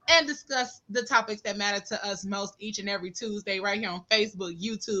and discuss the topics that matter to us most each and every Tuesday right here on Facebook,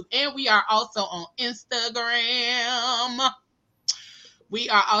 YouTube, and we are also on Instagram. We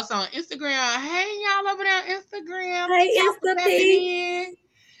are also on Instagram. Hey, y'all over there on Instagram. Hey, Insta.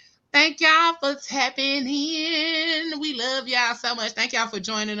 Thank y'all for tapping in. We love y'all so much. Thank y'all for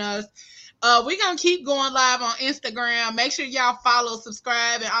joining us. We're going to keep going live on Instagram. Make sure y'all follow,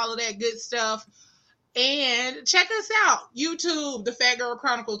 subscribe, and all of that good stuff. And check us out. YouTube, The Fat Girl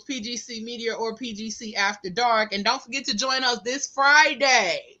Chronicles, PGC Media, or PGC After Dark. And don't forget to join us this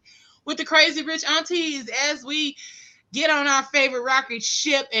Friday with the Crazy Rich Aunties as we get on our favorite rocket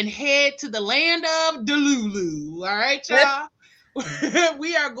ship and head to the land of Delulu. All right, y'all?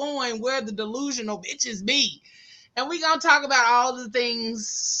 We are going where the delusional bitches be. And we're going to talk about all the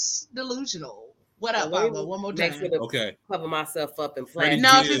things delusional. What up, Pablo? One more time. Okay. Cover myself up and play.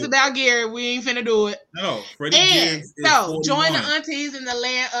 No, if it's about Gary, we ain't finna do it. No, Freddie and so join the aunties in the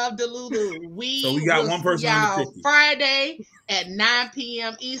land of Delulu. So we got one person on the 50. Friday at 9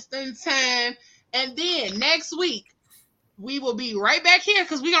 p.m. Eastern time. And then next week, we will be right back here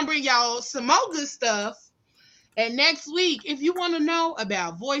because we're going to bring y'all some more good stuff. And next week, if you want to know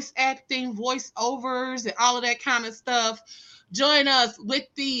about voice acting, voiceovers, and all of that kind of stuff, join us with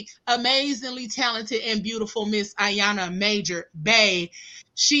the amazingly talented and beautiful Miss Ayana Major Bay.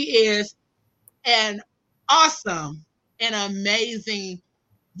 She is an awesome and amazing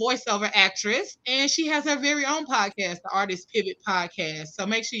voiceover actress, and she has her very own podcast, the Artist Pivot Podcast. So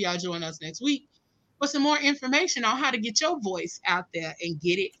make sure y'all join us next week for some more information on how to get your voice out there and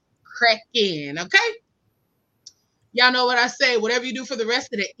get it cracking, okay? Y'all know what I say. Whatever you do for the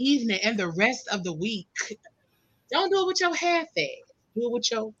rest of the evening and the rest of the week, don't do it with your half ass. Do it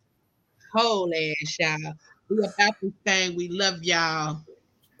with your whole ass, y'all. We about this thing. We love y'all.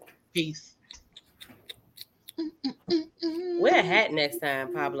 Peace. Wear a hat next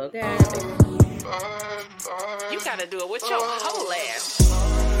time, Pablo. Okay? You gotta do it with your whole ass.